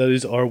 that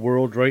is our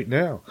world right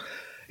now.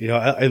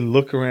 I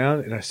look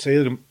around and I say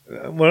to them,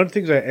 one of the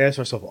things I ask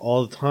myself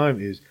all the time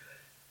is,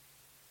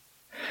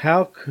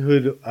 how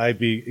could I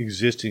be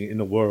existing in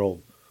a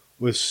world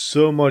with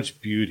so much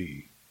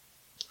beauty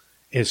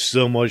and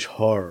so much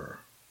horror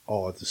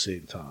all at the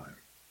same time?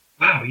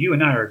 Wow, you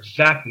and I are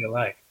exactly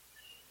alike.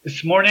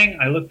 This morning,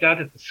 I looked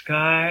out at the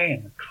sky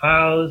and the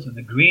clouds and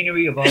the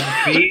greenery of all the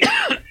trees,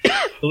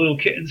 the little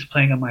kittens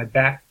playing on my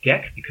back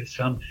deck because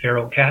some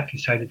feral cat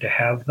decided to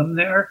have them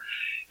there.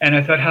 And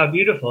I thought, how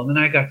beautiful. And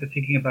then I got to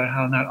thinking about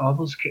how not all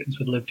those kittens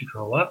would live to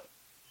grow up,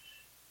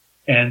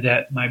 and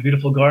that my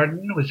beautiful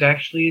garden was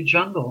actually a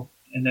jungle,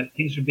 and that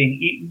things were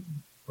being eaten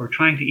or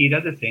trying to eat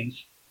other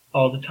things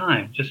all the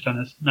time, just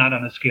not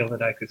on a scale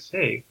that I could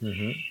see.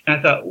 Mm-hmm. And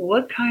I thought,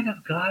 what kind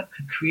of God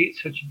could create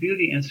such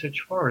beauty and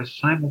such horrors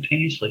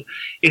simultaneously?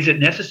 Is it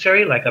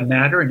necessary, like a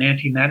matter and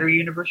antimatter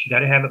universe? You got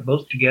to have it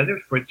both together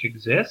for it to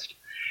exist?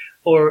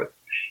 Or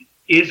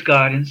is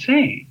God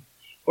insane?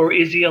 Or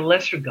is he a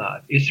lesser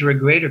God? Is there a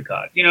greater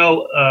God?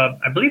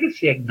 I believe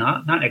it's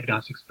not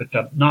agnostics,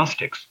 but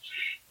Gnostics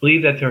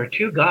believe that there are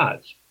two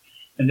gods,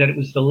 and that it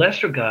was the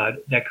lesser God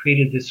that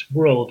created this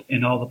world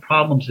and all the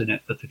problems in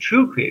it, but the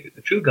true creator,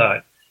 the true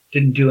God,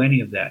 didn't do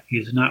any of that. He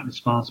is not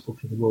responsible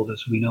for the world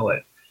as we know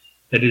it.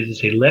 That it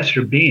is a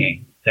lesser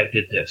being that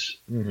did this.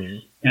 Mm-hmm.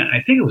 And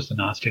I think it was the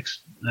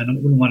Gnostics. I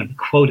wouldn't want to be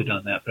quoted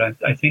on that, but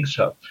I think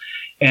so.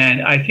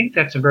 And I think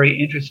that's a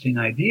very interesting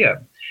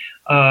idea.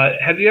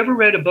 Have you ever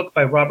read a book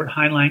by Robert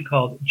Heinlein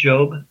called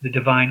Job, the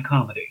Divine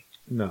Comedy?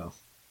 No.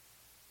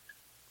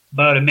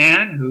 About a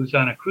man who's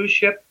on a cruise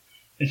ship,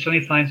 and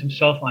suddenly finds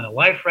himself on a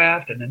life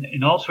raft and then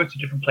in all sorts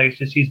of different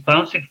places. He's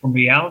bouncing from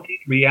reality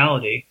to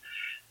reality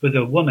with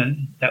a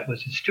woman that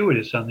was his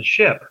stewardess on the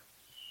ship.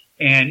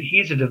 And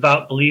he's a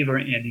devout believer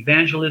in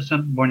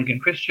evangelism, born-again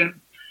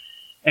Christian.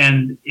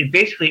 And it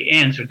basically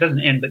ends, or it doesn't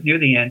end, but near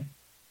the end,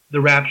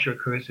 the rapture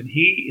occurs, and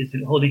he is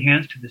holding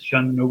hands to this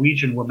young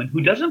Norwegian woman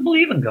who doesn't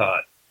believe in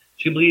God.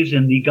 She believes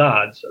in the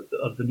gods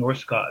of the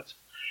Norse gods.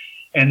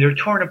 And they're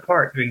torn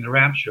apart during the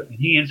rapture, and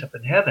he ends up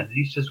in heaven. And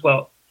he says,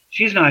 well,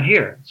 she's not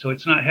here, so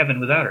it's not heaven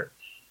without her.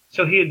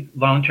 So he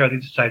voluntarily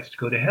decides to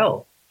go to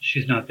hell.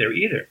 She's not there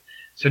either.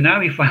 So now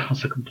he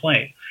files a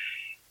complaint.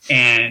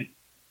 And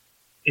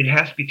it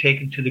has to be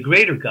taken to the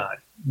greater God,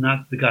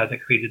 not the God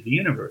that created the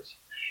universe.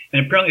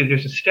 And apparently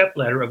there's a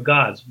stepladder of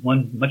gods,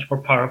 one much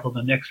more powerful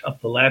than the next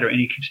up the ladder, and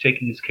he keeps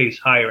taking his case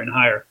higher and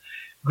higher.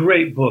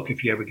 Great book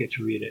if you ever get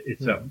to read it.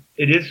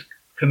 It is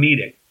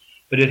comedic,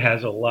 but it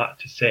has a lot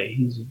to say.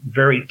 He's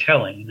very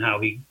telling in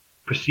how he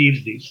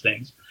perceives these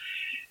things.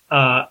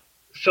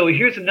 So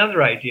here's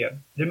another idea.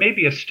 There may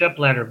be a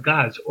stepladder of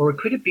gods, or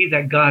could it be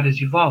that God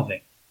is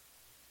evolving?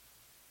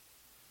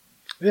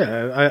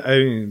 Yeah, I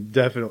mean,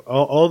 definitely.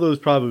 All those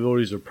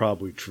probabilities are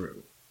probably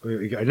true.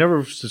 I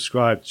never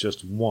subscribe to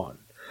just one.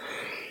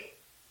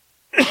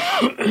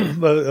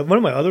 But one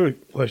of my other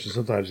questions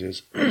sometimes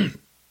is,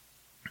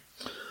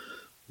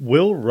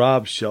 will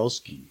Rob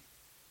Shelsky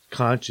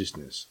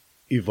consciousness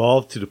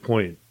evolve to the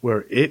point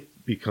where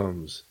it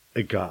becomes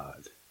a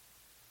god?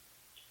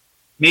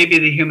 Maybe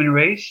the human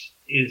race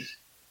is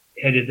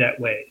headed that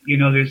way. You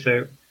know, there's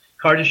a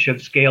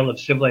Kardashev scale of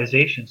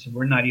civilizations, and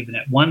we're not even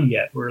at 1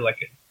 yet. We're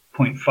like at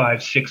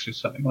 0.56 or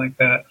something like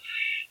that.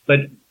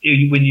 But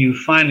when you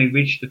finally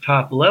reach the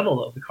top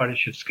level of the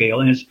Kardashev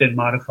scale, and it's been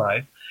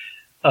modified,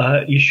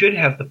 you should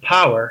have the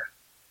power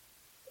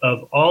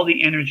of all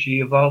the energy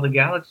of all the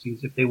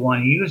galaxies if they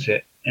want to use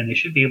it. And they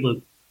should be able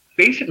to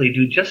basically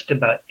do just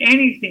about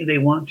anything they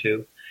want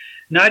to,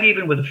 not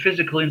even with a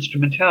physical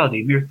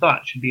instrumentality. Mere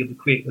thought should be able to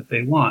create what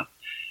they want.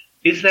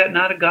 Is that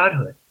not a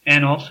godhood?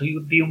 And also, you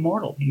would be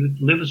immortal. You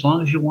would live as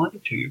long as you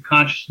wanted to. Your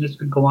consciousness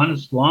could go on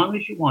as long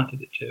as you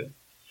wanted it to.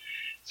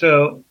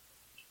 So,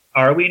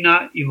 are we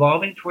not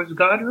evolving towards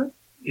godhood?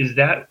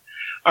 The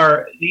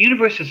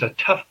universe is a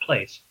tough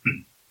place.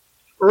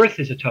 Earth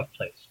is a tough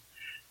place.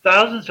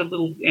 Thousands of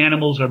little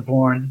animals are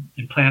born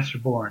and plants are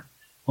born.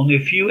 Only a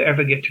few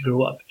ever get to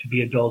grow up, to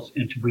be adults,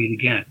 and to breed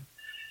again.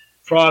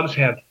 Frogs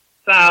have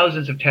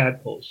thousands of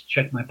tadpoles.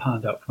 Check my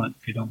pond out front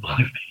if you don't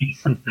believe me.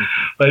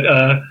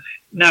 But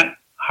not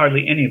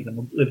hardly any of them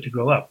will live to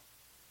grow up.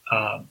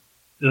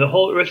 The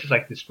whole Earth is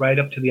like this, right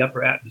up to the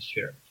upper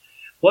atmosphere.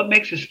 What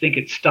makes us think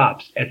it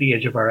stops at the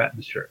edge of our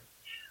atmosphere?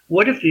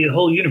 What if the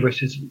whole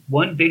universe is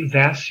one big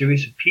vast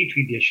series of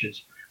petri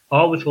dishes,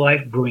 all with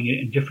life brewing it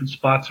in different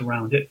spots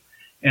around it?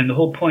 And the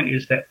whole point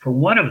is that for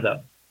one of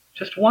them,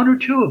 just one or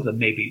two of them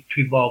maybe,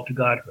 to evolve to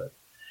godhood.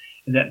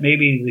 And that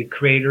maybe the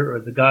creator or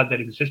the God that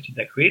existed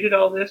that created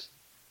all this,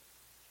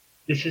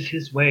 this is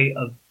his way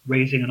of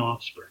raising an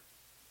offspring.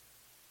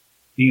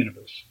 The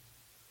universe.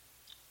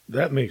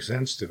 That makes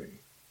sense to me.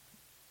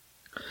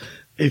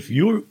 If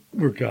you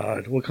were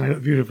God, what kind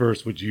of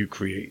universe would you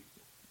create?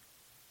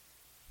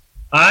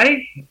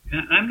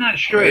 I'm not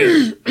sure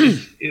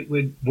it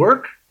would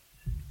work,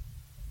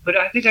 but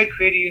I think I'd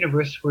create a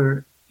universe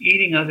where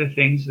eating other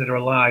things that are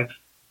alive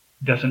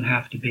doesn't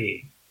have to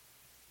be.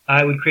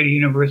 I would create a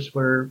universe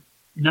where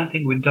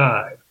nothing would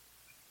die,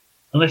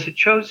 unless it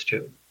chose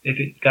to. If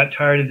it got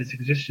tired of its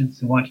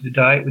existence and wanted to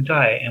die, it would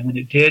die. And when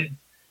it did,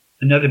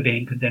 another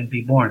being could then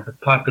be born. But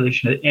the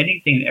population of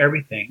anything and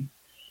everything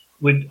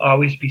would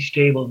always be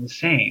stable and the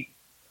same.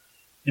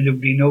 And there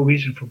would be no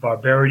reason for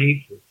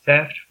barbarity, for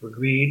theft, for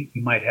greed.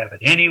 You might have it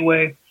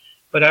anyway.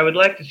 But I would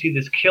like to see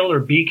this kill or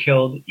be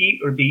killed,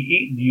 eat or be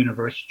eaten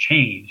universe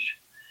change.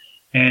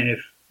 And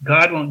if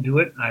God won't do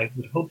it, I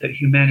would hope that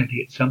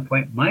humanity at some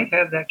point might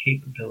have that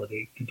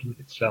capability to do it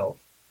itself.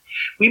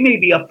 We may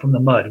be up from the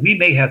mud. We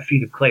may have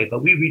feet of clay,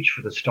 but we reach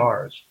for the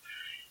stars.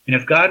 And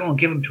if God won't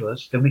give them to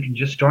us, then we can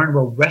just darn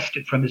well wrest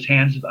it from his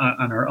hands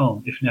on our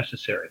own, if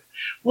necessary.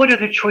 What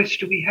other choice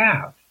do we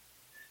have?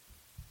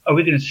 Are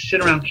we going to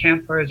sit around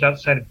campfires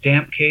outside of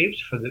damp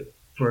caves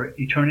for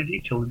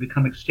eternity till we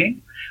become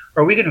extinct?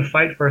 Or are we going to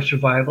fight for our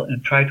survival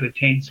and try to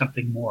attain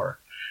something more?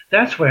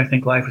 That's what I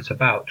think life is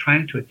about,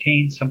 trying to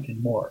attain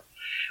something more.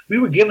 We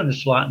were given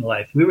this lot in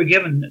life. We were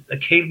given a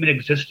caveman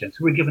existence.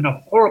 We were given a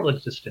horrible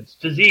existence,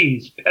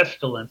 disease,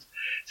 pestilence,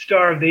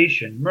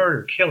 starvation,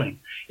 murder, killing.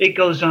 It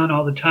goes on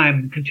all the time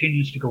and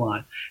continues to go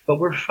on. But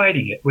we're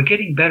fighting it. We're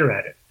getting better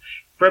at it.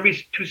 For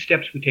every 2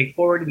 steps we take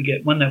forward, we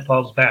get one that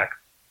falls back.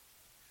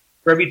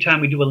 For every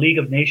time we do a League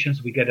of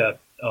Nations, we get a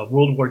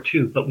World War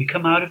II. But we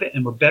come out of it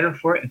and we're better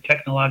for it and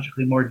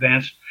technologically more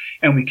advanced,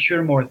 and we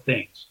cure more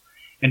things.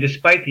 And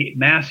despite the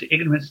mass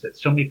ignorance that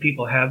so many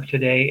people have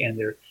today and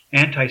their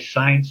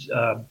anti-science,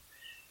 and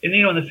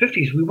in the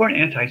 50s, we weren't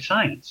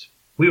anti-science.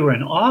 We were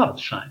in awe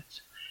of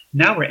science.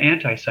 Now we're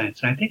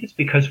anti-science, and I think it's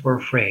because we're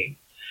afraid.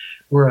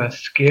 We're a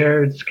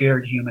scared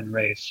human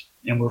race,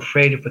 and we're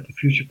afraid of what the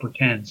future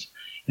portends.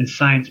 And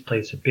science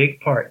plays a big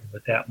part in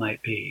what that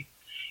might be.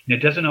 And it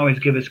doesn't always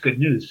give us good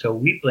news, so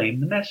we blame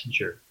the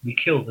messenger. We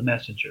kill the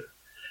messenger.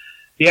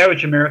 The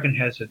average American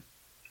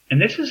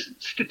and this is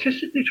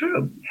statistically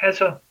true, has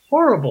a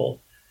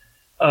horrible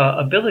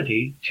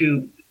ability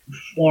to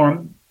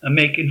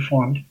make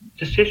informed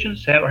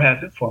decisions or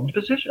have informed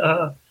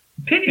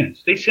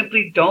opinions. They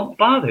simply don't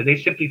bother. They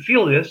simply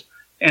feel this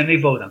and they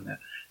vote on that.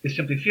 They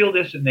simply feel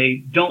this and they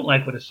don't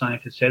like what a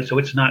scientist says, so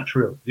it's not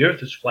true. The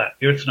earth is flat.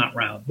 The earth's not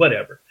round,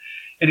 whatever.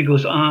 And it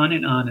goes on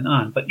and on and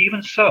on. But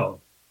even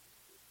so,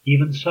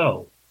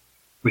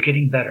 we're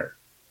getting better.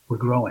 We're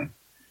growing.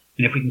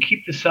 And if we can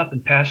keep this up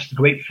and pass the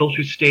great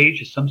filter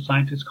stage, as some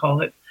scientists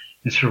call it,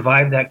 and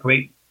survive that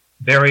great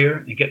barrier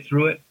and get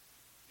through it,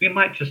 we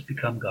might just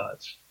become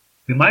gods.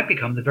 We might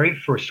become the very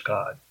first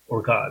god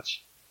or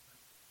gods.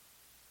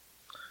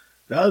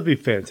 That would be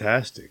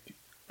fantastic.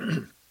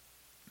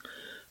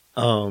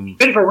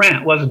 Bit of a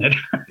rant, wasn't it?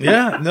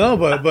 Yeah, no,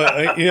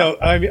 but you know,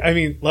 I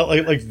mean,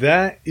 like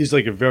that is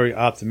like a very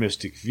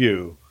optimistic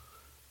view,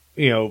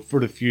 you know, for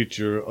the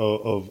future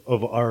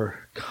of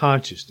our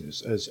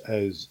consciousness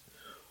as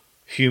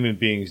human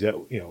beings that,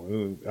 you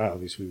know,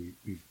 at least we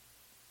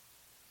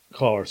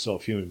call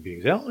ourselves human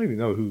beings. I don't even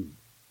know who,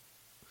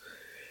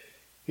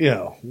 you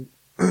know,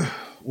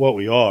 what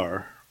we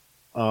are.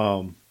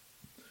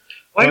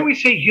 Why do we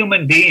say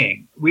human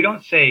being? We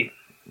don't say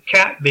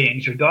cat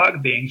beings or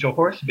dog beings or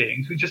horse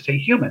beings. We just say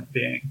human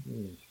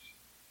being.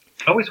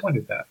 I always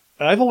wondered that.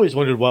 I've always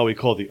wondered why we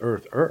call the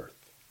earth Earth.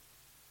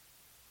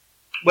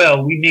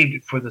 Well, we named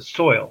it for the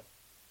soil.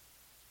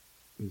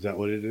 Is that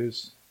what it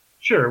is?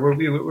 Sure.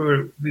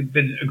 We've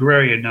been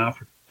agrarian now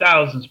for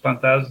thousands upon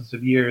thousands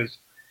of years,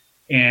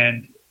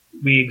 and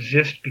we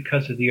exist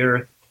because of the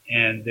earth,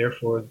 and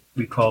therefore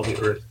we call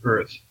the earth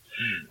Earth.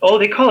 Oh,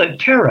 they call it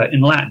terra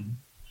in Latin,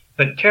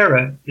 but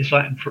terra is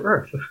Latin for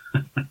earth.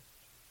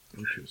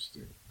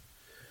 Interesting.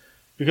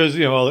 Because,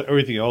 you know,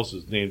 everything else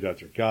is named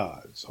after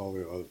gods, all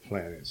the other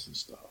planets and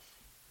stuff.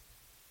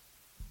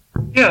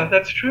 Yeah,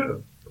 that's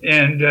true.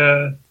 And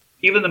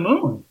even the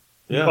moon.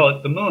 We call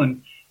it the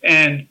moon.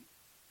 And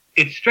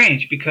it's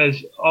strange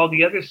because all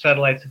the other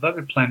satellites of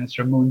other planets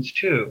are moons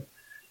too.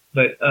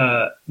 But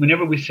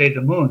whenever we say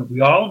the moon,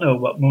 we all know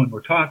what moon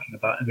we're talking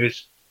about. And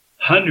there's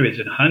hundreds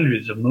and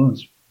hundreds of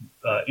moons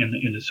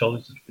in the solar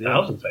system,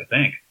 thousands, I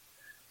think.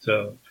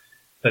 So,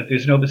 but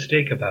there's no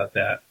mistake about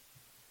that.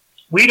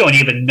 We don't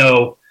even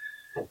know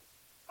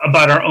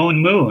about our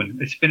own moon.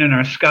 It's been in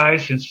our sky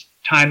since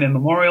time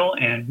immemorial,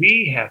 and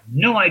we have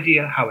no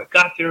idea how it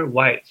got there,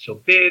 why it's so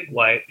big,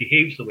 why it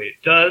behaves the way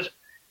it does,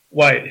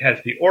 why it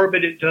has the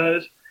orbit it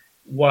does,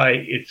 why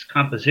its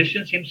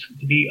composition seems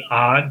to be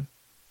odd.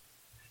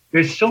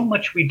 There's so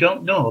much we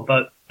don't know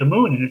about the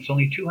moon, and it's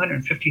only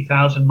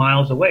 250,000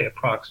 miles away,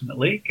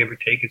 approximately, give or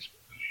take its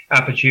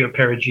apogee or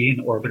perigee in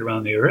orbit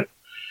around the Earth.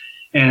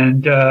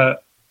 And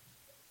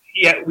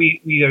yet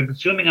we are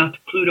zooming out to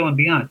Pluto and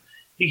beyond.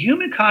 The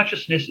human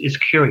consciousness is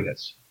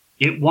curious.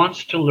 It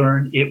wants to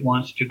learn. It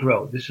wants to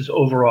grow. This is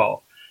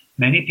overall.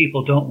 Many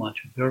people don't want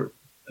to.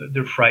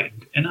 They're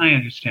frightened, and I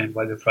understand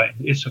why they're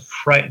frightened. It's a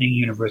frightening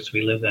universe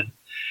we live in.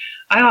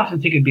 I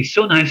often think it'd be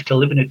so nice to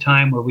live in a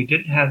time where we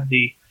didn't have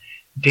the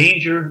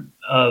danger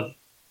of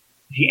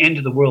the end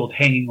of the world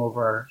hanging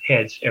over our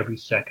heads every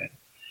second.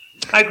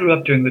 I grew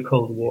up during the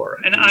Cold War,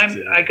 and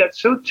I got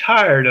so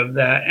tired of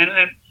that,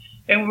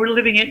 and we're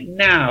living it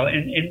now,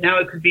 and now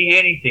it could be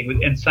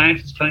anything. And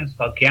science is telling us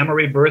about gamma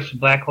ray bursts and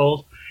black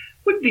holes.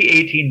 Wouldn't the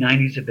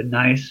 1890s have been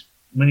nice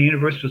when the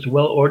universe was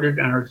well ordered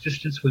and our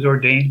existence was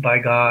ordained by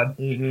God?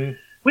 Mm-hmm.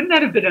 Wouldn't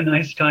that have been a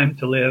nice time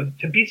to live,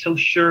 to be so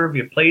sure of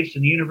your place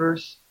in the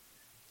universe?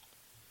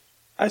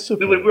 I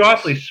suppose. We're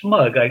awfully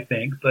smug, I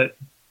think, but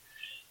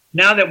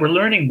now that we're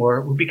learning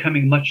more, we're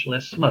becoming much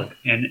less smug,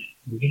 and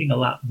we're getting a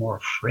lot more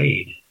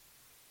afraid.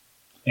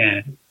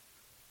 And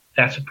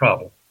that's a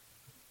problem.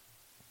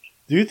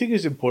 Do you think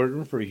it's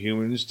important for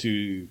humans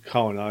to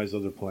colonize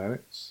other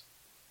planets?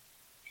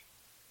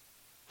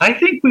 I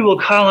think we will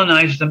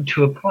colonize them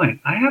to a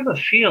point. I have a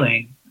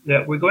feeling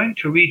that we're going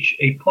to reach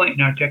a point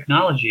in our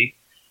technology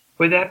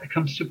where that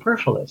becomes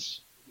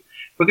superfluous.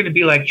 We're going to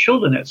be like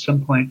children at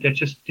some point that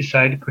just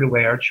decide to put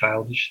away our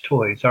childish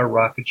toys, our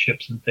rocket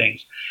ships and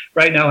things.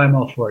 Right now, I'm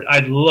all for it.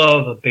 I'd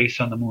love a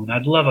base on the moon.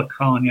 I'd love a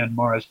colony on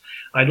Mars.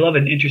 I'd love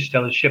an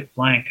interstellar ship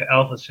flying to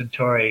Alpha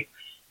Centauri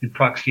and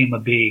Proxima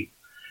b.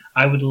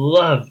 I would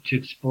love to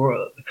explore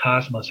the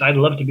cosmos. I'd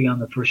love to be on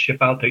the first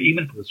ship out there,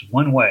 even if it was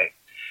one way.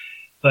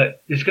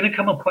 But there's going to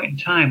come a point in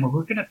time where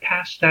we're going to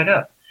pass that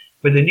up,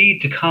 where the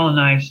need to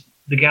colonize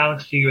the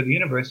galaxy or the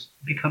universe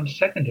becomes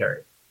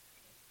secondary,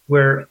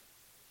 where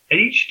at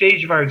each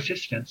stage of our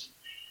existence,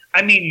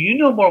 I mean, you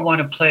no more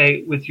want to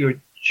play with your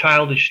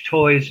childish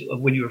toys of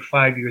when you were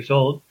 5 years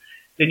old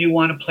than you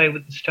want to play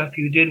with the stuff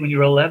you did when you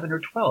were 11 or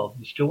 12.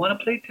 You still want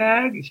to play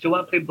tag? You still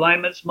want to play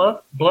blind man's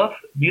bluff,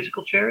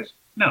 musical chairs?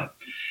 No.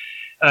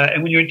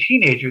 And when you're a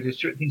teenager, there's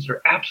certain things that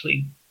are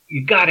absolutely,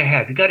 you got to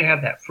have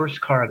that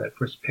first car, that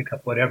first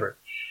pickup, whatever.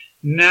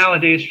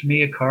 Nowadays, for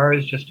me, a car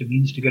is just a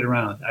means to get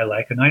around. I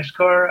like a nice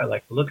car. I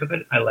like the look of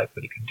it. I like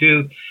what it can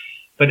do.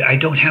 But I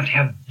don't have to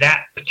have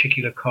that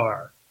particular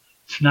car.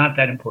 It's not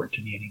that important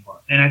to me anymore.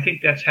 And I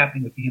think that's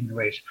happening with the human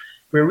race.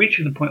 We're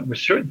reaching the point where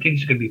certain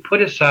things are going to be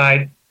put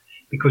aside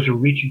because we're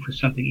reaching for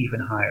something even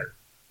higher.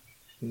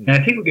 And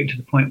I think we're getting to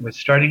the point where it's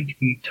starting to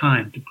be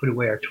time to put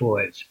away our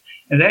toys.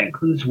 And that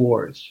includes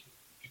wars.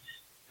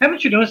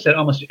 Haven't you noticed that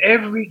almost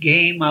every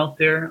game out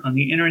there on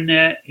the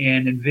internet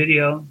and in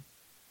video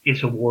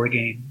is a war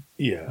game?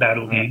 Yeah.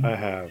 Battle game? I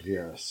have,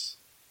 yes.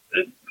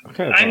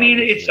 I mean,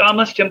 it's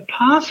almost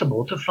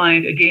impossible to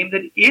find a game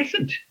that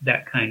isn't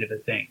that kind of a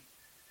thing.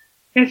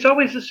 And it's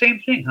always the same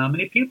thing. How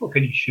many people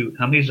can you shoot?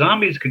 How many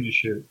zombies can you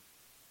shoot?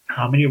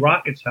 How many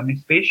rockets? How many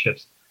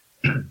spaceships?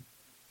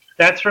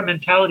 That's our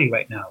mentality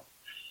right now.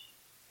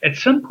 At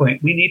some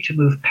point, we need to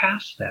move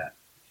past that.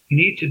 We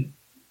need to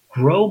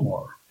grow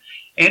more.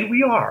 And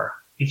we are.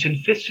 It's in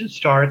fits and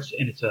starts,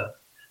 and it's a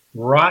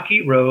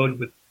rocky road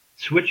with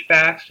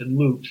switchbacks and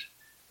loops.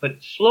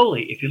 But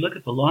slowly, if you look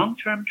at the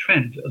long-term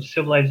trend of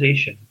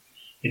civilization,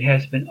 it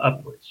has been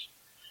upwards.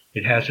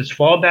 It has its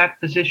fallback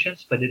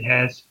positions, but it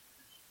has,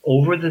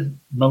 over the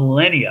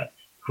millennia,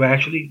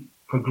 gradually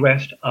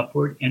progressed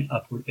upward and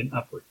upward and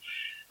upward.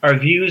 Our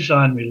views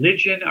on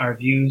religion, our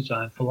views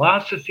on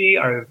philosophy,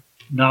 our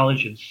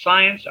knowledge in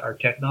science, our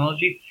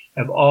technology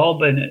have all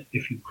been,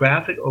 if you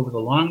graph it over the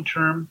long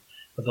term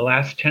of the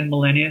last 10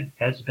 millennia,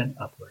 has been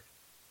upward.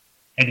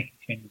 And it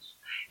continues.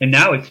 And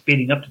now it's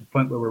speeding up to the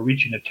point where we're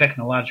reaching a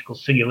technological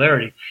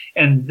singularity.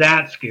 And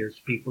that scares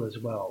people as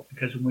well.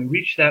 Because when we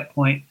reach that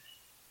point,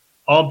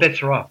 all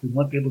bets are off. We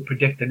won't be able to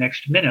predict the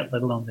next minute,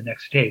 let alone the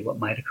next day, what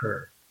might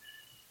occur.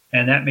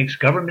 And that makes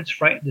governments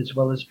frightened as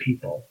well as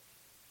people.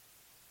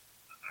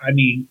 I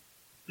mean,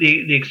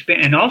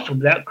 and also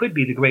that could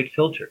be the great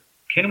filter.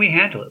 Can we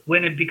handle it?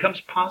 When it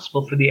becomes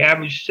possible for the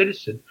average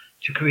citizen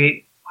to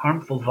create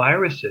harmful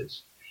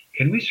viruses,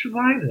 can we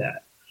survive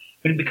that?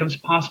 When it becomes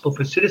possible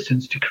for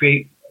citizens to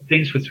create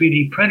things with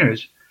 3D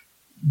printers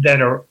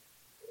that are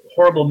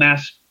horrible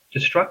mass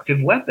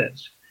destructive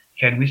weapons,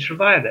 can we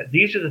survive that?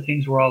 These are the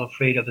things we're all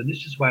afraid of, and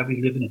this is why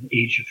we live in an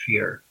age of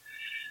fear.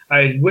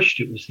 I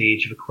wished it was the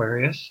age of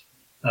Aquarius,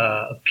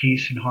 of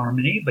peace and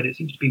harmony, but it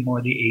seems to be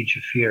more the age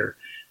of fear.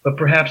 But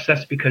perhaps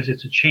that's because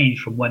it's a change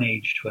from one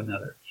age to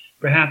another.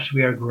 Perhaps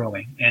we are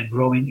growing, and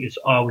growing is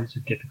always a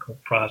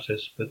difficult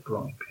process with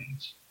growing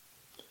pains.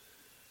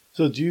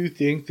 So do you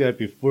think that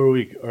before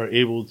we are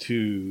able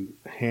to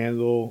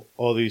handle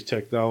all these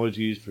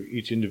technologies for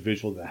each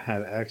individual to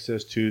have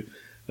access to,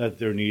 that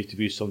there needs to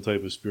be some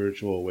type of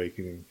spiritual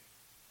awakening?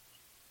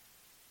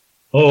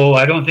 Oh,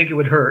 I don't think it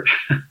would hurt.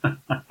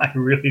 I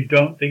really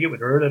don't think it would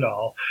hurt at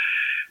all.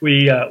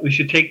 We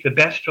should take the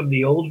best from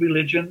the old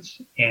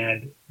religions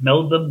and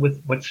meld them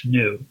with what's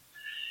new.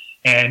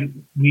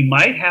 And we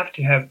might have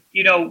to have,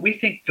 we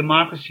think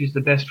democracy is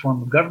the best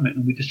form of government,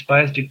 and we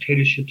despise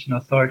dictatorships and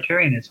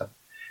authoritarianism.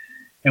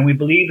 And we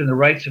believe in the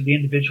rights of the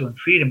individual and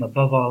freedom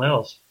above all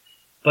else.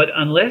 But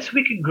unless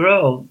we can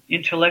grow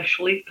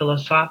intellectually,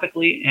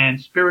 philosophically, and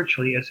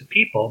spiritually as a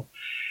people,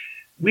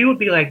 we will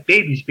be like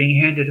babies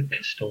being handed a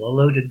pistol, a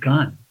loaded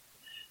gun.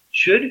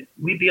 Should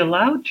we be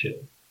allowed to?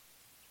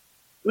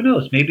 Who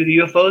knows? Maybe the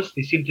UFOs,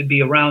 they seem to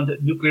be around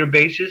nuclear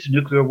bases,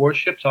 nuclear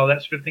warships, all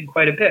that sort of thing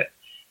quite a bit.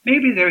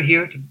 Maybe they're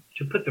here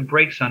to put the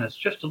brakes on us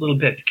just a little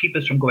bit, to keep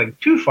us from going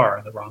too far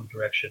in the wrong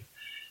direction.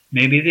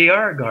 Maybe they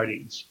are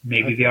guardians.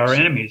 Maybe they are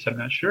enemies. I'm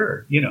not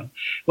sure,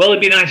 Well, it'd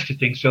be nice to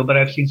think so, but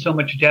I've seen so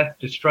much death,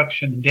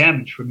 destruction, and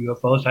damage from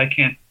UFOs, I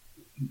can't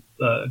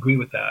agree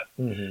with that.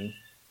 Mm-hmm.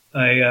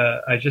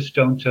 I just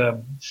don't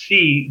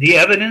see. The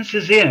evidence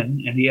is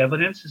in, and the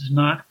evidence is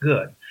not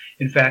good.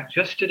 In fact,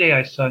 just today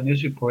I saw a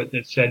news report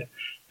that said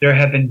there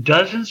have been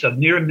dozens of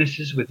near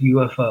misses with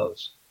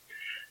UFOs.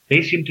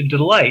 They seem to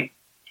delight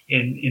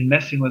in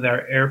messing with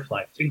our air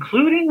flights,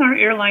 including our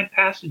airline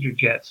passenger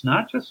jets,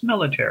 not just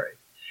military,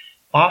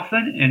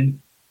 often and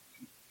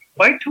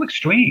quite to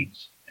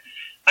extremes.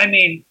 I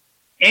mean,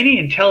 any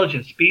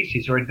intelligent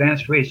species or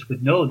advanced race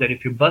would know that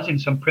if you're buzzing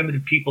some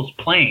primitive people's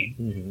plane,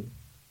 mm-hmm.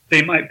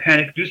 they might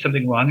panic, do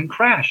something wrong, and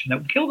crash, and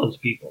that would kill those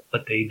people.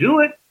 But they do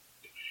it.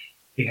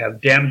 They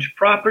have damaged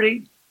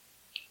property.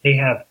 They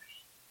have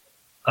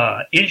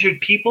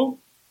injured people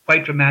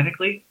quite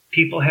dramatically.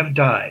 People have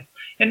died.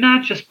 And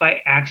not just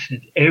by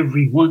accident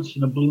every once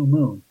in a blue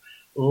moon.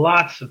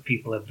 Lots of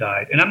people have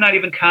died. And I'm not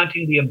even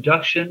counting the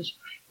abductions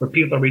where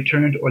people are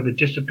returned or the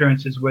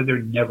disappearances where they're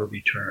never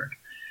returned.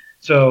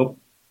 So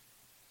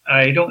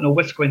I don't know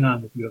what's going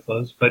on with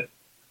UFOs, but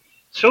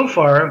so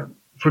far,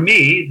 for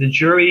me, the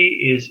jury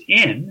is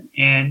in,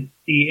 and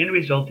the end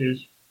result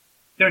is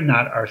they're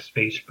not our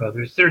space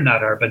brothers. They're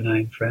not our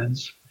benign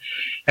friends.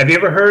 Have you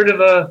ever heard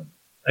of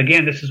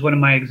again, this is one of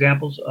my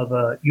examples of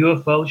a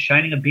UFO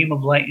shining a beam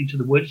of light into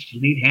the woods to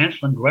lead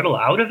Hansel and Gretel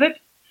out of it?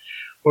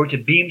 Or to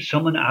beam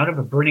someone out of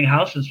a burning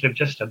house instead of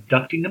just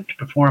abducting them to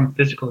perform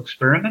physical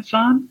experiments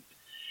on?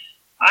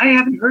 I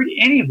haven't heard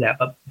any of that,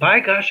 but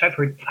by gosh, I've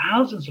heard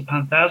thousands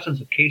upon thousands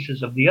of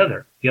cases of the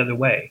other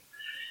way.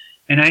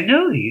 And I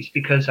know these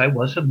because I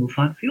was a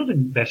MUFON field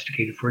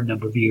investigator for a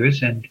number of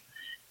years and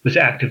was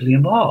actively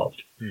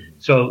involved. Mm-hmm.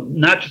 So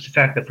not just the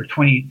fact that for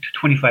 20 to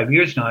 25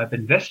 years now I've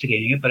been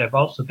investigating it, but I've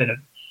also been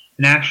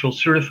an actual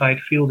certified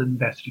field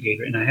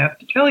investigator. And I have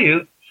to tell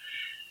you,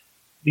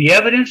 the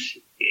evidence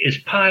is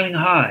piling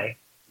high,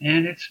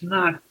 and it's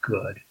not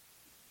good.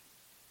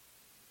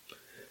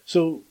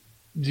 So,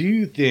 do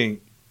you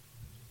think?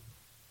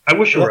 I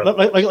wish it were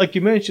like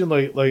you mentioned,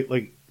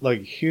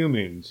 like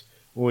humans,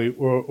 when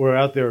we're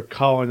out there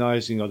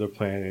colonizing other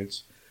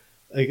planets.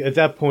 Like at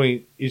that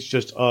point, it's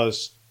just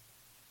us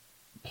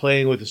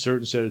playing with a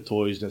certain set of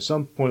toys, and at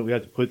some point, we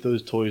have to put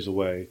those toys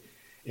away,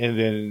 and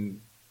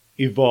then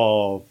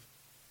evolve.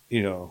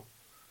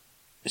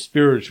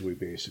 Spiritually,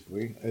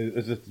 basically,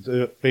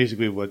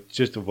 basically what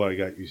I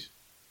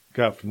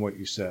got from what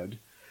you said,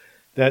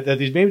 that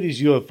these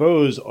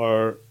UFOs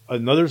are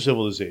another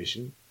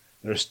civilization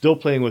that are still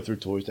playing with their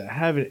toys that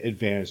haven't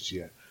advanced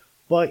yet,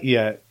 but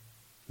yet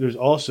there's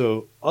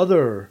also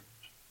other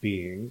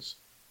beings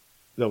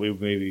that we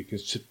maybe can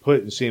put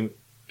in the same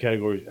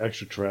category as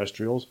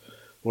extraterrestrials,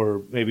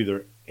 or maybe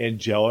they're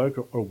angelic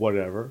or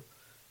whatever,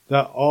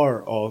 that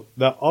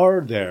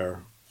are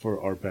there for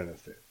our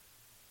benefit.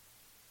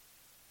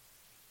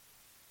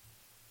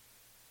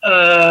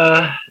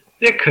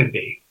 There could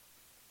be.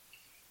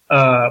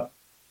 At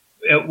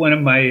one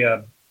of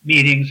my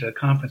meetings,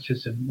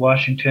 conferences in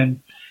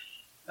Washington,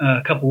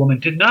 a couple women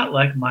did not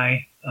like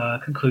my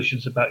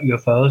conclusions about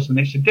UFOs, and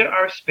they said, there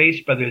are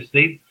space brothers.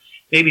 They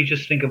maybe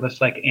just think of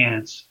us like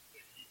ants,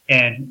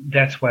 and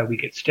that's why we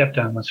get stepped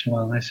on once in a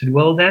while. And I said,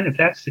 well, then, if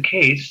that's the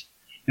case,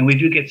 and we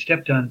do get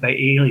stepped on by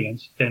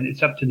aliens, then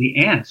it's up to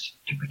the ants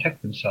to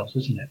protect themselves,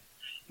 isn't it?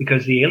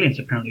 Because the aliens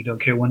apparently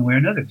don't care one way or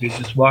another. They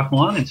just walk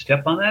along and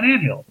step on that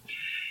anthill.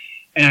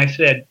 And I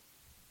said,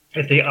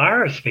 if they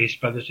are space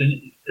brothers,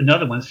 and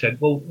another one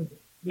said, well,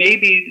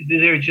 maybe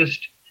they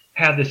just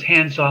have this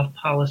hands-off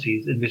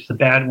policies, and there's the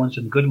bad ones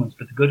and the good ones,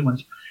 but the good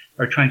ones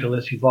are trying to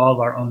let us evolve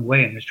our own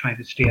way, and they're trying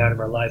to stay out of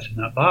our lives and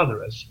not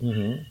bother us.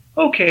 Mm-hmm.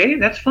 Okay,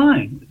 that's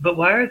fine. But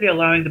why are they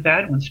allowing the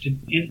bad ones to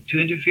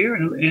interfere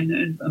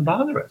and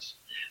bother us?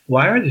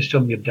 Why are there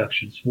so many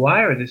abductions?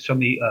 Why are there so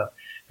many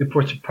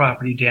reports of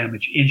property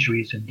damage,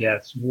 injuries, and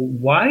deaths?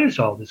 Why is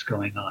all this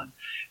going on?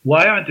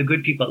 Why aren't the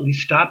good people at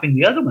least stopping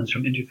the other ones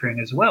from interfering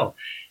as well?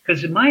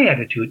 Because in my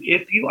attitude,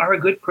 if you are a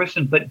good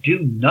person but do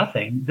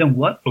nothing, then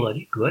what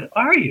bloody good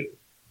are you?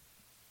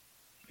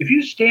 If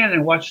you stand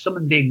and watch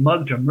someone being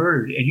mugged or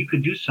murdered and you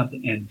could do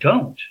something and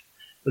don't,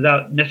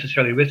 without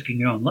necessarily risking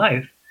your own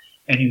life,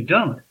 and you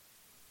don't,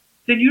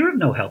 then you're of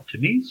no help to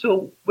me.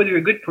 So whether you're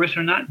a good person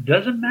or not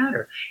doesn't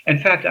matter. In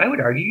fact, I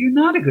would argue you're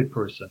not a good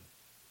person,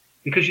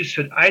 because you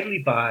stood idly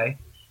by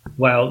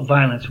while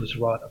violence was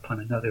wrought upon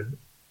another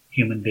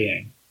human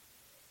being.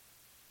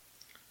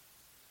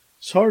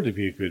 It's hard to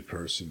be a good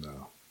person,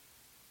 though.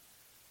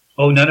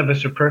 Oh, none of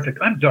us are perfect.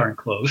 I'm darn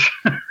close.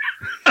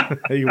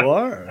 You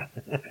are.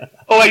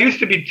 Oh, I used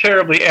to be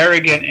terribly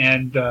arrogant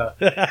and, now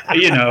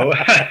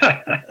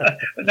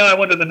I'm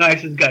one of the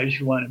nicest guys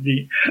you want to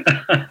be.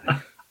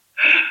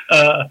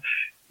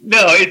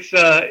 No, it's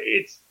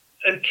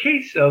a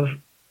case of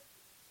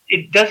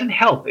it doesn't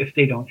help if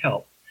they don't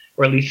help,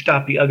 or at least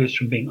stop the others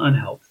from being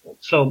unhelpful.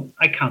 So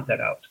I count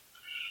that out.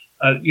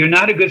 You're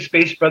not a good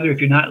space brother if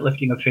you're not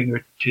lifting a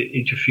finger to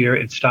interfere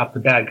and stop the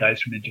bad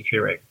guys from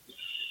interfering.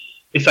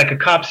 It's like a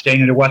cop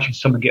standing there watching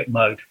someone get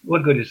mugged.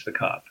 What good is the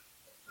cop?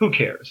 Who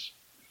cares?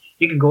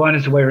 He can go on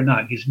his way or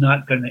not. He's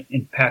not going to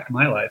impact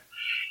my life.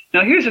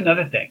 Now, here's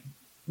another thing.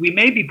 We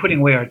may be putting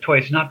away our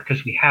toys not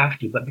because we have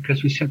to, but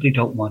because we simply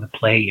don't want to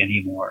play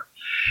anymore.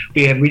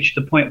 We have reached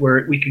the point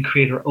where we can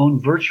create our own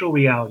virtual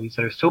realities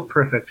that are so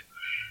perfect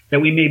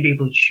that we may be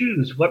able to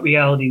choose what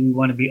reality we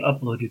want to be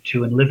uploaded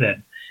to and live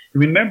in.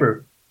 And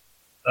remember,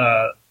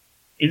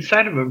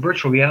 inside of a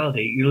virtual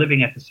reality, you're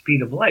living at the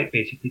speed of light,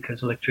 basically,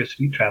 because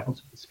electricity travels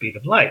at the speed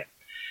of light.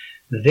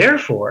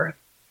 Therefore,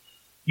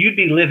 you'd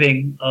be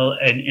living,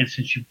 and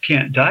since you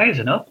can't die as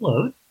an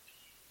upload,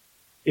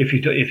 if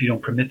you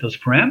don't permit those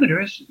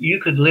parameters, you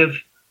could live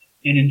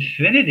an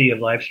infinity of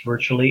lives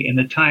virtually in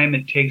the time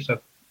it takes a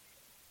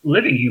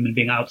living human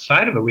being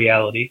outside of a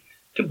reality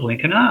to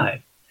blink an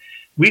eye.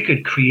 We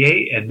could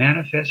create and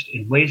manifest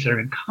in ways that are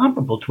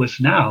incomparable to us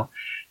now,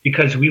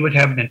 because we would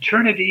have an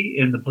eternity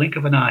in the blink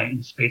of an eye in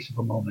the space of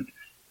a moment.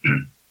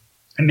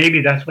 And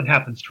maybe that's what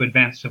happens to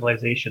advanced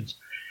civilizations.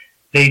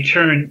 They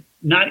turn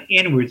not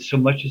inward so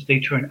much as they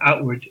turn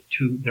outward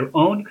to their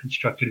own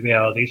constructed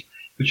realities,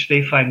 which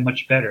they find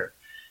much better.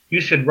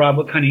 You said, Rob,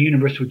 what kind of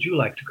universe would you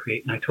like to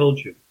create? And I told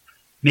you,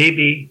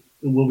 maybe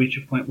we'll reach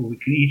a point where we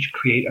can each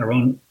create our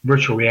own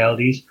virtual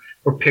realities,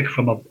 or pick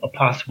from a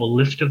possible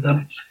list of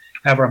them,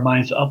 have our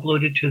minds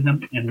uploaded to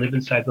them, and live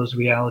inside those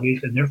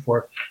realities. And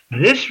therefore,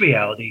 this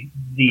reality,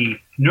 the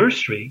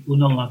nursery, will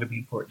no longer be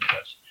important to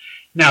us.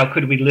 Now,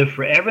 could we live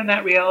forever in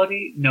that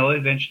reality? No,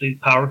 eventually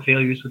power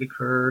failures would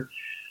occur,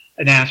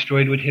 an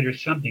asteroid would hit or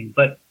something.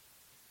 But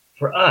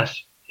for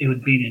us, it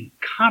would be an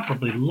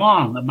incomparably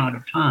long amount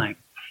of time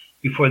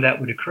before that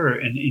would occur.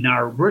 And in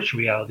our virtual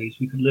realities,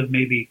 we could live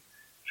maybe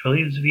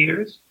trillions of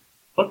years?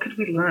 What could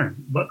we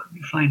learn? What could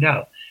we find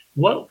out?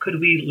 What could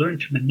we learn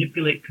to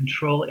manipulate,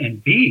 control,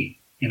 and be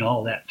in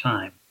all that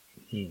time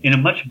in a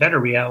much better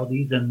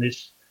reality than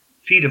this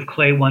feet of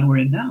clay one we're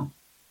in now?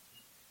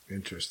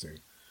 Interesting.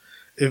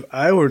 If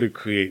I were to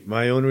create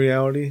my own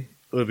reality,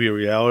 it would be a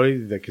reality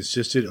that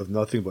consisted of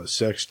nothing but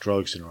sex,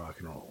 drugs, and rock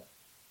and roll.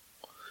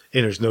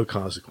 And there's no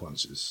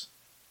consequences.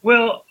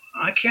 Well,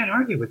 I can't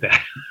argue with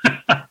that.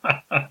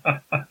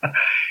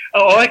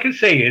 All I can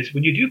say is,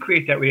 when you do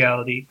create that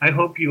reality, I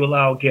hope you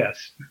allow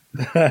guests.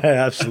 I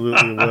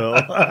absolutely will.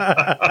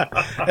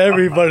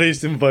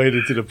 Everybody's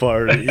invited to the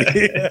party.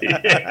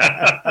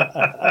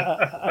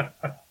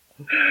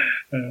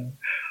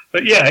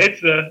 But yeah,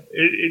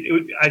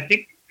 I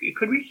think it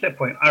could reach that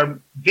point.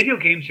 Our video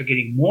games are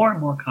getting more and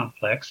more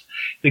complex.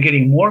 They're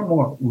getting more and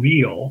more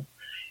real.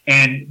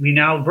 And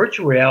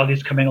virtual reality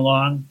is coming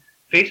along.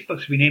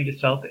 Facebook's renamed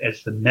itself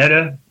as the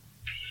Meta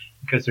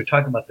because they're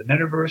talking about the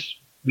metaverse.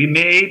 We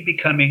may be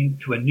coming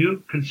to a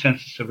new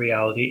consensus of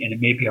reality, and it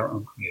may be our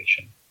own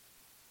creation.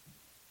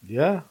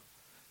 Yeah,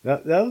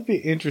 that would be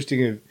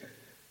interesting.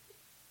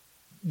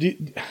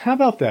 How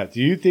about that?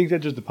 Do you think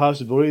that there's the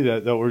possibility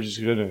that we're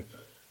just going to,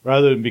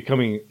 rather than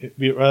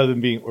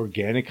being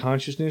organic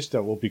consciousness,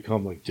 that will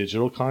become like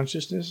digital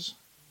consciousness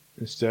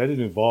instead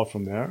and evolve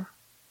from there?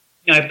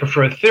 I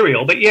prefer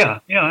ethereal, but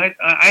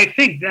I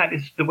think that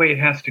is the way it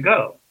has to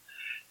go.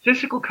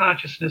 Physical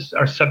consciousness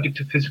are subject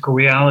to physical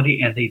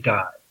reality, and they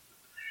die.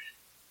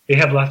 They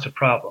have lots of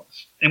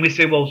problems. And we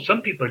say, well,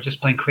 some people are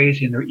just plain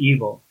crazy and they're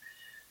evil.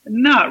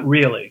 Not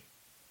really.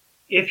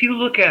 If you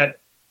look at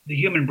the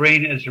human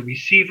brain as a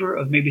receiver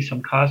of maybe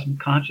some cosmic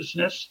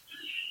consciousness,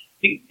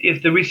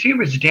 if the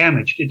receiver is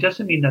damaged, it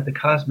doesn't mean that the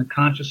cosmic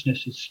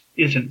consciousness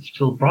isn't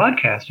still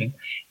broadcasting.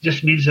 It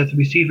just means that the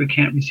receiver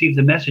can't receive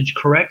the message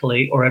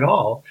correctly or at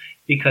all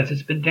because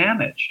it's been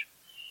damaged.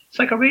 It's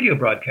like a radio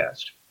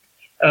broadcast.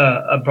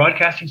 A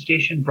broadcasting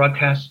station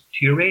broadcasts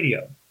to your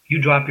radio. You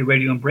drop your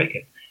radio and break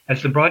it.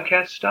 Has the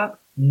broadcast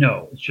stopped?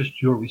 No, it's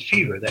just your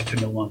receiver that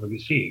can no longer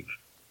receive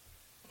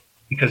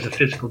because of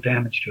physical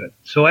damage to it.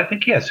 So I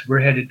think, yes, we're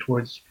headed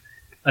towards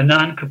a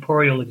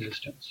non-corporeal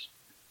existence.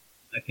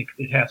 I think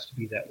it has to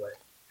be that way.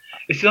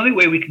 It's the only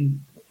way we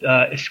can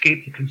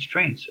escape the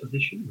constraints of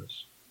this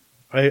universe.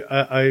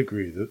 I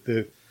agree.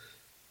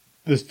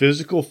 This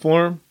physical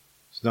form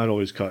is not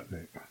always cutting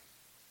it.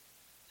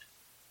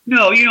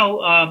 No,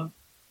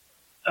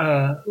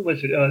 who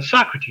was it?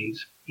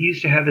 Socrates. He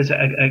used to have his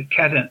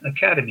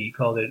academy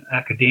called an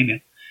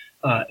academia.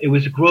 It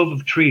was a grove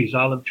of trees,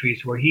 olive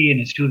trees, where he and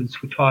his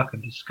students would talk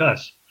and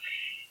discuss.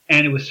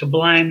 And it was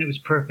sublime, it was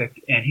perfect.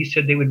 And he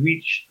said they would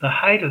reach the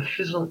height of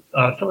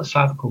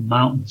philosophical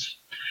mountains.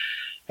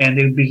 And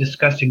they would be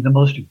discussing the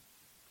most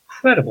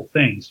incredible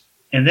things.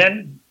 And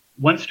then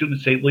one student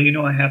would say,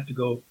 well, I have to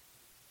go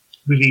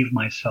relieve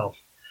myself.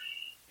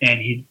 And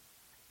he'd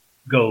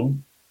go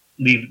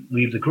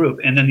leave the group.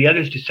 And then the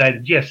others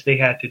decided, yes, they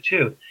had to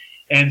too.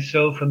 And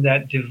so from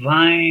that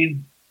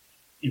divine,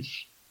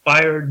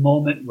 inspired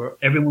moment where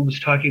everyone was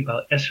talking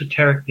about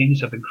esoteric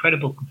things of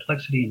incredible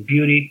complexity and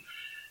beauty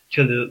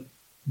to the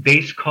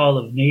base call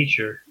of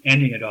nature,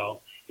 ending it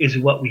all, is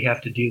what we have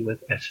to deal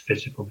with as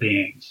physical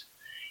beings.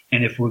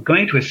 And if we're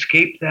going to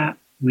escape that,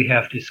 we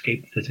have to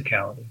escape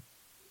physicality.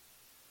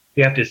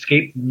 We have to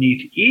escape the need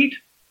to eat,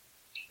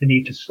 the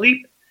need to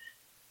sleep,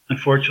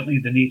 unfortunately,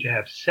 the need to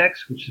have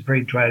sex, which is a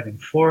very driving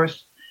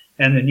force,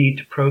 and the need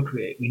to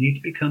procreate. We need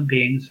to become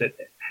beings that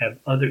have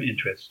other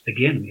interests.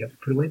 Again, we have to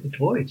put away the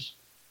toys.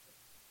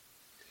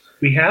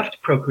 We have to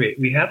procreate.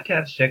 We have to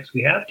have sex.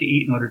 We have to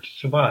eat in order to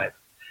survive.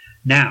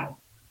 Now,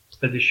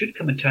 but there should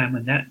come a time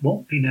when that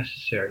won't be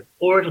necessary,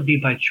 or it'll be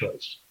by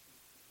choice.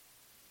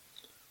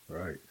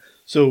 Right.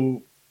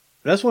 So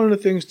that's one of the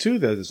things, too,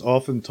 that is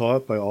often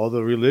taught by all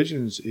the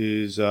religions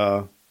is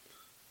the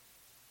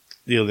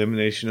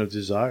elimination of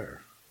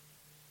desire.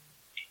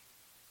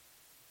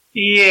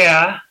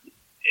 Yeah,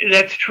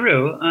 that's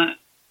true.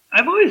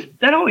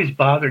 That always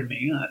bothered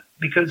me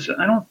because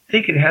I don't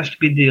think it has to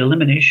be the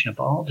elimination of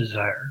all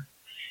desire.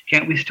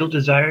 Can't we still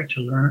desire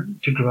to learn,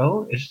 to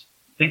grow as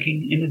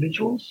thinking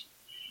individuals?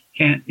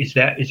 Is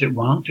it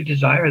wrong to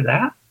desire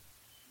that?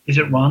 Is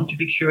it wrong to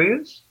be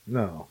curious?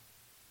 No,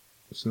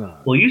 it's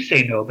not. Well, you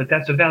say no, but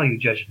that's a value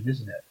judgment,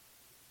 isn't it?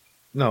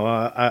 No,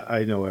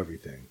 I know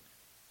everything.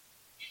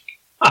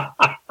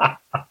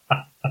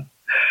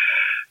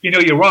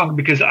 You're wrong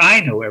because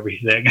I know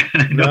everything.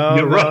 No.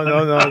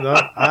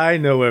 I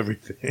know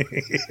everything.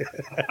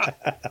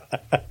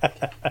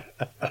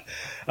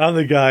 I'm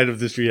the guide of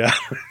this reality.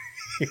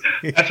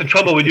 That's the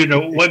trouble when you're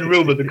in one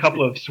room with a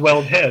couple of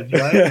swelled heads,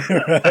 right?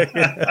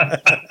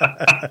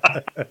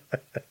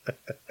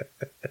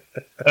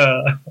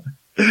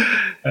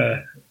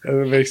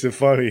 That makes it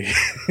funny.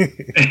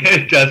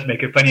 It does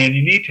make it funny, and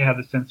you need to have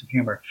a sense of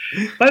humor.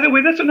 By the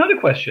way, that's another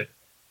question.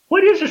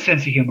 What is a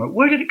sense of humor?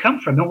 Where did it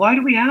come from, and why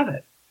do we have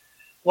it?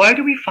 Why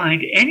do we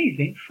find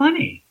anything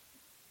funny?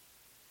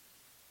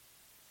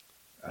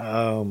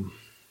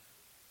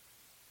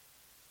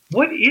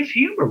 What is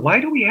humor?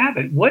 Why do we have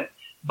it? What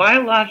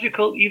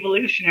biological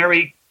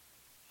evolutionary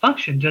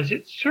function does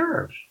it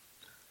serve?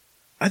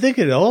 I think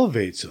it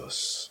elevates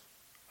us.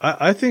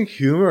 I think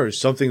humor is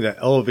something that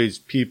elevates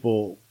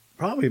people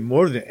probably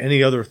more than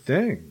any other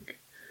thing.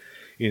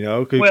 You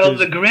know, well,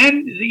 the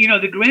grin,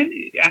 the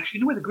grin, actually,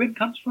 you know where the grin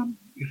comes from?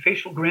 Your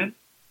facial grin?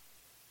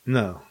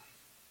 No.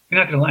 You're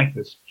not going to like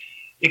this.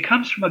 It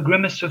comes from a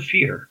grimace of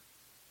fear.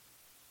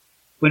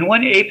 When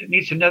one ape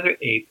meets another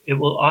ape, it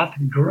will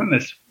often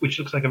grimace, which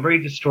looks like a very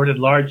distorted,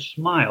 large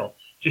smile,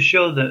 to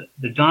show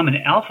the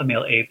dominant alpha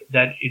male ape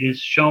that it is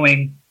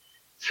showing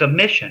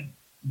submission,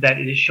 that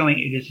it is showing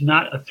it is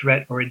not a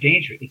threat or a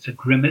danger. It's a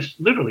grimace,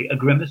 literally a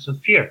grimace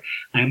of fear.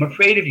 I am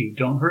afraid of you.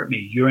 Don't hurt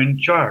me. You're in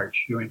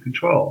charge. You're in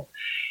control.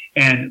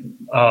 And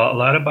a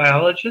lot of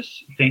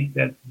biologists think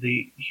that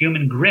the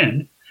human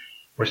grin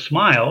or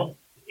smile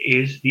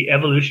is the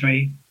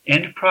evolutionary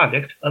end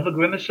product of a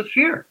grimace of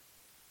fear.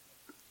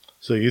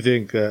 So you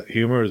think that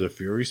humor is a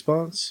fear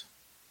response?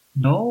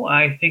 No,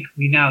 I think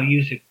we now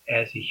use it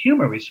as a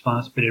humor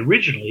response, but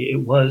originally it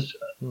was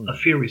a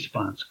fear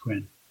response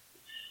grin.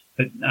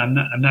 But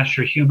I'm not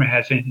sure humor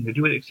has anything to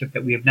do with it, except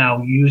that we have now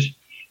we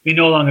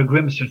no longer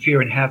grimace in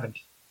fear and haven't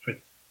for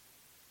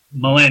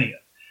millennia.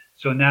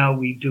 So now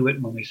we do it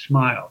when we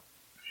smile.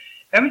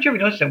 Haven't you ever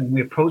noticed that when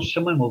we approach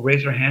someone, we'll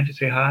raise our hand to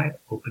say hi,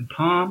 open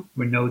palm,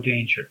 we're no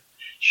danger.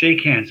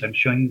 Shake hands, I'm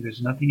showing you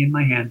there's nothing in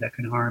my hand that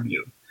can harm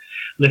you.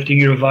 Lifting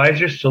your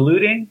visor,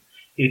 saluting,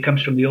 it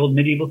comes from the old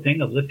medieval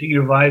thing of lifting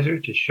your visor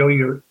to show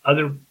your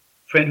other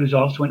friend who's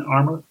also in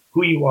armor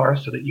who you are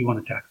so that you won't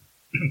attack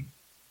them.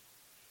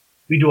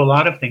 We do a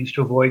lot of things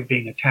to avoid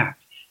being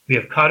attacked. We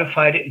have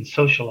codified it and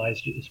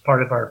socialized it as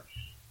part of our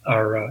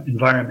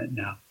environment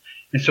now.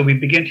 And so we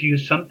begin to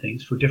use some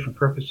things for different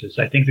purposes.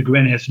 I think the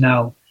grin has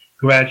now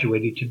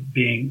graduated to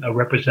being a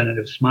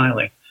representative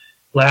smiling,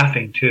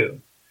 laughing too.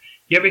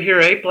 You ever hear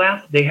ape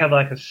laugh? They have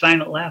like a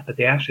silent laugh, but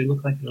they actually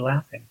look like they're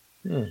laughing.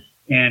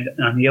 And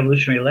on the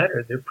evolutionary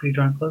ladder, they're pretty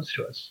darn close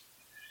to us.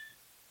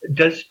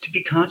 Does to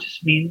be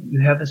conscious mean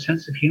you have a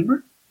sense of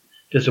humor?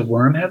 Does a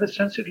worm have a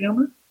sense of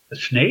humor? A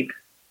snake?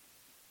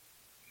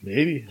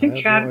 Maybe. I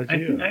think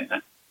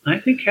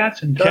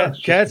cats and dogs.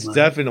 Cats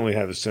definitely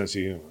have a sense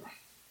of humor.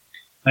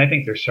 I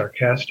think they're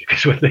sarcastic,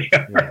 is what they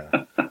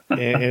are.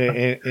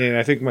 Yeah. And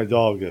I think my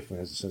dog definitely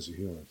has a sense of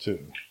humor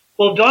too.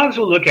 Well, dogs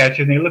will look at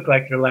you and they look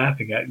like they're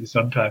laughing at you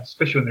sometimes,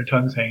 especially when their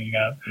tongue's hanging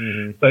out.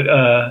 Mm-hmm. But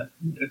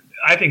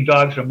I think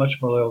dogs are much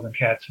more loyal than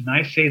cats, and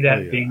I say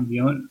that being the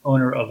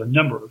owner of a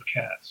number of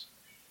cats.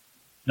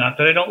 Not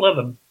that I don't love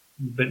them,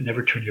 but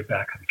never turn your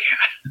back on a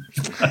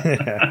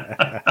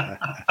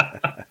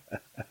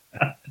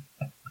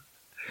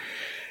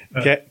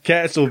cat.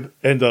 Cats will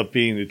end up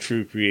being the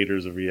true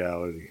creators of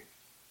reality.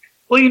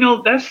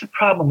 Well, that's the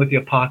problem with the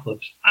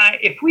apocalypse.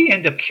 If we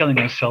end up killing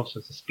ourselves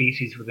as a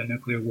species with a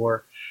nuclear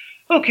war,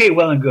 okay,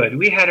 well and good.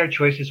 We had our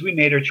choices. We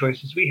made our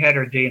choices. We had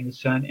our day in the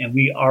sun, and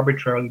we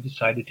arbitrarily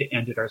decided to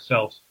end it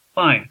ourselves.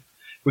 Fine.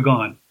 We're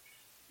gone.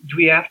 Do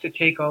we have to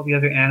take all the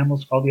other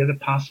animals, all the other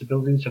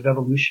possibilities of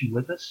evolution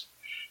with us?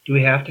 Do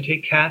we have to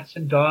take cats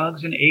and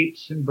dogs and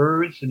apes and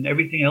birds and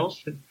everything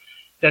else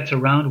that's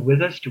around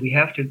with us? Do we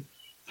have to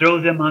throw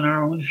them on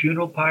our own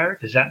funeral pyre?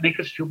 Does that make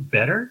us feel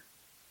better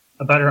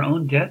about our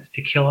own death,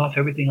 to kill off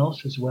everything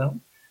else as well?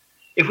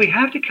 If we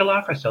have to kill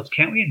off ourselves,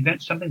 can't we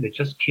invent something that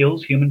just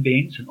kills human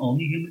beings and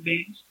only human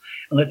beings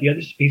and let the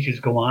other species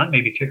go on,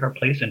 maybe take our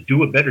place and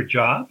do a better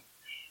job?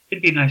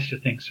 It'd be nice to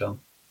think so.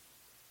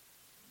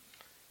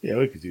 Yeah,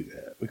 we could do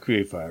that. We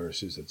create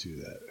viruses that do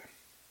that.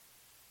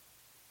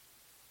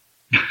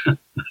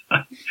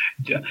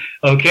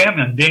 Okay, I'm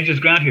on dangerous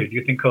ground here. Do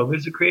you think COVID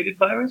is a created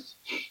virus?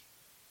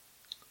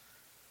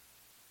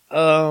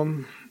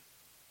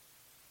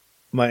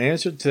 My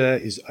answer to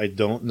that is I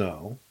don't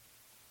know.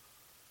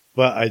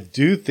 But I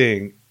do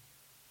think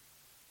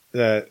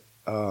that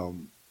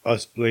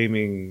us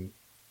blaming,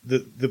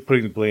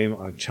 putting the blame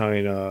on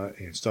China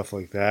and stuff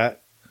like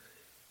that,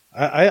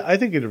 I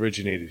think it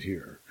originated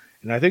here.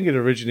 And I think it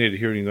originated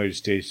here in the United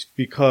States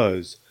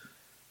because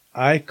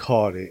I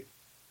caught it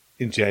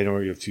in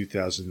January of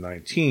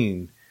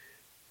 2019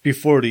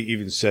 before they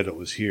even said it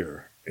was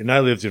here. And I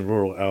lived in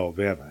rural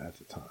Alabama at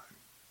the time.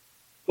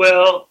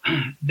 Well,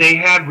 they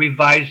have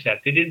revised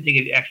that. They didn't think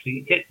it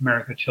actually hit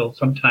America till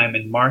sometime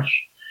in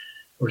March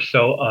or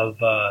so of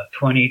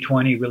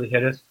 2020 really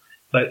hit us.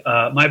 But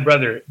my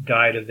brother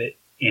died of it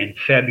in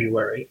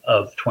February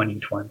of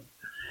 2020.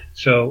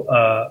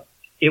 So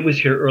it was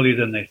here earlier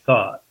than they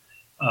thought.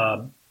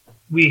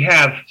 We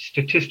have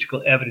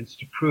statistical evidence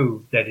to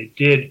prove that it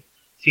did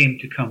seem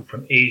to come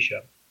from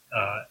Asia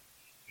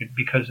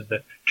because of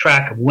the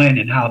track of when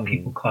and how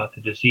people caught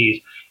the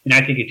disease. And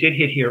I think it did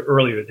hit here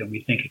earlier than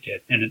we think it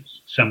did. And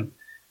some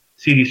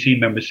CDC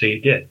members say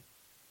it did,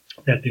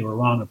 that they were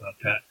wrong about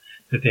that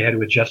they had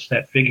to adjust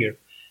that figure.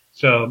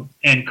 So,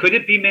 and could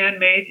it be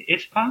man-made?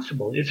 It's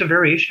possible. It's a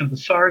variation of the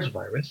SARS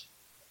virus.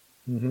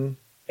 Mm-hmm.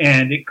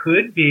 And it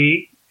could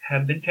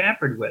have been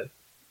tampered with.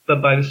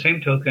 But by the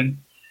same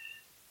token,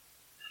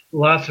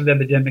 lots of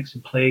epidemics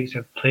and plagues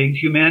have plagued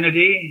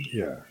humanity.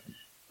 Yeah.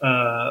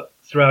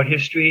 throughout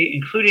history,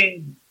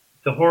 including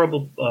the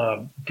horrible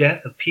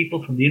death of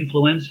people from the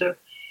influenza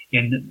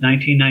in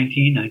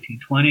 1919,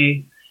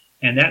 1920.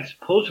 And that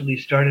supposedly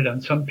started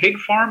on some pig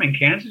farm in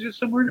Kansas or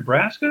somewhere,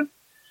 Nebraska.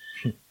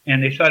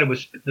 And they thought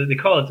they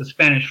call it the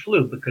Spanish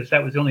flu because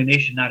that was the only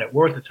nation not at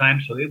war at the time.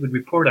 So they would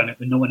report on it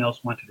when no one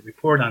else wanted to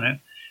report on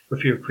it for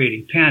fear of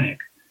creating panic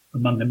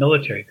among the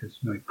military because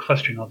you're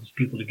clustering all these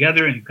people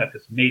together and you've got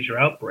this major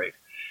outbreak.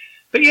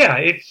 But yeah,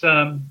 it's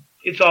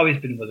always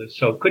been with us.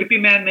 So could it be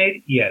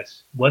man-made?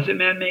 Yes. Was it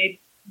man-made?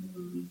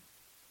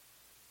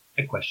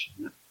 I question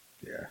that.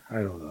 Yeah,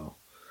 I don't know.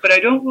 But I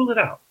don't rule it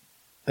out.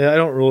 Yeah, I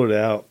don't rule it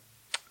out.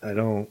 I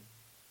don't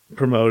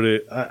promote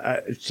it.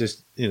 It's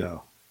just, it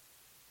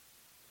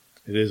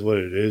is what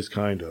it is,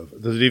 kind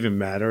of. Does it even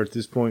matter at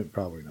this point?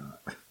 Probably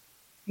not.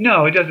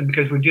 No, it doesn't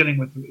because we're dealing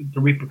with the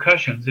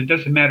repercussions. It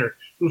doesn't matter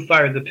who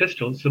fired the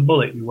pistol. It's the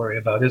bullet you worry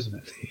about, isn't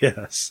it?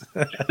 Yes.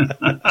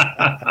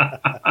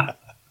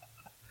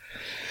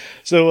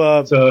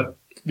 So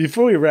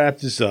before we wrap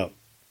this up,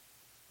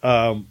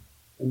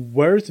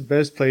 where's the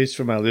best place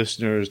for my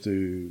listeners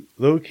to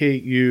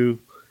locate you,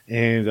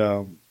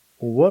 and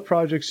what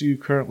projects are you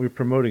currently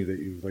promoting that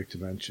you would like to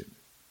mention?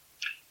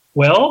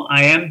 Well,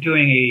 I am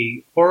doing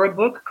a horror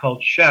book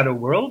called Shadow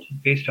World,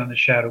 based on the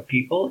Shadow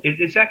People.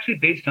 It is actually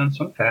based on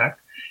some fact,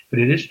 but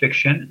it is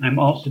fiction. I'm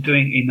also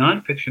doing a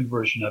nonfiction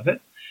version of it.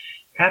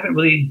 Haven't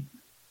really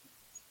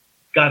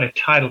got a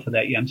title for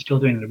that yet. I'm still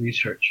doing the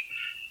research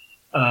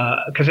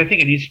because I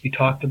think it needs to be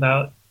talked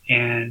about.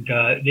 And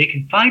they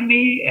can find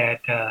me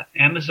at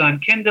Amazon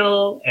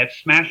Kindle, at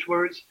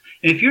Smashwords.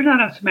 And if you're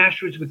not on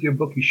Smashwords with your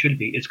book, you should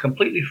be. It's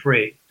completely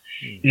free.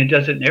 And it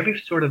does it in every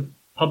sort of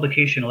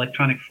publication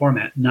electronic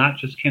format, not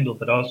just Kindle,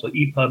 but also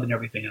EPUB and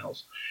everything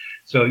else.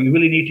 So you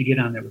really need to get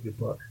on there with your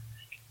book.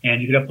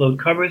 And you can upload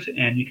covers,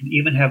 and you can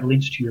even have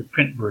links to your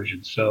print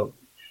version. So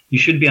you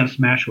should be on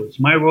Smashwords.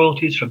 My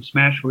royalties from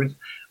Smashwords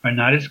are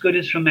not as good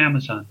as from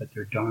Amazon, but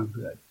they're darn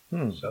good.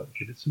 So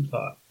give it some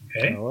thought,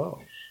 okay? Oh,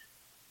 wow.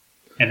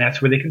 And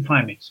that's where they can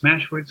find me,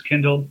 Smashwords,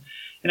 Kindle.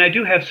 And I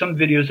do have some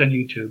videos on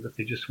YouTube if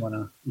they just want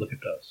to look at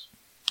those.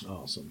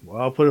 Awesome.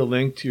 Well, I'll put a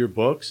link to your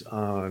books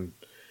on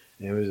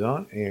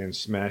Amazon and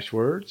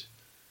Smashwords.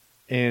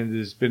 And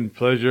it's been a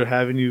pleasure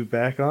having you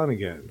back on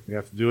again. We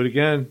have to do it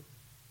again.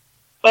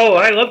 Oh,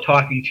 I love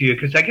talking to you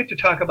because I get to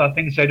talk about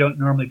things I don't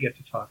normally get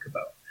to talk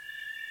about.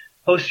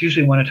 Hosts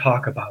usually want to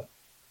talk about,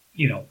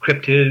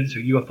 cryptids or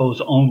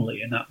UFOs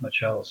only and not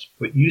much else.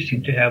 But you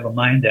seem to have a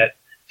mind that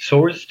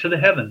soars to the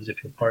heavens,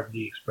 if you'll pardon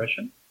the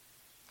expression.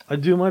 I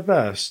do my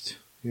best.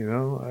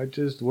 I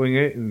just wing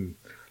it and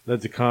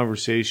let the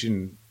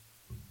conversation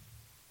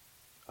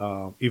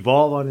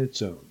evolve on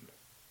its own.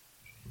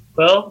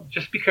 Well,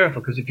 just be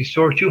careful, because if you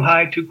soar too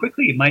high too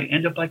quickly, you might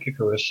end up like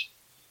Icarus.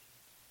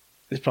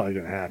 It's probably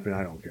going to happen.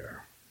 I don't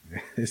care.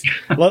 This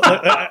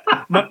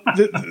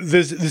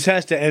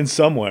has to end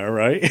somewhere,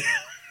 right?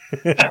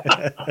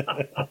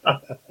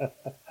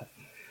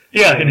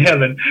 Yeah, in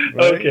heaven.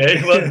 Right?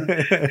 Okay. Well,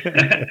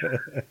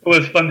 it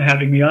was fun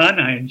having me on.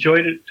 I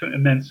enjoyed it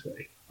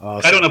immensely.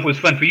 Awesome. I don't know if it was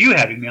fun for you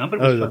having me on, but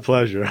it was a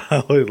pleasure.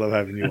 I always love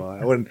having you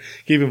on. I wouldn't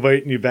keep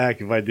inviting you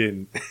back if I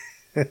didn't.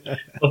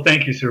 Well,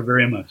 thank you, sir,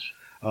 very much.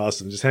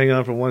 Awesome. Just hang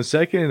on for 1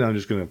 second, and I'm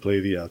just going to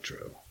play the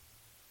outro.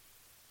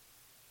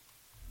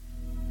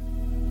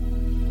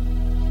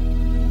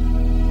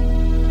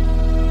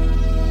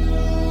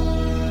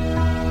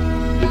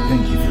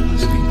 Thank you for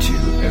listening to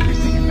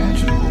Everything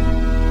Imaginable.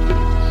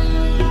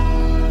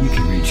 You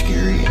can reach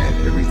Gary at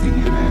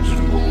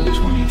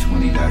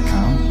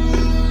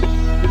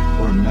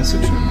everythingimaginable2020.com or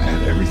message him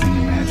at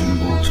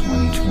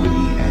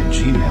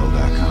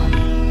everythingimaginable2020@gmail.com.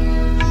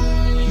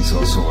 He's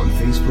also on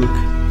Facebook,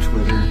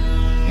 Twitter,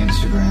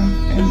 Instagram,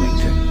 and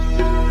LinkedIn.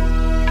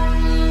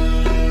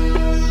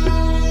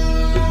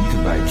 You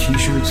can buy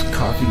t-shirts,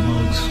 coffee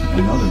mugs,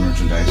 and other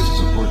merchandise to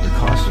support the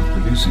cost of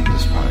producing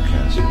this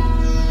podcast.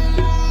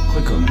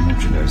 Click on the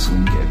merchandise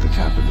link at the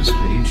top of this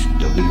page,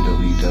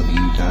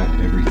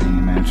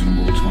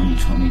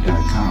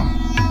 www.everythingimaginable2020.com.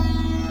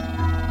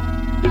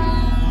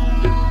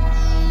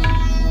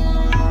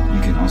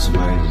 You can also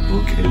buy the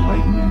book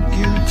Enlightenment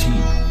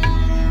Guaranteed.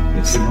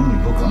 It's the only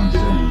book on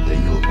Zen that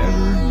you'll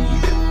ever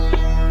need.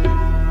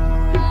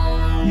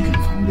 You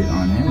can find it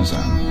on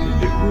Amazon,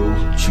 and it will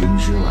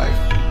change your life.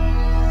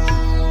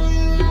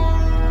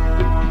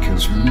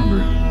 Because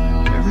remember,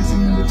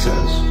 everything that it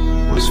says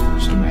was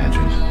first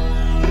imagined.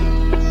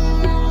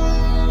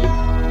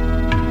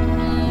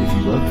 If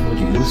you loved what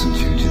you listened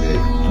to,